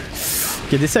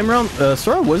 Okay, this time around,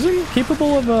 Sora wasn't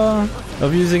capable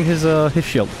of using his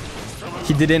shield.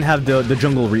 He didn't have the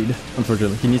jungle read,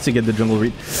 unfortunately. He needs to get the jungle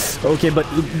read. Okay, but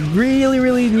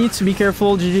really needs to be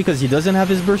careful, GG, because he doesn't have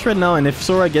his burst right now, and if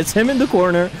Sora gets him in the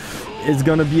corner, it's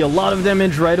gonna be a lot of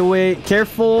damage right away.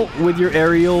 Careful with your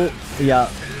aerial.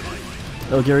 Yeah.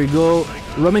 Okay, here we go.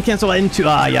 Roman cancel into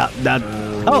that.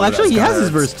 Oh, actually he has his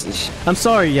burst. I'm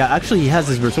sorry. Yeah, actually he has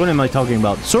his burst. What am I talking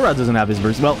about? Sora doesn't have his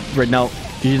burst. Well, right now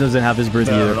he doesn't have his burst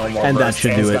either, and that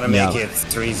should do it. Gonna make it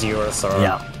 3-0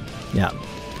 Sora. Yeah.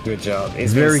 Good job.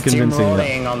 It's very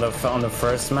convincing. On the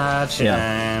first match,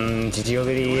 and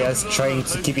GGVS is trying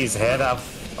to keep his head up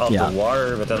of the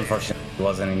water, but unfortunately it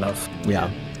wasn't enough. Yeah.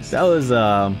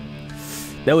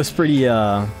 That was pretty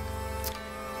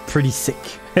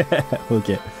sick.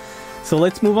 Okay, so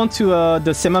let's move on to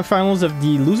the semifinals of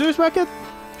the losers bracket,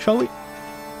 shall we?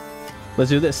 Let's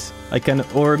do this.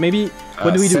 Or maybe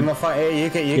what do we do?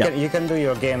 You can do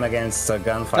your game against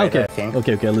Gunfight. Okay. I think.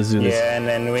 Okay. Let's do this. Yeah, and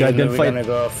then we're gonna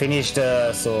go finish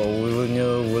so we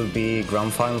will be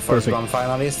grand final, first grand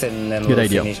finalist, and then we'll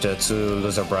finish the 2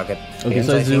 loser bracket. Okay,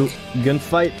 so let's do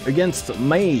Gunfight against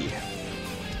May.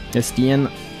 SDN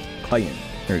client.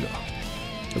 There we go.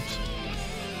 Oops.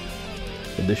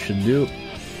 So this should do.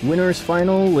 Winners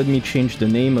final. Let me change the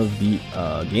name of the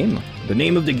game. The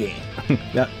name of the game.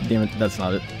 Damn it, that's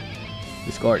not it.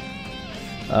 Discard.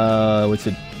 What's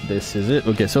it? This is it.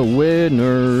 Okay, so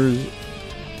winners.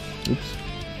 Oops.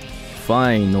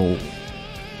 Final.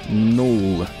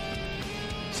 Null.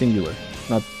 Singular.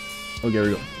 Not. Okay, here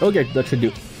we go. Okay, that should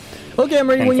do. Okay, I'm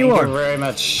ready when you are. Thank you very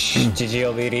much,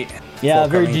 GGLVD. Yeah,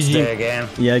 very GG. Again.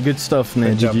 Yeah, good stuff,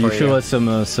 man. GG. You show us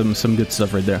some good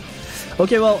stuff right there.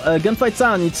 Okay, well,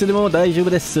 Gunfight-san, いつでも大丈夫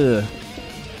です。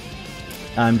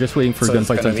I'm just waiting for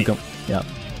Gunfight-san to come.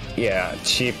 Yeah,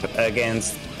 Chip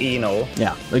against Eno.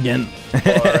 Yeah, again.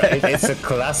 It's a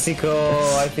classical,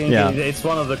 I think. It's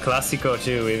one of the classical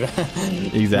too. With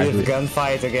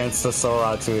Gunfight against the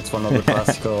Sora too. It's one of the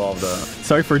classical of the...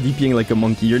 Sorry for DPing like a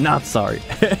monkey. You're not sorry.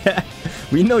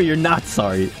 We know you're not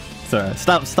sorry. Sorry.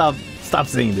 Stop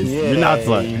saying this. You're not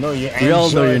sorry. We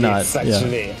all know you're not.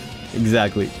 Actually.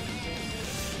 Exactly.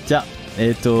 じゃあ、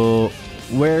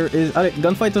where is... あれ、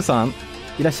Gunfight-san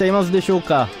いらっしゃいますでしょう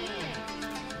か?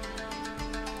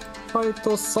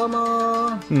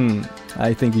 Gunfight-sama.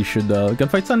 I think you should.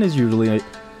 Gunfight-san is usually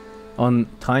on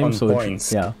time, on so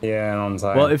points. Yeah, on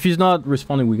time. Well, if he's not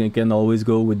responding, we can always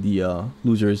go with the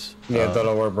losers. The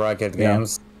lower bracket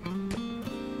games.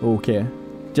 Okay.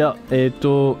 じゃあ、ちょっ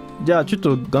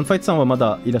とGunfight-sanはま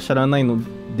だいらっしゃらないの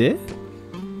で、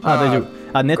大丈夫。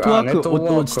ネットワーク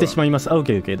落ちてしまいます。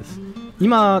OK です。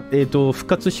今、復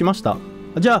活しました。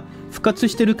じゃあ、復活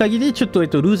してる限り、ちょっと、ル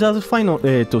ーザーズファイナ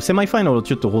ル、セマイファイナルを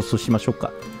ちょっと放送しましょう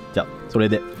か。じゃあ、それ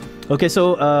で。Okay,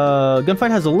 so Gunfight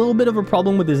has a little bit of a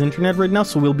problem with his internet right now,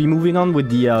 so we'll be moving on with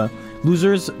the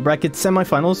losers bracket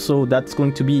semifinals. So that's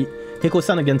going to be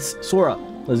Heko-san against Sora.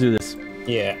 Let's do this.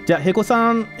 Yeah. じゃあ、Heko-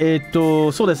さん、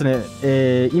そうですね、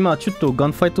今ちょっと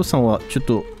Gunfightさんはちょっ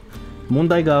と問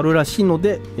題があるらしいの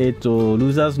で、ル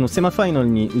ーザーズのセマファイナル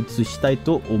に移したい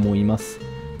と思います。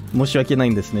申し訳ない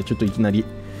んですね、ちょっといきなり。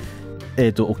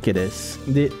OK です。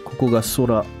で、ここが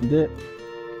Soraで、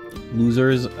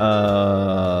Losers,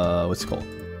 what's it called?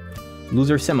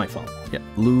 Loser semifinal. Yeah,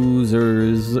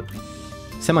 losers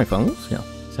semifinals. Yeah,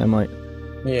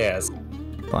 Yes.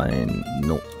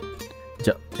 Final.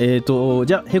 じゃ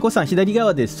あ、ヘコさん左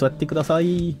側で座ってくださ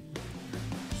い。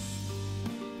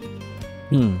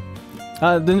全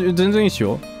然いいです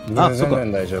よ。全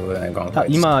然大丈夫だね、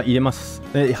今入れます。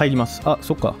入ります。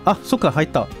そっか、入っ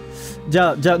た。じ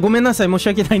ゃあごめんなさい、申し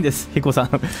訳ないんです、ヘコさん。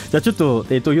じゃあちょっと、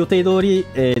予定通り、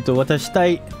渡した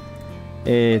い、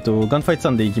ガンファイト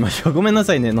さんでいきましょう。ごめんな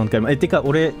さいね、何回も。てか、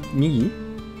俺、右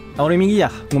あ、俺右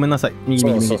や。ごめんなさい。右。そ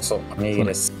う右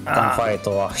です。ガンファイ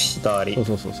トは左。そう。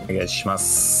お願いしま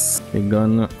す。でガ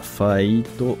ンファイ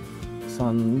ト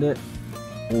3で、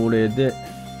俺で、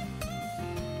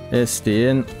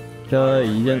STN、キャ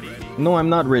イエン。No, I'm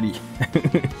not ready. ちょ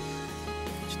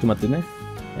っと待ってね。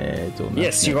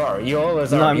Yes, you are. You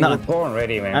always No, are. I'm You were not. born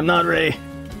ready, man. I'm not ready.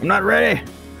 I'm not ready.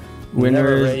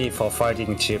 Never ready for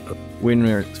fighting Chip.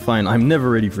 Winner, fine. I'm never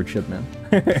ready for Chip, man.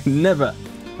 Never.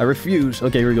 I refuse.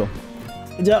 Okay, here we go.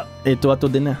 じゃあ、後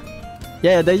でね。い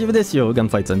や、大丈夫ですよ、ガン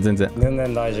ファイトさん、全然。全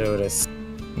然大丈夫です。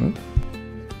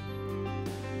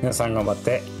皆さん頑張っ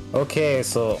て。Okay,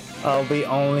 so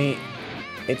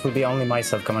it will be only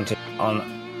myself commenting on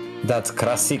that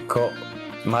Classico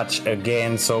match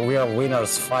again. So we are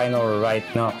winners final right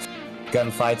now.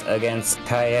 Gunfight against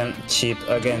Cayenne, Chip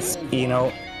against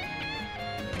Eno.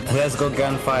 Let's go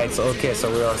gunfights. Okay, so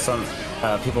we are some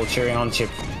people cheering on Chip.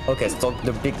 Okay, so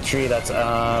the big tree that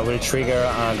will trigger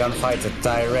gunfight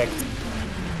direct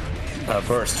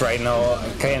burst right now.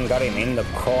 Cayenne got him in the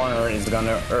corner. He's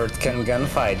gonna hurt Ken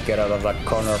gunfight. Get out of that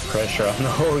corner pressure.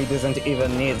 No, he doesn't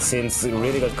even need, since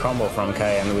really good combo from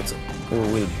Cayenne, which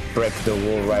will break the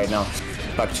wall right now.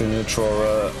 Back to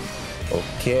neutral.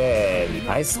 Okay,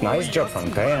 nice job from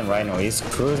Cayenne right now. He's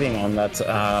cruising on that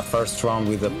first round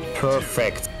with a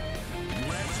perfect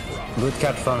good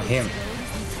catch from him.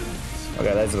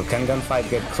 Okay, let's go. Can gunfight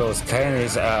get close? Cayenne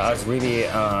has really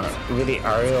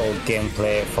aerial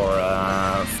gameplay for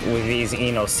with his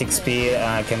 6p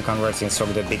can convert into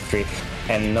the big three.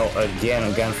 And no,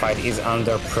 again, gunfight is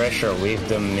under pressure with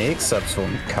the mix-ups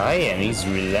from Cayenne. He's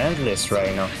relentless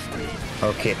right now.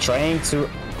 Okay, trying to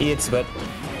hit, but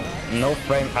no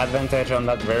frame advantage on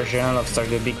that version of Start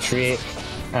the Big Tree.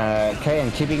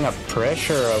 Cayenne keeping up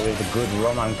pressure with a good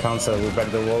Roman cancel. We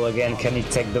break the wall again. Can he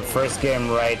take the first game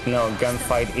right now?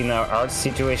 Gunfight in a hard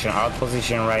situation, hard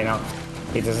position right now.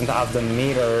 He doesn't have the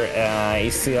meter. He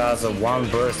still has a one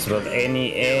burst, but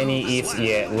any hit,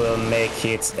 yeah, will make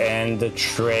it. And the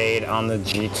trade on the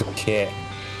G2K.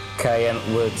 Cayenne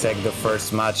will take the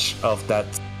first match of that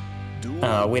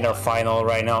winner final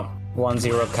right now.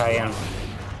 1-0 Cayenne.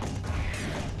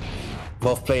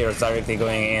 Both players directly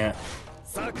going in.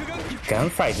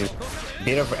 Gunfight is a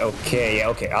bit of okay.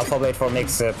 Alpha Blade for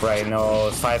mix-up right now.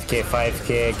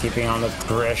 5k, keeping on the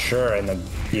pressure, and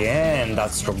again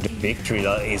that struck the victory.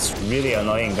 That is really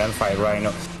annoying gunfight right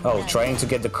now. Oh, trying to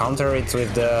get the counter hit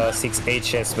with the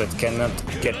 6HS, but cannot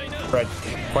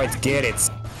quite get it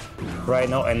right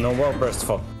now. And no more burst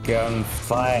for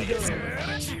gunfight.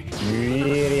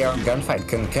 Really, our gunfight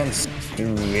can't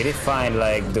really find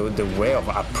like the way of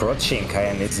approaching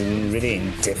Cayenne. It's really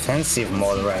in defensive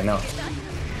mode right now,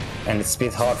 and it's a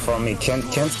bit hard for me. Can't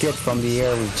get from the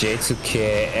air with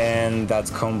J2K, and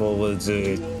that combo will do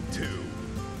it.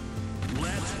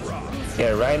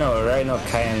 Yeah, right now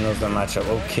Cayenne knows the matchup.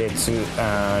 Okay,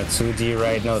 2D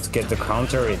right now to get the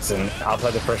counter hits and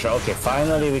apply the pressure. Okay,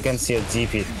 finally we can see a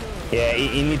DP. Yeah,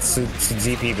 he needs to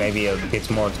DP maybe a bit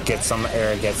more to get some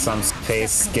air, get some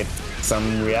space, get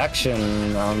some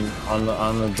reaction on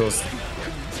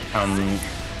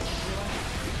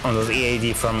those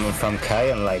EAD from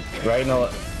Cayenne. Like right now,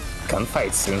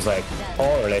 gunfight seems like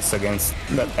more or less against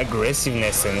that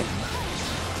aggressiveness and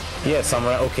yeah,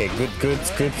 somewhere okay, good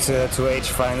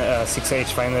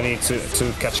 6H finally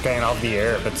to catch Cayenne off the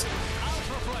air, but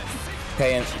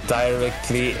Cayenne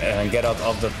directly get out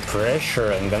of the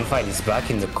pressure, and gunfight is back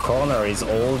in the corner. Is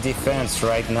all defense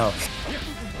right now.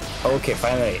 Okay,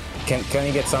 finally, can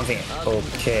he get something?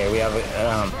 Okay, we have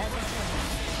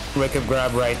wake up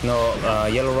grab right now.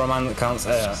 Yellow Roman counts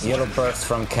yellow burst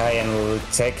from Cayenne. Will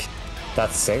take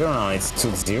that second round. It's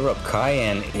 2-0.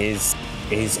 Cayenne is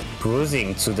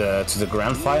cruising to the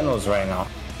grand finals right now.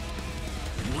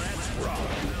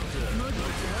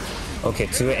 Okay,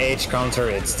 2H counter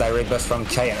hits, direct burst from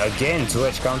Cayenne. Again,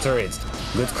 2H counter hits.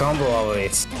 Good combo of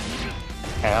it.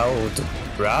 Out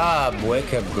grab,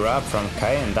 wake up grab from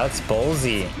Cayenne. That's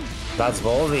ballsy.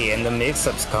 And the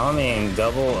mix-up's coming.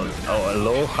 Double,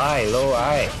 low high.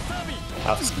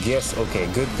 After guess, okay,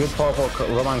 good powerful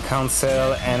Roman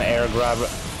cancel and air grab.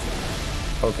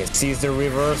 Okay, sees the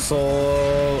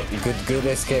reversal. Good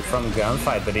escape from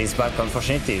gunfight, but he's back.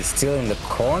 Unfortunately, he's still in the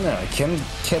corner. Can't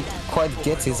quite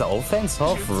get his offense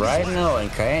off right now,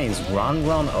 and Cayenne is one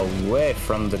round away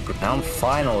from the grand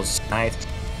finals tonight.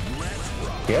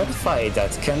 Gunfight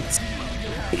that can't.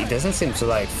 He doesn't seem to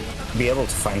like be able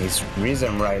to find his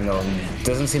rhythm right now.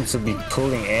 Doesn't seem to be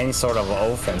pulling any sort of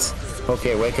offense.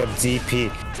 Okay, wake up DP.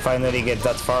 Finally get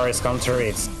that forest counter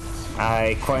hit.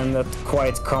 I cannot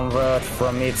quite convert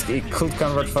from it. It could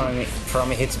convert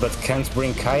from hits, but can't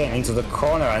bring Kaien into the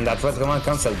corner, and that red command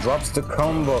cancel drops the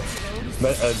combo.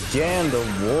 But again, the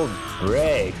wall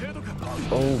break.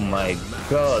 Oh my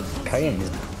god, Kaien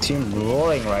is team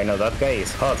rolling right now. That guy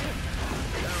is hot.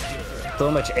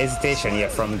 So much hesitation here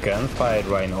from gunfight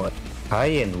right now.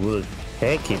 Kaien will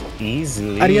take it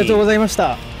easily. ありがとうございまし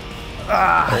た。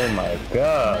Oh my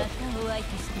god.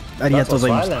 ありがとうござ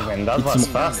いました。 That was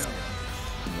fast.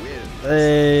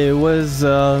 It was,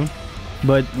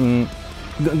 but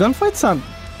gunfight さん、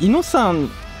イノさん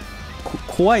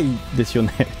怖いですよ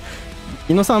ね。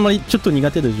イノさんあんまりちょっと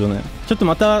苦手ですよね。ちょっと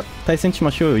また対戦しま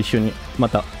しょうよ、一緒に。ま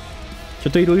た。ちょ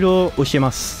っといろいろ教え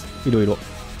ます。いろいろ。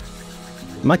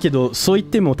まあけど、そう言っ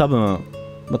ても多分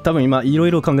今いろ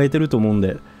いろ考えてると思うん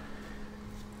で。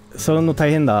それの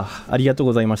大変だ。ありがとう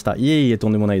ございました。いえいえ、と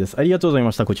んでもないです。ありがとうござい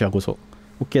ました。こちらこそ。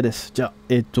OK です。じゃあ、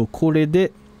これ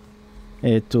で、ル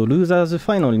ーザーズ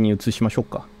ファイナルに移しましょう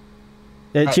か。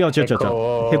違う。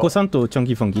ヘコさんとチョン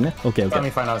キーファンキーね。OK。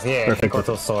Semi-finals here, Heko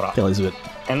to Sora. Okay, let's do it.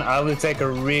 And I will take a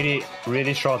really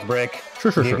short break.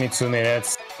 Sure. Give me 2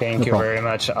 minutes. Thank you very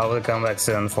much. I will come back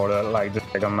soon for the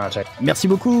second match. Merci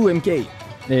beaucoup, MK.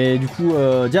 Du coup,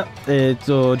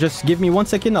 just give me 1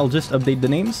 second. I'll just update the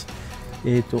names.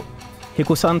 ヘ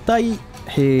コさん対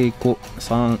ヘコ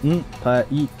さん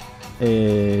対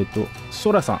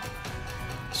ソラさん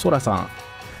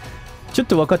ちょっ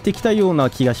と分かってきたような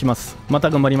気がします。ま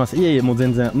た頑張ります。いえいえ、もう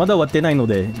全然まだ終わってないの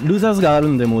で、ルーザーズがある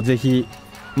んで、もうぜひ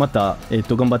また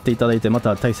頑張っていただいて、ま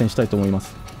た対戦したいと思いま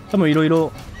す。多分いろい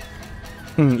ろ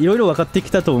分かって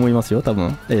きたと思いますよ。多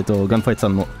分ガンファイトさ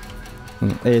んも、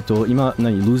今ル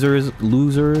ーザー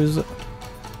ズ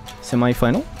セミファ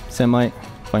イナル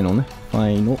ね。フ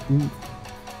ァイナル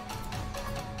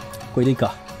これでいい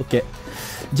か。 OK。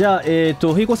じゃあ、ヘ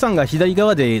イコさんが左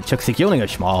側で着席お願い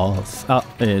します。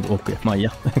OK。まあいい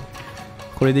や。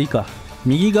これでいいか。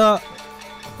右が、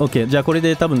OK。じゃあこれ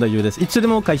で多分大丈夫です。いつで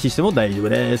も開始しても大丈夫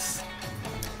です。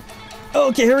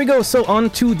Okay, here we go. So on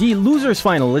to the losers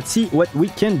final. Let's see what we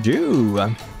can do.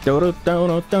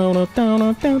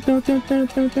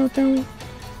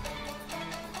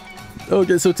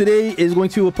 Okay, so today is going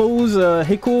to oppose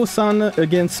Heko-san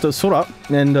against Sora,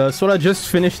 and Sora just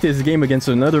finished his game against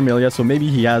another Melia, so maybe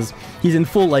he's in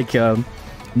full like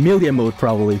Melia mode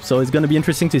probably. So it's going to be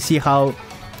interesting to see how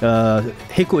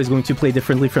Heko is going to play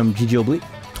differently from GGOB.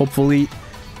 Hopefully,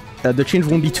 the change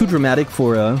won't be too dramatic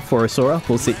for Sora.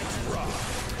 We'll see.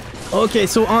 Okay,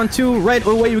 so on to right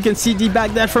away, you can see the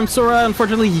backdash from Sora.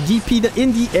 Unfortunately, he DP'd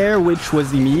in the air, which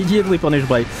was immediately punished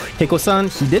by Heko-san.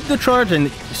 He did the charge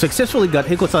and successfully got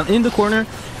Heko-san in the corner.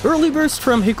 Early burst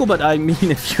from Heko, but I mean,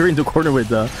 if you're in the corner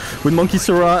with Monkey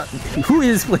Sora, who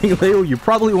is playing Leo, you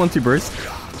probably want to burst.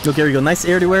 Okay, here we go. Nice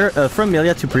air to air from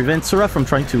Melia to prevent Sora from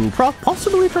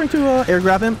possibly trying to air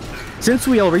grab him. Since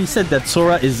we already said that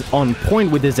Sora is on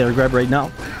point with his air grab right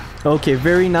now. Okay,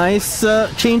 very nice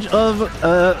change of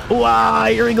wow,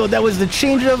 here we go. That was the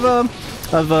change of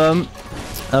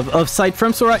sight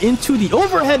from Sora into the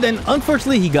overhead, and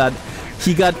unfortunately he got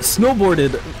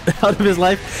snowboarded out of his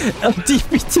life.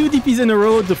 Two DPs in a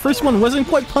row. The first one wasn't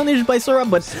quite punished by Sora,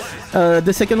 but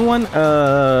the second one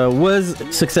was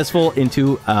successful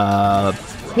into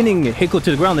pinning Heko to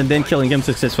the ground and then killing him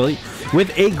successfully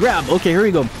with a grab. Okay, here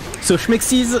we go. So Schmick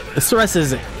sees Sora,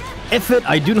 says, "F it,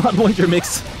 I do not want your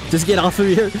mix. Just get off of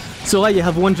here." So you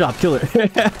have one job, kill it.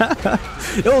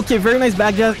 Okay, very nice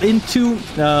backdash into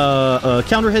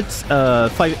counter hits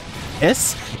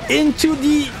 5S into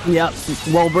the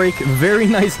wall break. Very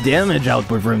nice damage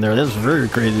output from there. That's very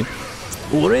crazy.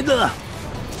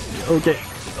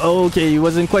 Okay, he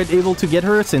wasn't quite able to get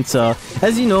her since,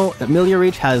 as you know, Melia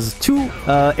Rage has 2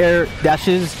 air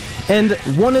dashes and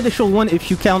 1 additional one if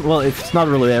you count. Well, if it's not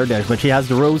really air dash, but she has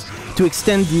the rows to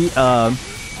extend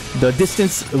the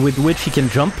distance with which he can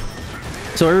jump.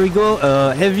 So here we go,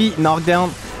 heavy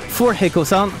knockdown for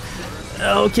Heko-san.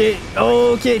 Okay,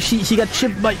 she got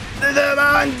chipped by...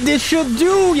 This should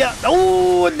do, yeah.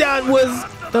 Oh, that was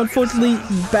unfortunately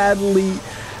badly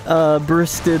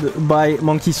bursted by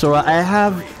Monkey Sora. I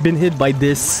have been hit by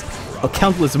this a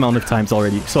countless amount of times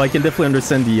already, so I can definitely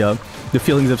understand the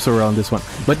feelings of Sora on this one.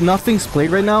 But nothing's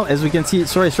played right now. As we can see,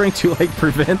 Sora is trying to like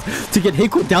prevent to get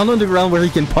Heko down on the ground where he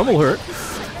can pummel her.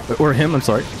 Or him, I'm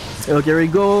sorry. Okay, here we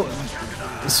go.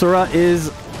 Sora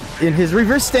is in his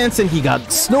reverse stance and he got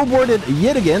snowboarded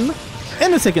yet again.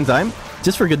 And the second time,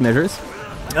 just for good measures.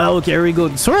 Okay, here we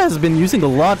go. Sora has been using a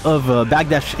lot of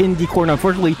backdash in the corner.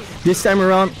 Unfortunately, this time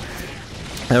around,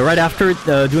 right after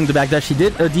doing the backdash, he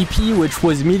did a DP, which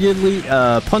was immediately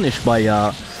punished by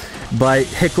by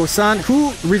Heko-san,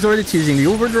 who resorted to using the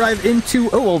overdrive into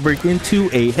a wall break into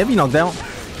a heavy knockdown.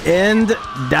 And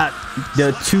that,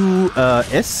 the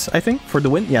 2S, I think, for the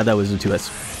win. Yeah, that was the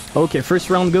 2S. Okay, first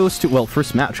round goes to, well,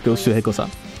 first match goes to Heko-san.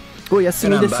 Oh, yes,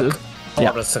 yeah.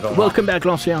 Welcome back,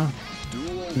 l'ancien.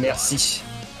 Merci.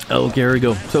 Okay, here we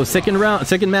go. So second match,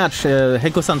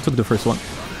 Heko-san took the first one.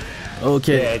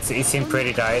 Okay. Yeah, it seemed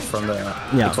pretty tight from the.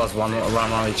 Yeah. It was one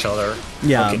on each other.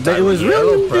 Yeah, okay, but it was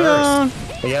really.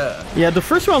 Yeah. Yeah, the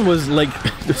first one was like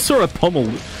sort of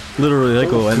pummeled, literally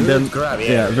Heko, and then grab,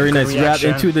 very nice grab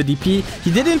into the DP.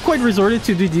 He didn't quite resort it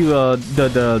to do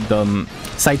the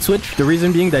side switch. The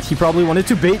reason being that he probably wanted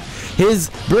to bait his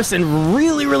burst, and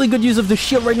really good use of the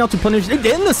shield right now to punish it.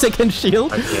 Then the second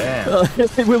shield.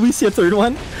 Will we see a third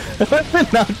one?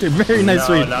 Not a very nice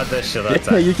read. Not the shield.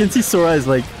 Yeah, you can see Sora is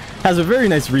like has a very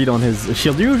nice read on his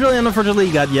shield usually, and unfortunately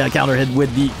he got counter hit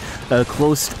with the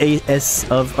close AS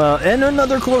of and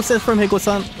another close S from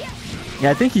Heko-san. Yeah,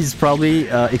 I think he's probably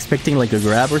expecting like a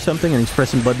grab or something, and he's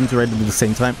pressing buttons right at the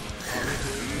same time.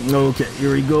 Okay,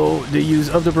 here we go. The use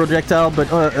of the projectile, but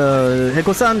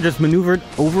Heko-san just maneuvered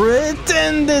over it,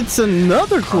 and it's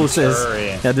another close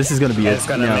S. Yeah, this is gonna be it. It's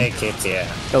gonna make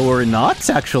it, or not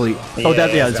actually. Yeah,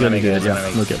 it's gonna be it.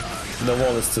 Yeah. Okay. The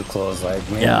wall is too close. Like,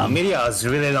 media has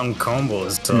really long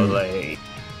combos, so like,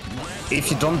 if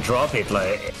you don't drop it,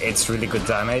 like, it's really good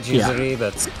damage usually.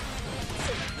 That's.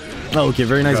 Okay,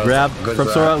 very nice grab from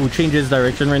Sora, who changes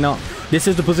direction right now. This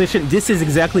is the position. This is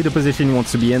exactly the position he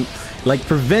wants to be in, like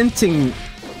preventing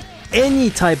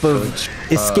any type of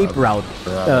escape route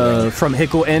from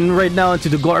Heko, and right now into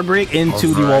the guard break, into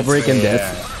the wall break and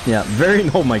death. Yeah,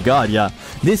 oh my god, yeah.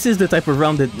 This is the type of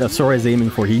round that Sora is aiming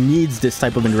for. He needs this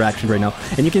type of interaction right now.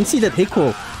 And you can see that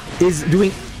Heko is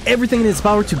doing everything in his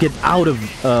power to get out of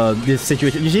this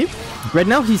situation. You see? Right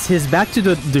now he's back to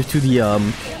the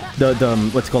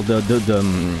what's called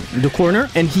the corner,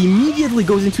 and he immediately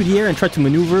goes into the air and tries to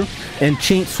maneuver and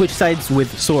switch sides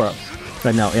with Sora.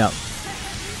 Right now, yeah.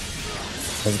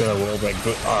 He's gonna wall break.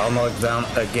 Almost down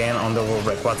again on the wall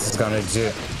break. What's he gonna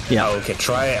do? Yeah. Okay,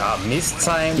 try miss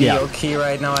time the Yoki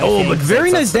right now. I think but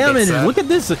very nice damage. Look at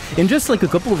this. In just like a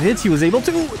couple of hits, he was able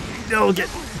to. Oh, get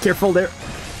careful there.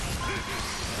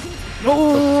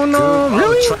 Oh no!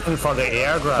 Really? Trying for the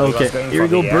air grab. Okay, here we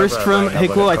go. Burst from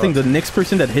Heko. I think the next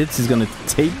person that hits is gonna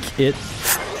take it.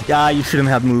 Yeah, you shouldn't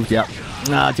have moved. Yeah.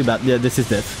 Ah, too bad. Yeah, this is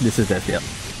death. This is death. Yeah.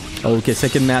 Okay,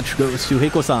 second match goes to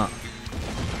Heko-san.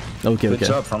 Okay, Good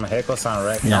job from Heko-san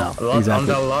right now.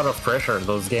 Under a lot of pressure.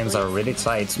 Those games are really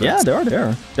tight. Yeah, they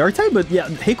are tight, but yeah,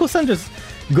 Heko-san just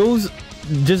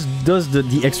does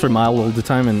the extra mile all the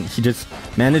time, and he just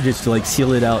manages to like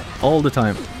seal it out all the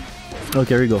time.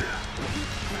 Okay, here we go.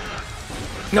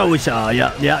 No,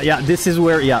 yeah. This is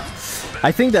where,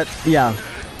 I think that,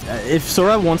 if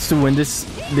Sora wants to win this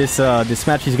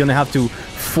match, he's gonna have to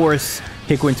force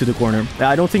Heko into the corner.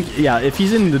 I don't think, if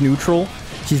he's in the neutral,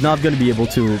 he's not gonna be able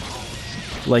to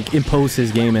like impose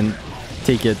his game and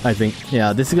take it. I think,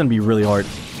 this is gonna be really hard.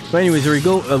 But anyways, here we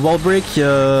go. Wall break.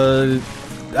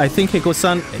 I think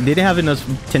Heko-san didn't have enough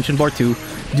tension bar to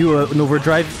do an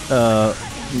overdrive. But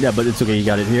it's okay. He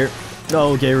got it here.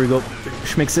 Okay, here we go.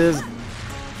 Schmixes.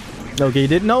 Okay, he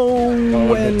did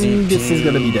when this is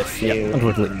gonna be death. Yeah,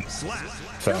 unfortunately.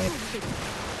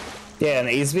 Yeah,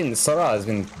 and Sora has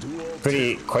been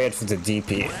pretty quiet for the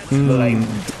DP. But like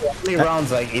the only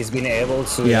rounds, like he's been able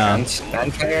to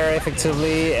anti-air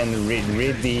effectively and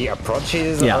read the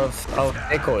approaches of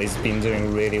Heko. He's been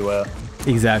doing really well.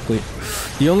 Exactly.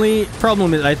 The only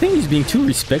problem is I think he's being too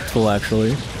respectful.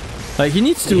 Actually, like he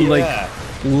needs to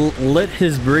let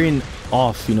his brain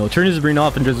off, turn his brain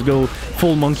off and just go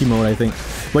full monkey mode, I think.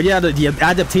 But yeah, the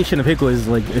adaptation of Heko is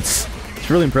like it's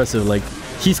really impressive. Like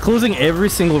he's closing every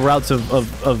single routes of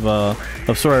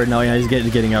Sora right now. Yeah, he's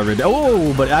getting out rid.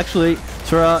 Oh, but actually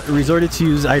Sora resorted to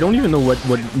use, I don't even know what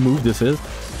move this is.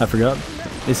 I forgot.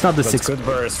 It's not the six. Good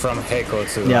burst from Heko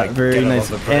to very nice.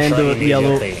 And the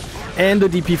yellow and the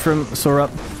DP from Sora.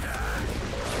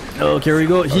 Okay, here we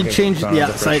go. He changed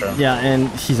side. Yeah, and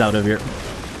he's out of here.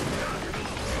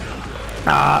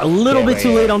 A little bit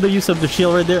too late on the use of the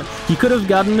shield right there. He could have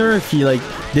gotten her if he like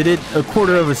did it a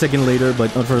quarter of a second later,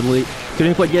 but unfortunately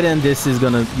couldn't quite get in. This is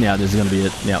gonna be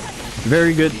it. Yeah,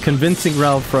 very good, convincing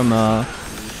route from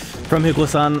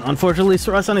Heko-san. Unfortunately,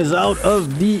 Sora-san is out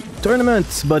of the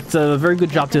tournament, but very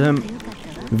good job to him.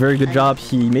 Very good job.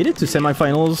 He made it to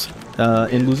semifinals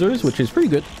in losers, which is pretty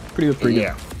good. Pretty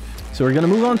good. So we're gonna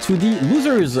move on to the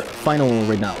losers final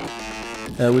right now.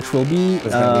 Which will be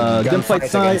gunfight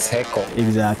side.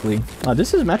 Exactly.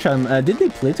 This is a match. Did they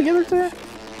play together today?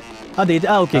 Okay.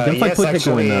 Gunfight put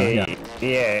Heko in.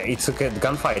 Yeah, it took it.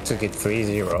 Gunfight took it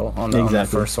 3-0 on the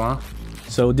first one.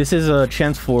 So this is a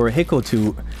chance for Heko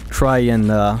to try and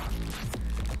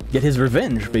get his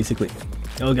revenge, basically.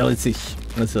 Okay, let's see.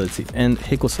 Let's see. And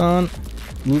Heko-san,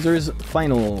 losers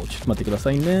final. ちょっと待ってくだ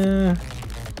さいね。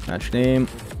Match name.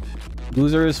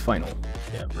 Losers final.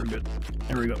 Yeah, we're good.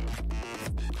 There we go.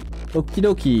 Okie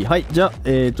dokie. はい、じゃあ、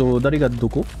誰がど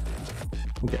こ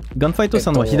 ?OK。ガンファイト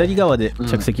さんは左側で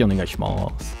着席お願いし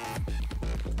ます。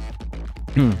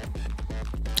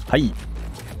はい。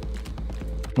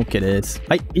OK です。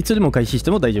はい。いつでも開始して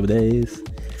も大丈夫です。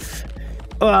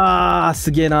うわー、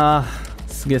すげえな。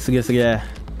すげえ。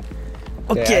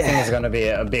OK! Yeah, I think it's gonna be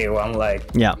a big one, like...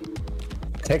 Yeah.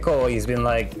 Heko, he's been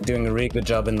like doing a really good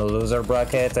job in the loser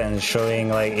bracket and showing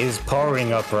like he's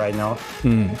powering up right now.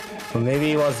 Maybe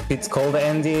he was a bit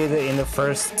cold-ended in the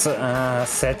first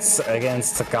sets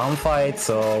against the Gunfight,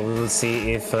 so we will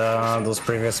see if those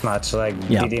previous matches like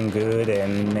did him good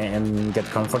and get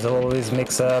comfortable with his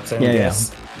mix-ups and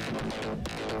guess.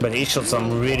 But he showed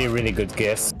some really good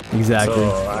guess. Exactly.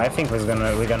 So I think we're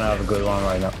gonna have a good one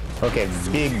right now. Okay,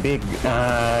 big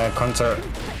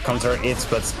counter hits,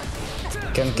 but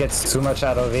can't get too much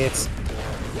out of it.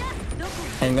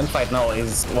 And Gunfight now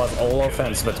was all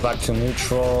offense, but back to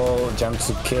neutral, jump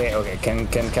to K. Okay, can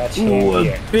catch him. Ooh,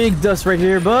 a big dust right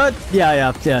here, but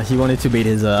yeah. He wanted to bait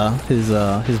his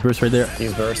burst right there.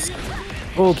 His burst.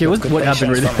 Okay, what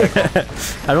happened right there?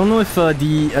 I don't know if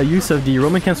the use of the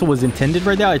Roman cancel was intended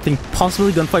right there. I think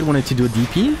possibly Gunfight wanted to do a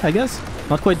DP, I guess.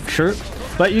 Not quite sure.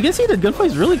 But you can see that Gunfight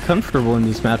is really comfortable in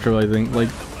this matchup, I think. Like,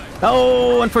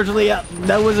 oh, unfortunately, yeah,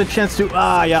 that was a chance to,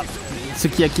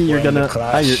 Sukiyaki, you're gonna,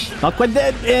 you're not quite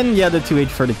dead, and yeah, the 2H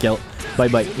for the kill. Bye,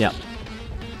 yeah.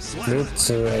 Good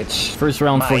 2H. First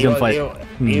round for Gunfight.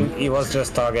 He was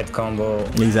just target combo.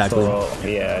 Exactly. So,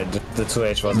 yeah, the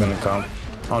 2H was gonna come.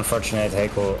 Unfortunate,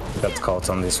 Heko got caught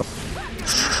on this one.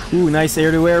 Ooh, nice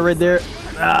air-to-air right there.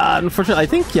 Unfortunately, I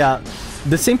think, yeah,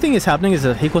 the same thing is happening is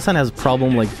that Heko-san has a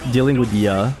problem like dealing with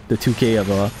the 2K of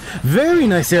very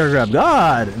nice air grab.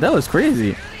 God, that was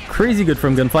crazy. Crazy good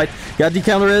from Gunfight. Got the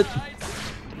counter it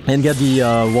and get the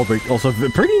wall break. Also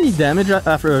pretty neat damage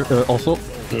after also.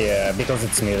 Yeah, because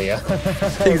it's Milia.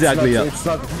 Exactly, it's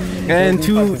not, and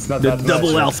to the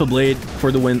double alpha blade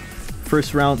for the win.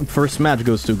 First match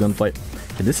goes to Gunfight.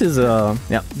 And this is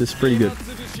this is pretty good.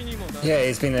 Yeah,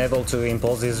 he's been able to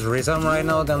impose his rhythm right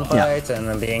now, Gunfight,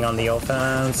 and being on the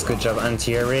offense. Good job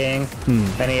anti-airing.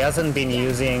 And he hasn't been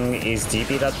using his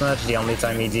DP that much. The only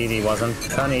time he did, he wasn't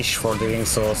punished for doing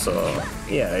so. So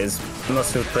yeah, he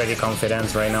must feel pretty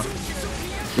confident right now.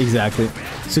 Exactly.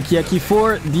 Sukiyaki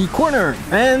for the corner,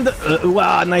 and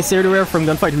wow, nice air-to-air from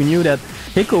Gunfight. We knew that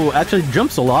Heko actually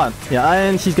jumps a lot. Yeah,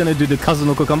 and he's gonna do the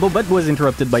Kazunoko combo, but was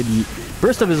interrupted by the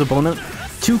burst of his opponent.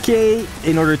 2K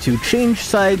in order to change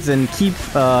sides and keep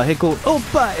Heko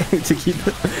to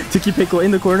keep Heko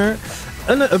in the corner.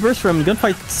 And a burst from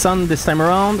Gunfight-san this time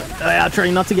around.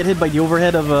 Trying not to get hit by the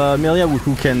overhead of Milia,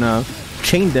 who can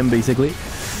chain them basically.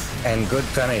 And good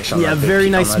punish. Yeah,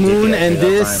 very nice moon, and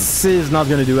this is not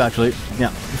gonna do actually. Yeah,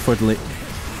 unfortunately.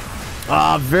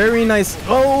 Very nice.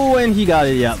 Oh, and he got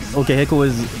it. Yeah. Okay, Heko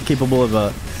is capable of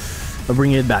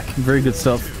bringing it back. Very good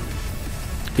stuff.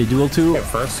 Okay, duel 2. Okay,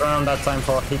 first round that time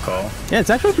for Heko. Yeah, it's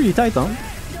actually pretty tight, huh?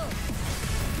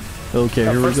 Okay,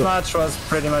 here we go. First match was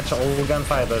pretty much all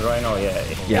Gunfight, but right now,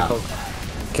 Heko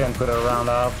can put a round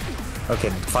up.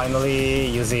 Okay, finally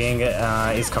using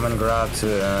his command grab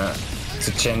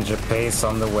to change the pace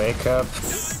on the wake up.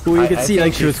 Well, you can see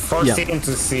like she was forcing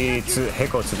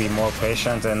Heko to be more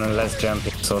patient and less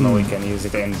jumping, so now we can use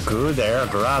it. And good air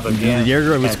grab again. The air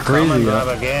grab was crazy. Grab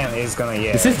again is gonna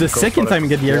This is the second time you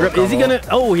get the air grab. Is he gonna?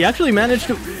 Oh, he actually managed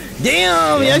to.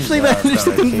 Damn, he actually managed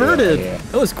to convert it. Yeah.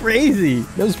 That was crazy.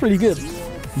 That was pretty good.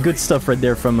 Good stuff right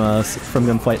there from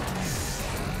Gunfight.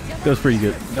 That was pretty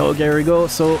good. Okay, here we go.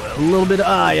 So a little bit.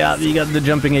 Yeah, you got the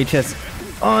jumping HS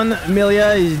on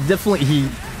Milia. He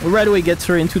right away gets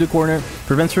her into the corner,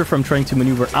 prevents her from trying to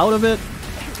maneuver out of it.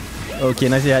 Okay,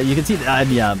 nice. Yeah, you can see that.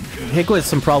 Yeah, Heko has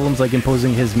some problems like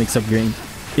imposing his mix-up game.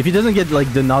 If he doesn't get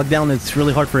like the knockdown, it's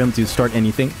really hard for him to start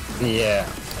anything. Yeah.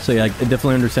 So yeah, I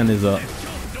definitely understand his.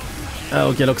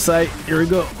 Okay, Lokusai. Here we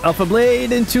go. Alpha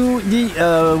Blade into the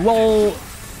wall.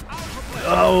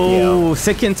 Oh, yeah.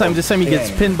 Second time. This time he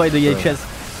gets pinned by the HS.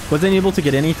 Wasn't able to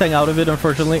get anything out of it,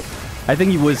 unfortunately. I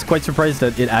think he was quite surprised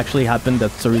that it actually happened.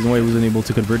 That's the reason why he wasn't able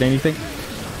to convert anything.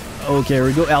 Okay, here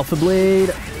we go. Alpha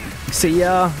Blade. See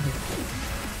ya.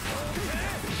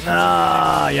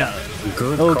 Yeah.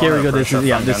 Good. Okay, here we go. This is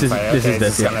yeah. This is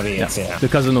the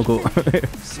Kazunoko.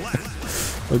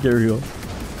 Okay, here we go.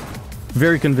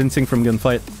 Very convincing from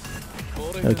Gunfight.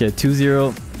 Okay,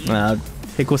 2-0.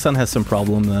 Heko-san has some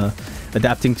problem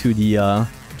adapting to the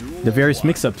various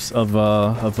mix-ups of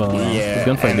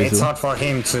gunfight. And it's hard for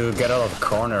him to get out of the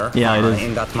corner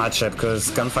in that matchup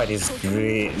because gunfight is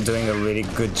really doing a really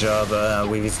good job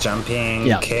with his jumping.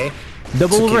 Yeah. Okay.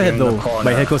 Double overhead though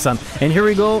by Heko-san. And here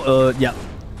we go.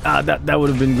 That would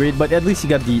have been great, but at least he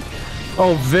got the.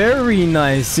 Oh, very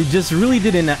nice. He just really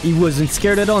didn't. He wasn't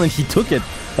scared at all, and he took it.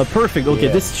 Perfect. Okay,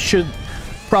 this should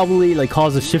probably like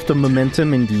cause a shift of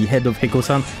momentum in the head of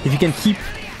Heko-san. If you can keep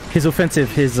his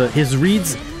offensive, his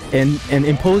reads, and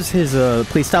impose his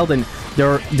playstyle, then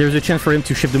there's a chance for him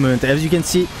to shift the momentum. As you can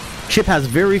see, Chip has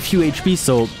very few HP,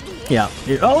 so yeah.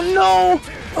 Oh no!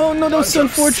 Oh no, that's so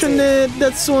unfortunate.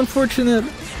 That's so unfortunate.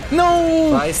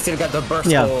 No! I still got the burst.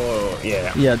 Yeah,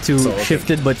 shift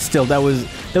it, but still, that was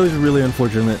really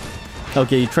unfortunate.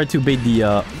 Okay, he tried to bait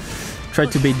the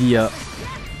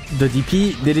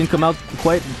DP. They didn't come out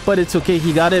quite, but it's okay.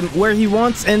 He got him where he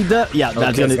wants, and that's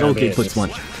gonna puts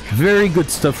one. Very good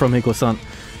stuff from Heko-san.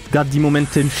 Got the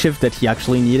momentum shift that he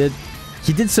actually needed.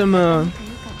 He did some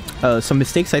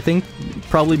mistakes, I think,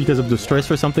 probably because of the stress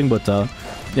or something, but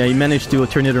yeah, he managed to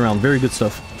turn it around. Very good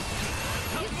stuff.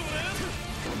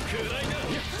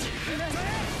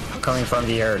 Coming from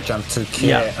the air, jump to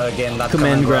kill again. That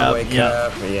command grab. Wake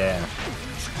up. Yeah.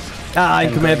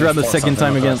 And command grab the second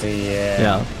time again.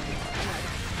 Yeah.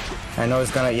 I know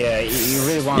it's gonna. Yeah, he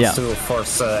really wants to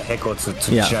force Heko to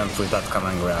jump with that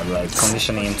command grab, like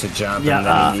conditioning him to jump.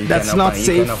 Yeah, and then that's not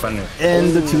safe.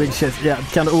 And the 2-leg shift. Yeah,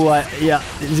 kind of.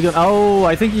 He's gonna. Oh,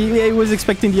 I think he was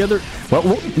expecting the other.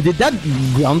 What? Did that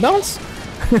ground bounce?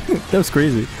 That was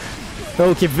crazy.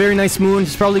 Okay, very nice moon.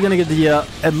 He's probably gonna get the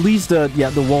at least the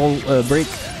wall break,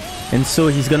 and so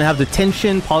he's gonna have the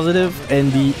tension positive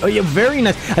and the very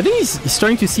nice. I think he's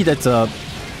starting to see that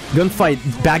gunfight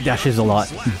backdashes a lot,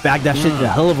 backdashes a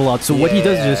hell of a lot. So what he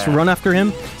does is just run after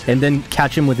him and then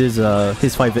catch him with his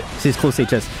close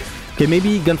HS. Okay,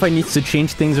 maybe gunfight needs to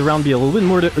change things around, be a little bit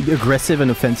more aggressive and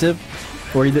offensive.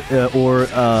 Or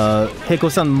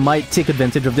Heko-san might take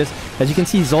advantage of this. As you can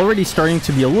see, he's already starting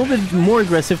to be a little bit more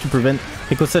aggressive to prevent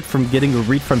Heko-san from getting a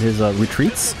read from his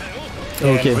retreats.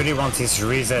 Okay. Really wants his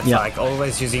reset, like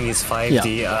always using his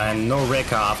 5D and no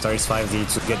Rekka after his 5D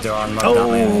to get the armor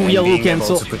down and yellow being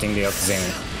cancel. able to putting the opposing.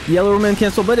 Yellow man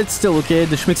cancel, but it's still okay.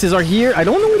 The Schmixes are here. I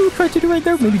don't know what he tried to do right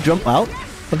there. Maybe jump out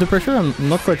of the pressure. I'm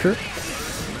not quite sure.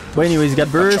 But anyways, he's got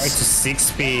burst. Tried to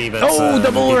 6P, but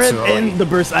double overhead and the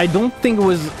burst. I don't think it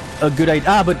was a good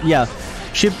idea. But yeah,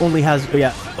 Chip only has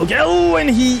okay. Oh, and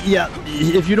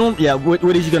if you don't,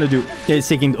 what is he gonna do? Yeah, he's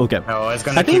taking I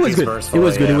think it was good. It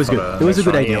was good. It was good. It was a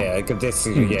good idea. Yeah, good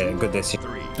decision. Yeah, good decision.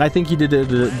 I think he did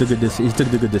the good decision. He took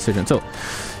the good decision. So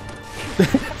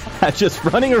just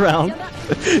running around,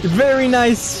 very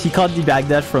nice. He caught the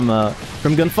backdash from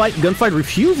gunfight. Gunfight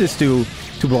refuses to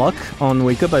block on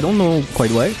wake up. I don't know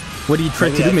quite why. What did he try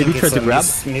to do? Maybe he tried to grab.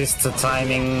 Missed the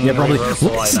timing. Yeah, probably.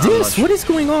 What is this? What is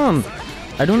going on?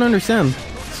 I don't understand.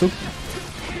 So.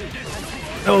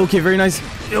 Okay, very nice.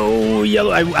 Oh,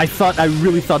 yellow. I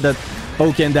really thought that.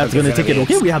 Okay, and that's gonna take it.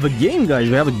 Okay, we have a game, guys.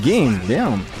 We have a game.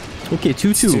 Damn. Okay,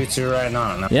 2-2. 2-2 right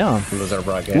now. Yeah. Loser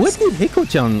broadcast. What did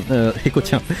Heko-chan?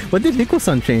 What did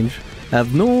Heko-san change? I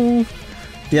have no.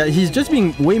 Yeah, he's just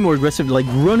being way more aggressive, like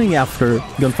running after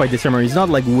gunfight this time. He's not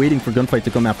like waiting for gunfight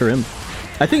to come after him.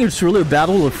 I think it's really a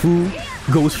battle of who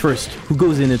goes first, who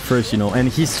goes in it first, and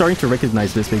he's starting to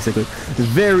recognize this basically.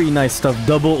 Very nice stuff.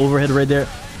 Double overhead right there.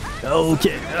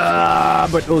 Okay,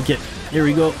 but okay, here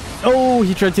we go. Oh,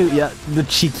 he tried to, the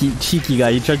cheeky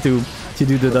guy. He tried to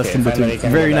do the dust in between.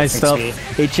 Very nice stuff.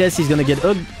 HS, he's gonna get.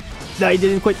 I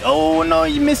didn't quite. Oh no,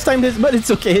 he mistimed it, but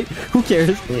it's okay. Who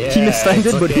cares? Yeah, he mistimed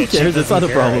it, but who cares? It's not a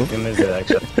problem.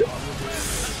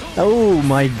 Oh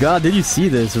my god, did you see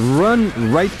this? Run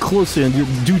right closer and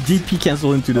do DP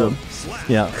cancel into the.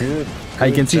 Yeah, good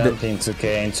I can see that.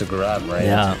 Into grab, right?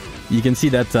 Yeah, you can see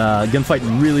that gunfight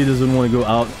really doesn't want to go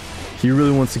out. He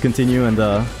really wants to continue, and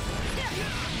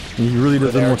he really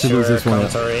doesn't want to lose this one.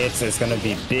 It's gonna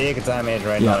be big damage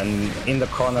right now, and in the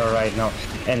corner right now.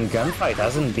 And gunfight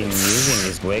hasn't been using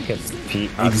his wake up P.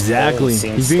 Exactly,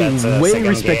 he's being way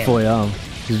respectful. Game. Yeah,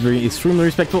 he's very extremely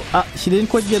respectful. He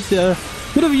didn't quite get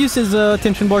could have used his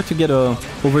tension bar to get a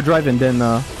overdrive and then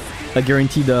a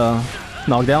guaranteed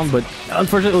knockdown, but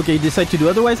unfortunately, okay, he decided to do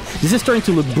otherwise. This is starting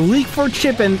to look bleak for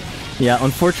Chip, and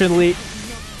unfortunately.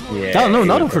 Yeah, no,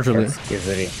 not unfortunately.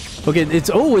 Okay, it's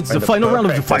the final round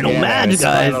of the final match,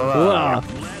 guys.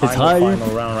 It's high. Final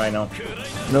round right now.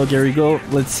 No, here we go.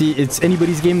 Let's see. It's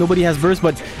anybody's game. Nobody has burst,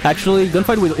 but actually,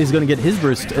 gunfight is gonna get his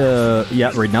burst.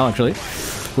 Right now, actually.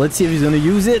 Let's see if he's gonna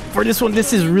use it for this one.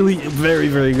 This is really very,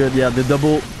 very good. Yeah, the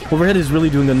double overhead is really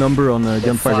doing a number on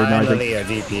Gunfight right now. Finally a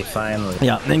DP, finally.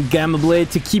 Yeah, then Gamma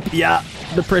Blade to keep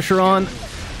the pressure on.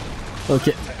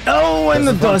 Okay. Oh, and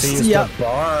the dust. Yeah. The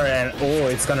bar and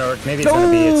it's gonna hurt. Maybe it's gonna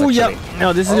be it. Actually. Yeah.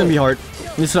 No, this is gonna be hard.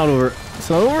 It's not over. It's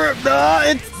not over.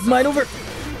 It's might over.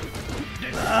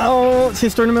 Oh,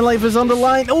 his tournament life is on the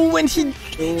line. Oh, and he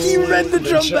read the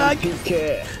jump back.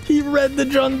 He read the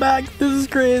jump back. This is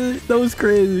crazy. That was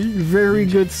crazy. Very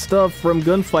good stuff from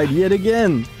Gunfight yet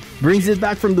again. Brings it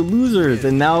back from the losers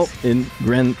and now in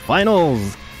grand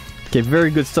finals. Okay,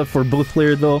 very good stuff for both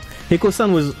players though.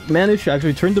 Hiko-san managed to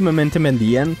actually turn the momentum at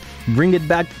the end, bring it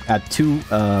back at two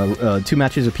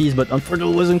matches apiece, but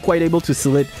unfortunately wasn't quite able to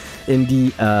seal it in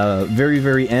the very,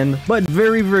 very end. But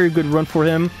very, very good run for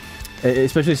him.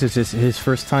 Especially since it's his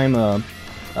first time,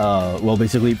 well,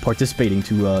 basically participating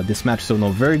to this match. So, no,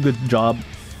 very good job.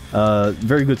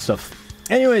 Very good stuff.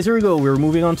 Anyways, here we go. We're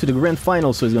moving on to the grand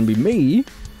final. So, it's going to be me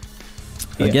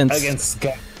against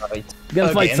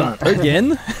Gunfight-san.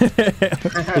 Again.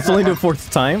 It's only the fourth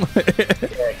time.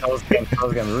 Yeah, close game.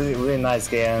 Really, really nice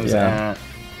games. Yeah.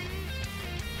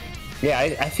 Yeah,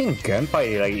 I think Gunfight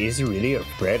is really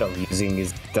afraid of using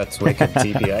that wicked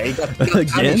TP. He got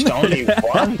punished only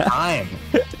one time.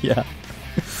 Yeah.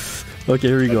 Okay,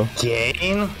 here we go.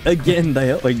 Again,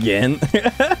 again.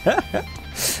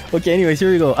 Okay, anyways,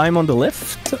 here we go. I'm on the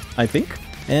left, I think.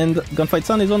 And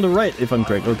Gunfight-san is on the right, if I'm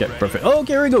correct. Okay, perfect.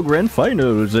 Okay, here we go. Grand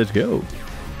finals. Let's go.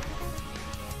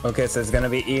 Okay, so it's gonna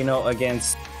be Ino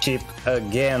against Chip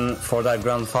again for that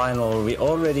grand final. We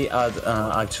already had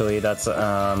actually that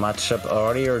matchup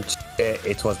earlier today.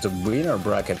 It was the winner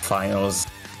bracket finals,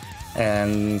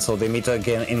 and so they meet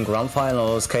again in grand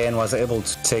finals. Cayenne was able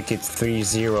to take it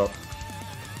 3-0.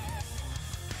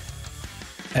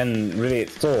 And really,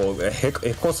 そう、ヘ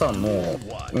コさんも、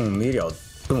見りゃ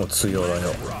とも強いだよ。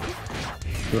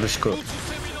よろしく。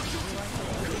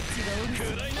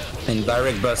And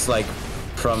direct bus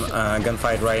from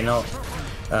Gunfight right now.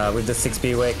 With the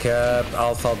 6B wake up,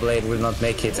 Alpha Blade will not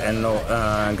make it, and no,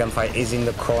 Gunfight is in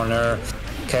the corner.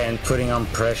 Cayenne putting on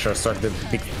pressure, start the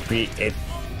big 3-8.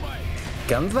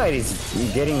 Gunfight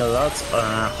is getting a lot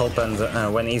opened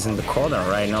when he's in the corner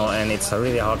right now, and it's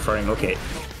really hard for him. Okay,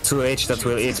 2H that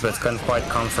will hit, but can't quite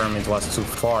confirm it was too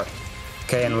far.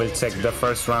 Cayenne will take the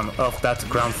first round of that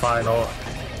grand final.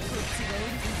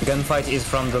 Gunfight is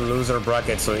from the loser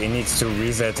bracket, so he needs to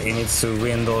reset, he needs to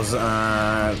win those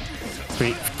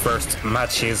 3 first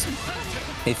matches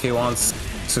if he wants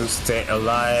to stay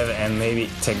alive and maybe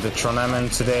take the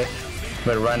tournament today.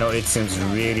 But right now it seems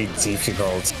really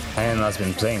difficult. Cayenne has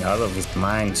been playing out of his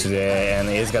mind today, and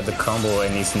he's got the combo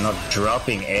and he's not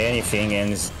dropping anything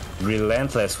and is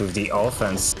relentless with the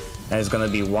offense. And it's gonna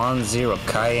be 1-0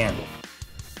 Cayenne.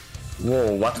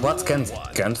 Whoa, what can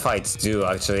Gunfight do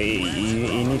actually?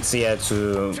 He needs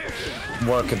to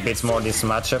work a bit more this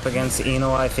matchup against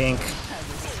Ino, I think.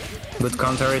 Would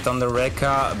counter it on the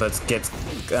Rekka, but get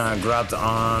grabbed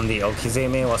on the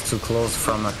Okizeme, was too close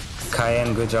from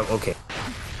Cayenne, good job, okay.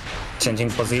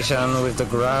 Changing position with the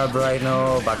grab right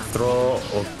now, back throw,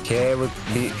 okay, would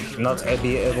not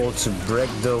be able to break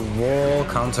the wall,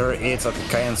 counter it, okay,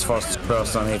 Cayenne's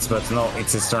first on it, but no,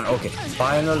 it's his turn, okay.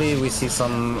 Finally, we see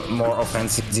some more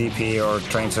offensive DP or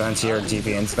trying to anti-air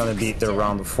DP, and it's gonna be the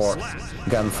round 4.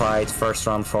 Gunfight, first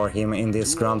round for him in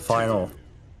this grand final.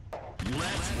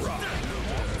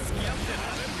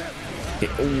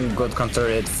 Oh, got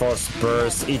countered, forced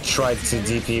burst, he tried to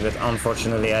DP, but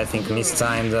unfortunately I think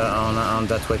mistimed on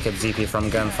that wake-up DP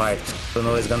from Gunfight. So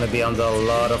now he's gonna be under a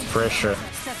lot of pressure.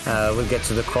 We'll get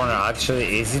to the corner.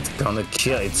 Actually, is it gonna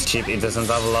kill? It's cheap, it doesn't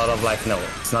have a lot of no,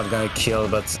 it's not gonna kill,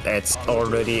 but it's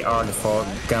already hard for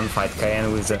Gunfight.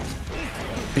 Cayenne with a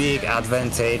big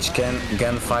advantage. Can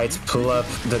Gunfight pull up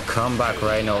the comeback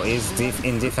right now? He's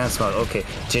in defense mode, okay,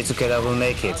 J2Keda will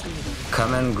make it.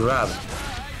 Come and grab.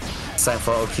 Time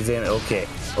for Okizeme, okay.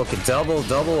 Okay, double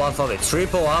Alpha Blade,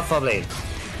 triple Alpha Blade.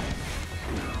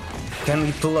 Can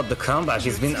we pull up the comeback?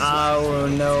 He's been, oh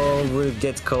no, we'll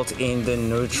get caught in the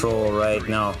neutral right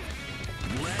now.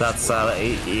 That's,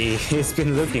 he's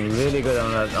been looking really good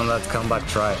on that comeback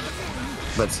try.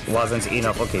 But wasn't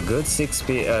enough. Okay, good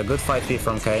 6P, good 5P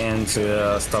from Cayenne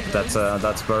to stop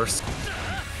that burst.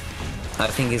 I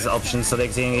think his option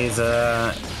selecting is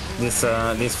this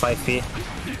 5P.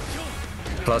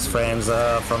 Plus frames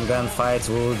from Gunfight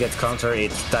will get counter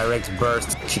it, direct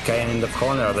burst, Cayenne in the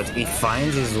corner, but he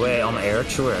finds his way on air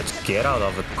to air to get out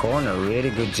of the corner, really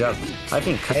good job. I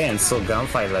think Cayenne saw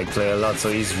Gunfight play a lot,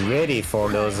 so he's ready for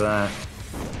those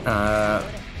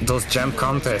those jump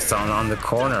contests on the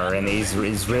corner, and he's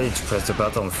ready to press the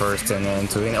button first and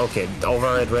to win. Okay,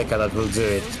 overhead Rekka, that will do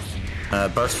it.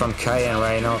 Burst from Cayenne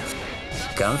right now.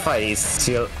 Gunfight is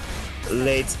still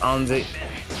late on the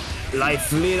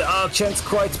life lead. Oh, can't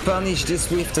quite punish this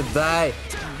with the die,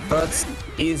 but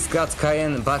he's got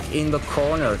Cayenne back in the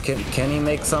corner. Can he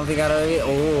make something out of it?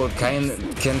 Oh,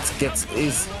 Cayenne can't get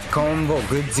his combo.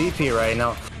 Good DP right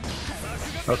now.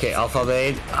 Okay, Alpha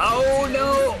Blade. Oh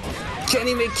no! Can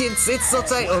he make it? It's so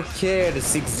tight. Okay, the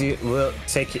 6D will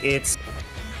take it.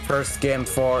 First game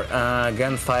for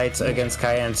Gunfight against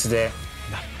Cayenne today.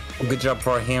 Good job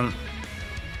for him.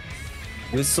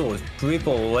 We saw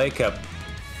triple wake up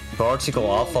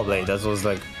vertical Alpha Blade. That was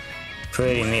like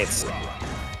pretty neat.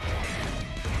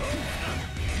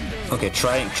 Okay,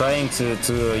 trying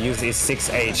to use his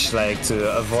 6H like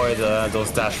to avoid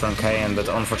those dash from Cayenne, but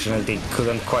unfortunately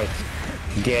couldn't quite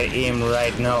get him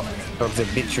right now. Of the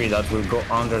B3 that will go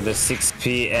under the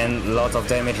 6P and lot of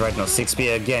damage right now.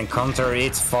 6P again, counter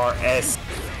it for S.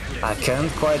 I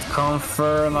can't quite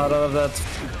confirm out of that.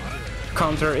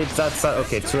 Counter it that side.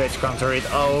 Okay, 2H counter it.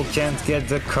 Oh, can't get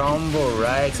the combo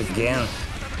right again.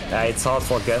 It's hard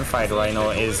for Gunfight right now.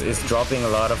 Is dropping a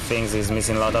lot of things, is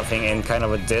missing a lot of things, and kind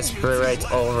of a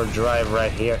desperate overdrive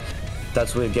right here.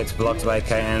 That will get blocked by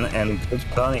Cayenne and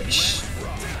punish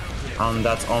on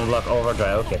that unblock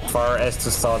overdrive. Okay, far S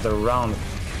to start the round.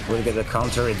 Will get a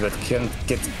counter it, but can't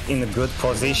get in a good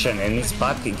position, and he's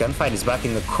back. Gunfight is back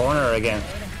in the corner again.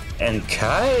 And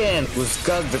Cayenne, who's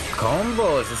got the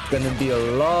combos, it's gonna be a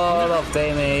lot of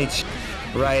damage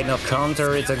right now.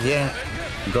 Counter it again,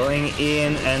 going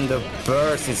in, and the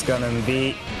burst is gonna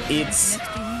be it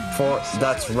for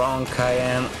that round.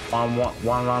 Cayenne on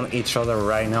one round each other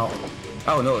right now.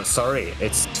 Oh no, sorry,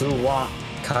 it's 2-1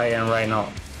 Cayenne right now.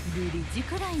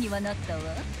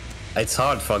 It's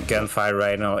hard for Gunfight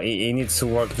right now. He needs to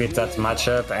work with that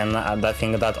matchup and I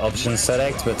think that option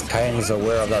select, but Cayenne is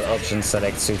aware of that option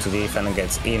select too to defend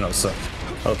against Eno. So,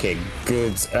 okay,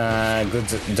 good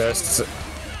dust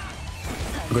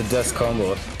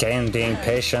combo. Cayenne being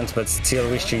patient, but still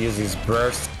wish to use his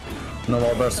burst. No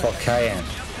more burst for Cayenne.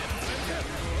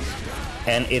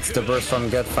 And it's the burst from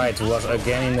Gunfight, who was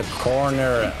again in the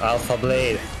corner. Alpha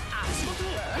Blade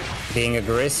being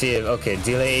aggressive. Okay,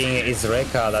 delaying his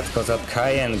Rekka, that goes up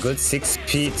Cayenne. Good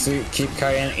 6P to keep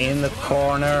Cayenne in the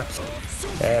corner.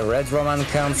 Red Roman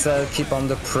cancel, keep on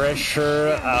the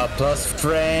pressure, plus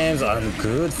frames, and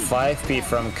good 5P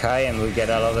from Cayenne. We get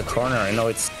out of the corner, and now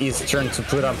it's his turn to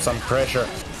put up some pressure.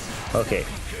 Okay,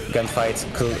 Gunfight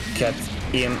could get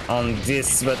him on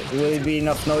this, but will it be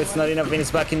enough? No, it's not enough, and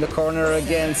it's back in the corner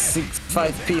again.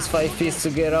 5 piece to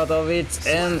get out of it,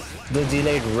 and the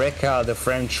delayed Rekka, the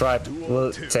frame trap,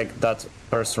 will take that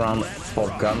first round for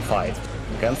Gunfight.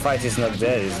 Gunfight is not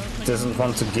dead, he doesn't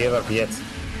want to give up yet.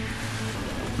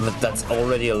 But that's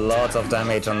already a lot of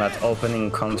damage on that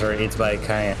opening counter hit by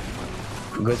Cayenne.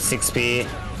 Good 6P.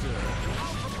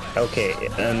 Okay,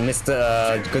 missed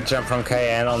a good jump from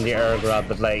Cayenne on the air grab,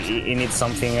 but like he needs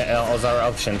something else, other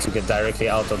option to get directly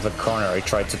out of the corner. He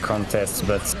tried to contest,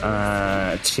 but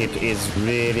Chip is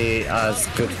really as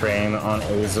good frame on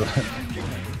his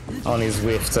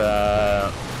whiffed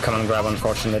command grab.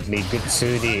 Unfortunately, good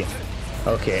 2D.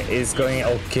 Okay, it's going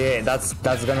okay. That's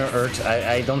gonna hurt.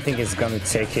 I don't think it's gonna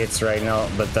take hits right now,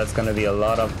 but that's gonna be a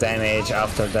lot of damage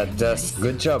after that dust.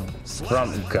 Good job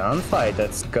from Gunfight.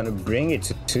 That's gonna bring it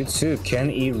to 2-2. Can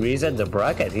he reset the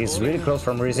bracket? He's really close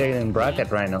from resetting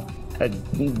bracket right now. That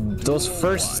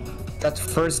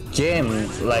first game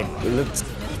like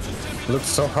looked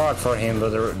so hard for him,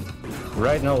 but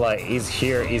right now like he's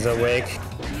here, he's awake.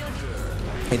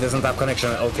 He doesn't have connection.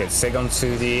 Okay, second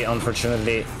 2D,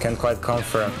 unfortunately, can't quite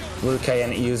confirm. Will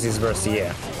Cayenne use his burst?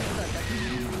 Yeah,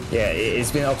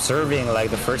 he's been observing like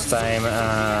the first time.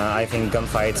 I think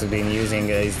Gunfight's been using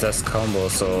his dust combo,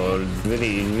 so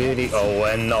really. Oh,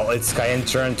 and no, it's Cayenne's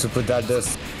turn to put that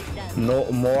dust. No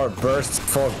more burst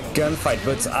for Gunfight,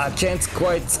 but I can't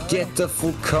quite get the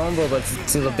full combo, but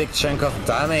still a big chunk of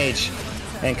damage.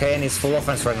 And Cayenne is full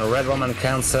offense right now. Red Roman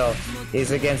cancel is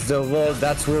against the wall.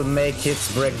 That will make it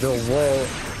break the wall.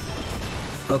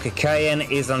 Okay, Cayenne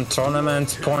is on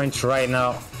tournament point right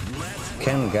now.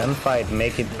 Can Gunfight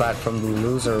make it back from the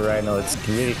loser right now? It's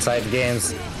really tight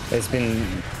games. It's been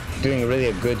doing really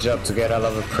a good job to get out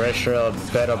of the pressure,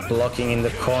 better blocking in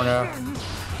the corner.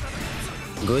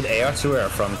 Good air to air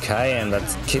from Cayenne,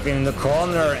 that's keeping in the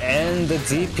corner, and the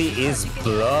DP is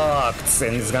blocked,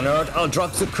 and it's gonna hurt. Oh,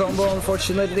 drops the combo,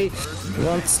 unfortunately.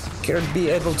 Won't be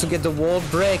able to get the wall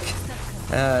break.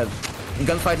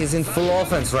 Gunfight is in full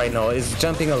offense right now. He's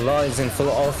jumping a lot. He's in full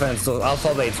offense. So Alpha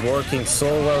is working so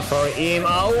well for him.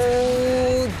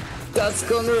 Oh, that's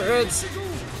gonna hurt.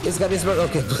 He's got his bird.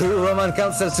 Okay, Blue Roman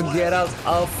cancels to get out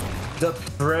of the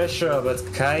pressure, but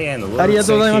Cayenne will ありが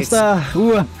とうございました。う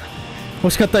わ、惜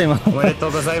しかった今。おめでと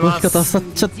うございます。惜しかった、焦っ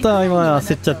ちゃった今、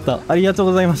焦っちゃった。ありがとう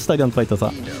ございました、ガンファイトさ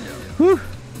ん。ふう。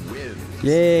イ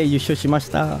エーイ、優勝しまし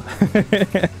た。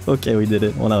OK, we did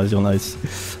it. On a journaliste.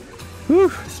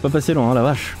 C'est pas passé long, hein, la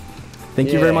vache.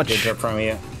 Thank you very much. Good job from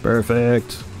you.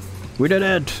 Perfect. We did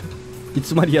it. い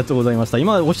つもありがとうございました。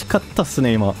今惜しかったっす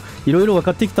ね、今。いろいろ分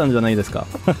かってきたんじゃないですか。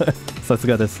さす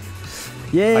がです。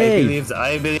Yay!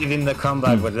 I believe in the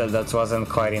comeback, but that wasn't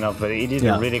quite enough. But he did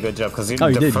a really good job because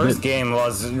the first game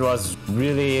was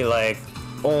really like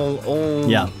all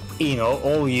you know,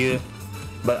 all you.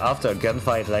 But after a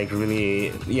gunfight, like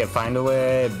really, find a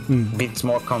way, bit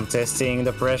more contesting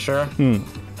the pressure.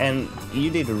 And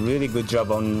you did a really good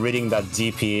job on reading that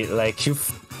DP. Like you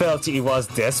felt he was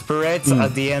desperate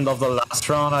at the end of the last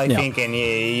round, I think, and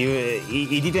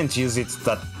he didn't use it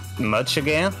that much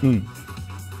again.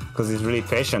 Because he's really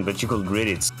patient, but you could read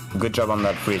it. Good job on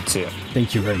that read too.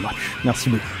 Thank you very much. Merci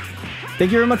beaucoup.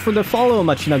 Thank you very much for the follow,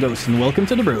 Machinagos, and welcome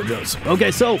to the Brojos.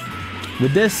 Okay, so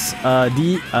with this,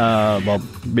 well,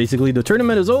 basically the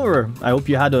tournament is over. I hope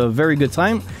you had a very good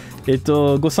time.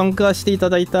 ご参加していた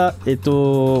だいた、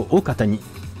お方に、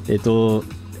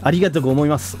ありがとうござい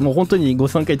ます。もう本当にご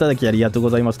参加いただきありがとうご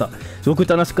ざいました。すごく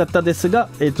楽しかったですが、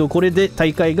これで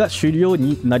大会が終了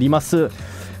になります。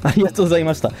ありがとうござい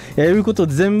ました。やること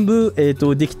全部、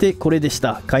できてこれでし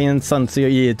た。カイエンさん強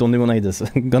い。いえ、とんでもないです。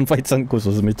ガンファイトさんこ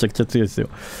そめちゃくちゃ強いですよ。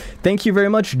Thank you very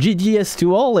much, GGS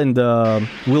to all, and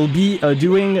we'll be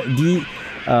doing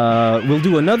we'll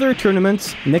do another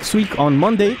tournament next week on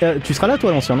Monday. Tu seras là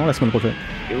toi l'ancien, non, la semaine prochaine?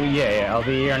 Yeah, I'll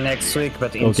be here next week,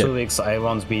 but in 2 weeks I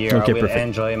won't be here. Okay, I will perfect.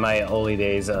 enjoy my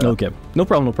holidays. Okay, no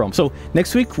problem, no problem. So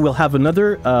next week we'll have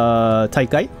another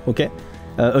Taikai, okay?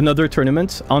 Another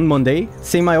tournament on Monday.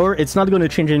 Same hour. It's not going to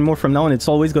change anymore from now on. It's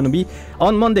always going to be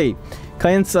on Monday.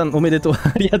 カエンさん、おめでとう。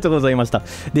ありがとうございました。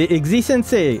で、エグゼ先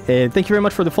生、Thank you very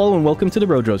much for the follow and welcome to the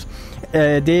Brojos.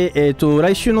 で、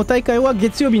来週の大会は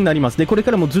月曜日になります。で、これ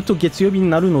からもずっと月曜日に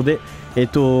なるので、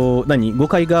誤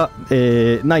解が、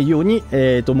ないように、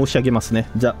申し上げますね。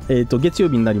じゃあ、月曜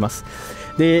日になります。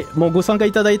で、もうご参加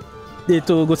いただいて、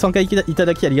ご参加いた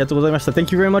だきありがとうございました。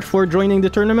Thank you very much for joining the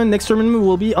tournament. Next tournament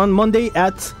will be on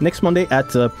next Monday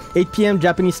at 8 p.m.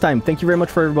 Japanese time. Thank you very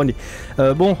much for everybody.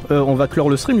 Bon, on va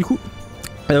clore le stream du coup.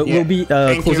 We'll be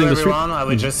closing the stream. I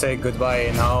will just say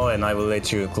goodbye now, and I will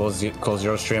let you close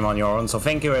your stream on your own. So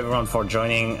thank you everyone for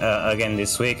joining again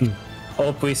this week.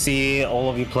 Hope we see all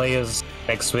of you players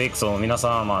next week. So 皆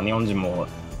さん、まあ日本人も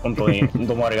本当に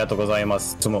どうもありがとうございま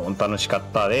す。いつも楽しかっ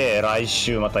たで、来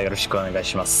週またよろしくお願い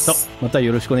します。また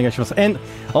よろしくお願いします。And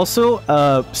also,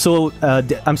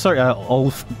 I'm sorry,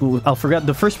 I'll forget.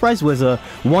 The first prize was a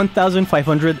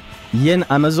 1,500 yen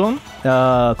Amazon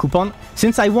coupon.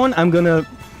 Since I won, I'm gonna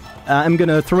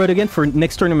throw it again for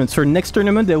next tournament. So next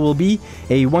tournament there will be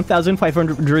a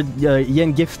 1,500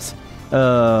 yen gift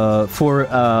for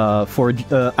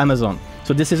Amazon.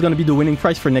 So this is gonna be the winning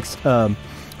prize for next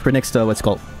what's it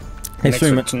called? Next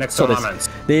tournament.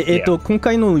 で、今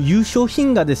回の優勝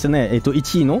品がですね、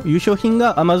1位の優勝品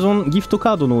が Amazon ギフト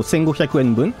カードの1500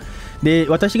円分。で、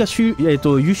私が優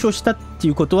勝したって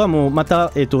いうことはもうま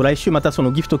た、来週またそ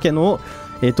のギフト券を、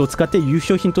使って優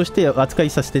勝品として扱い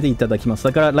させていただきます。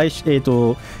だから来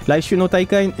週の大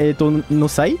会、の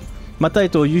際、また、優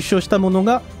勝したもの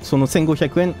がその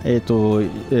1500円、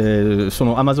そ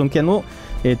の Amazon 券を、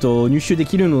入手で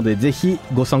きるので、ぜひ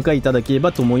ご参加いただけれ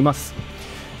ばと思います。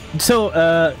So,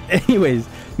 anyways,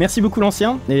 merci beaucoup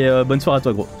l'ancien et bonne soirée à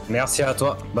toi gros. Merci à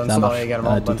toi, bonne soirée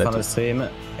également, bonne fin de stream.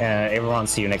 Everyone,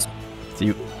 see you next week. See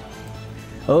you.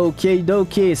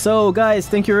 Okay, so guys,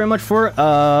 thank you very much for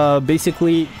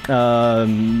basically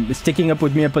sticking up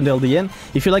with me up until the end.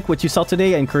 If you like what you saw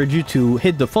today, I encourage you to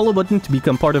hit the follow button to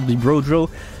become part of the Brojo.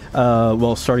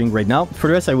 Well, starting right now. For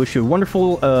the rest, I wish you a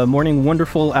wonderful morning,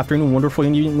 wonderful afternoon, wonderful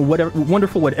evening,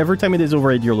 whatever time it is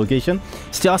over at your location.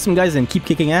 Stay awesome, guys, and keep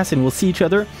kicking ass. And we'll see each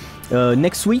other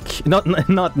next week.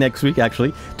 Not next week,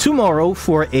 actually. Tomorrow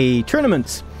for a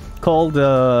tournament called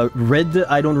Red.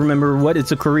 I don't remember what.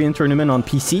 It's a Korean tournament on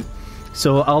PC.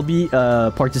 So I'll be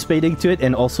participating to it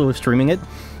and also streaming it.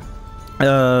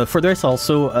 For the rest, I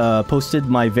also posted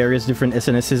my various different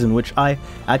SNSs in which I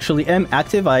actually am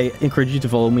active. I encourage you to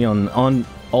follow me on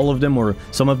all of them or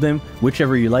some of them,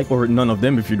 whichever you like, or none of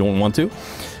them if you don't want to.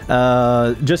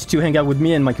 Just to hang out with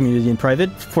me and my community in private.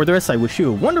 For the rest, I wish you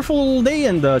a wonderful day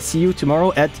and see you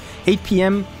tomorrow at 8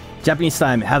 p.m. Japanese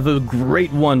time. Have a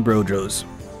great one, Brojos.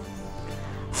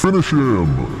 Finish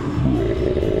him.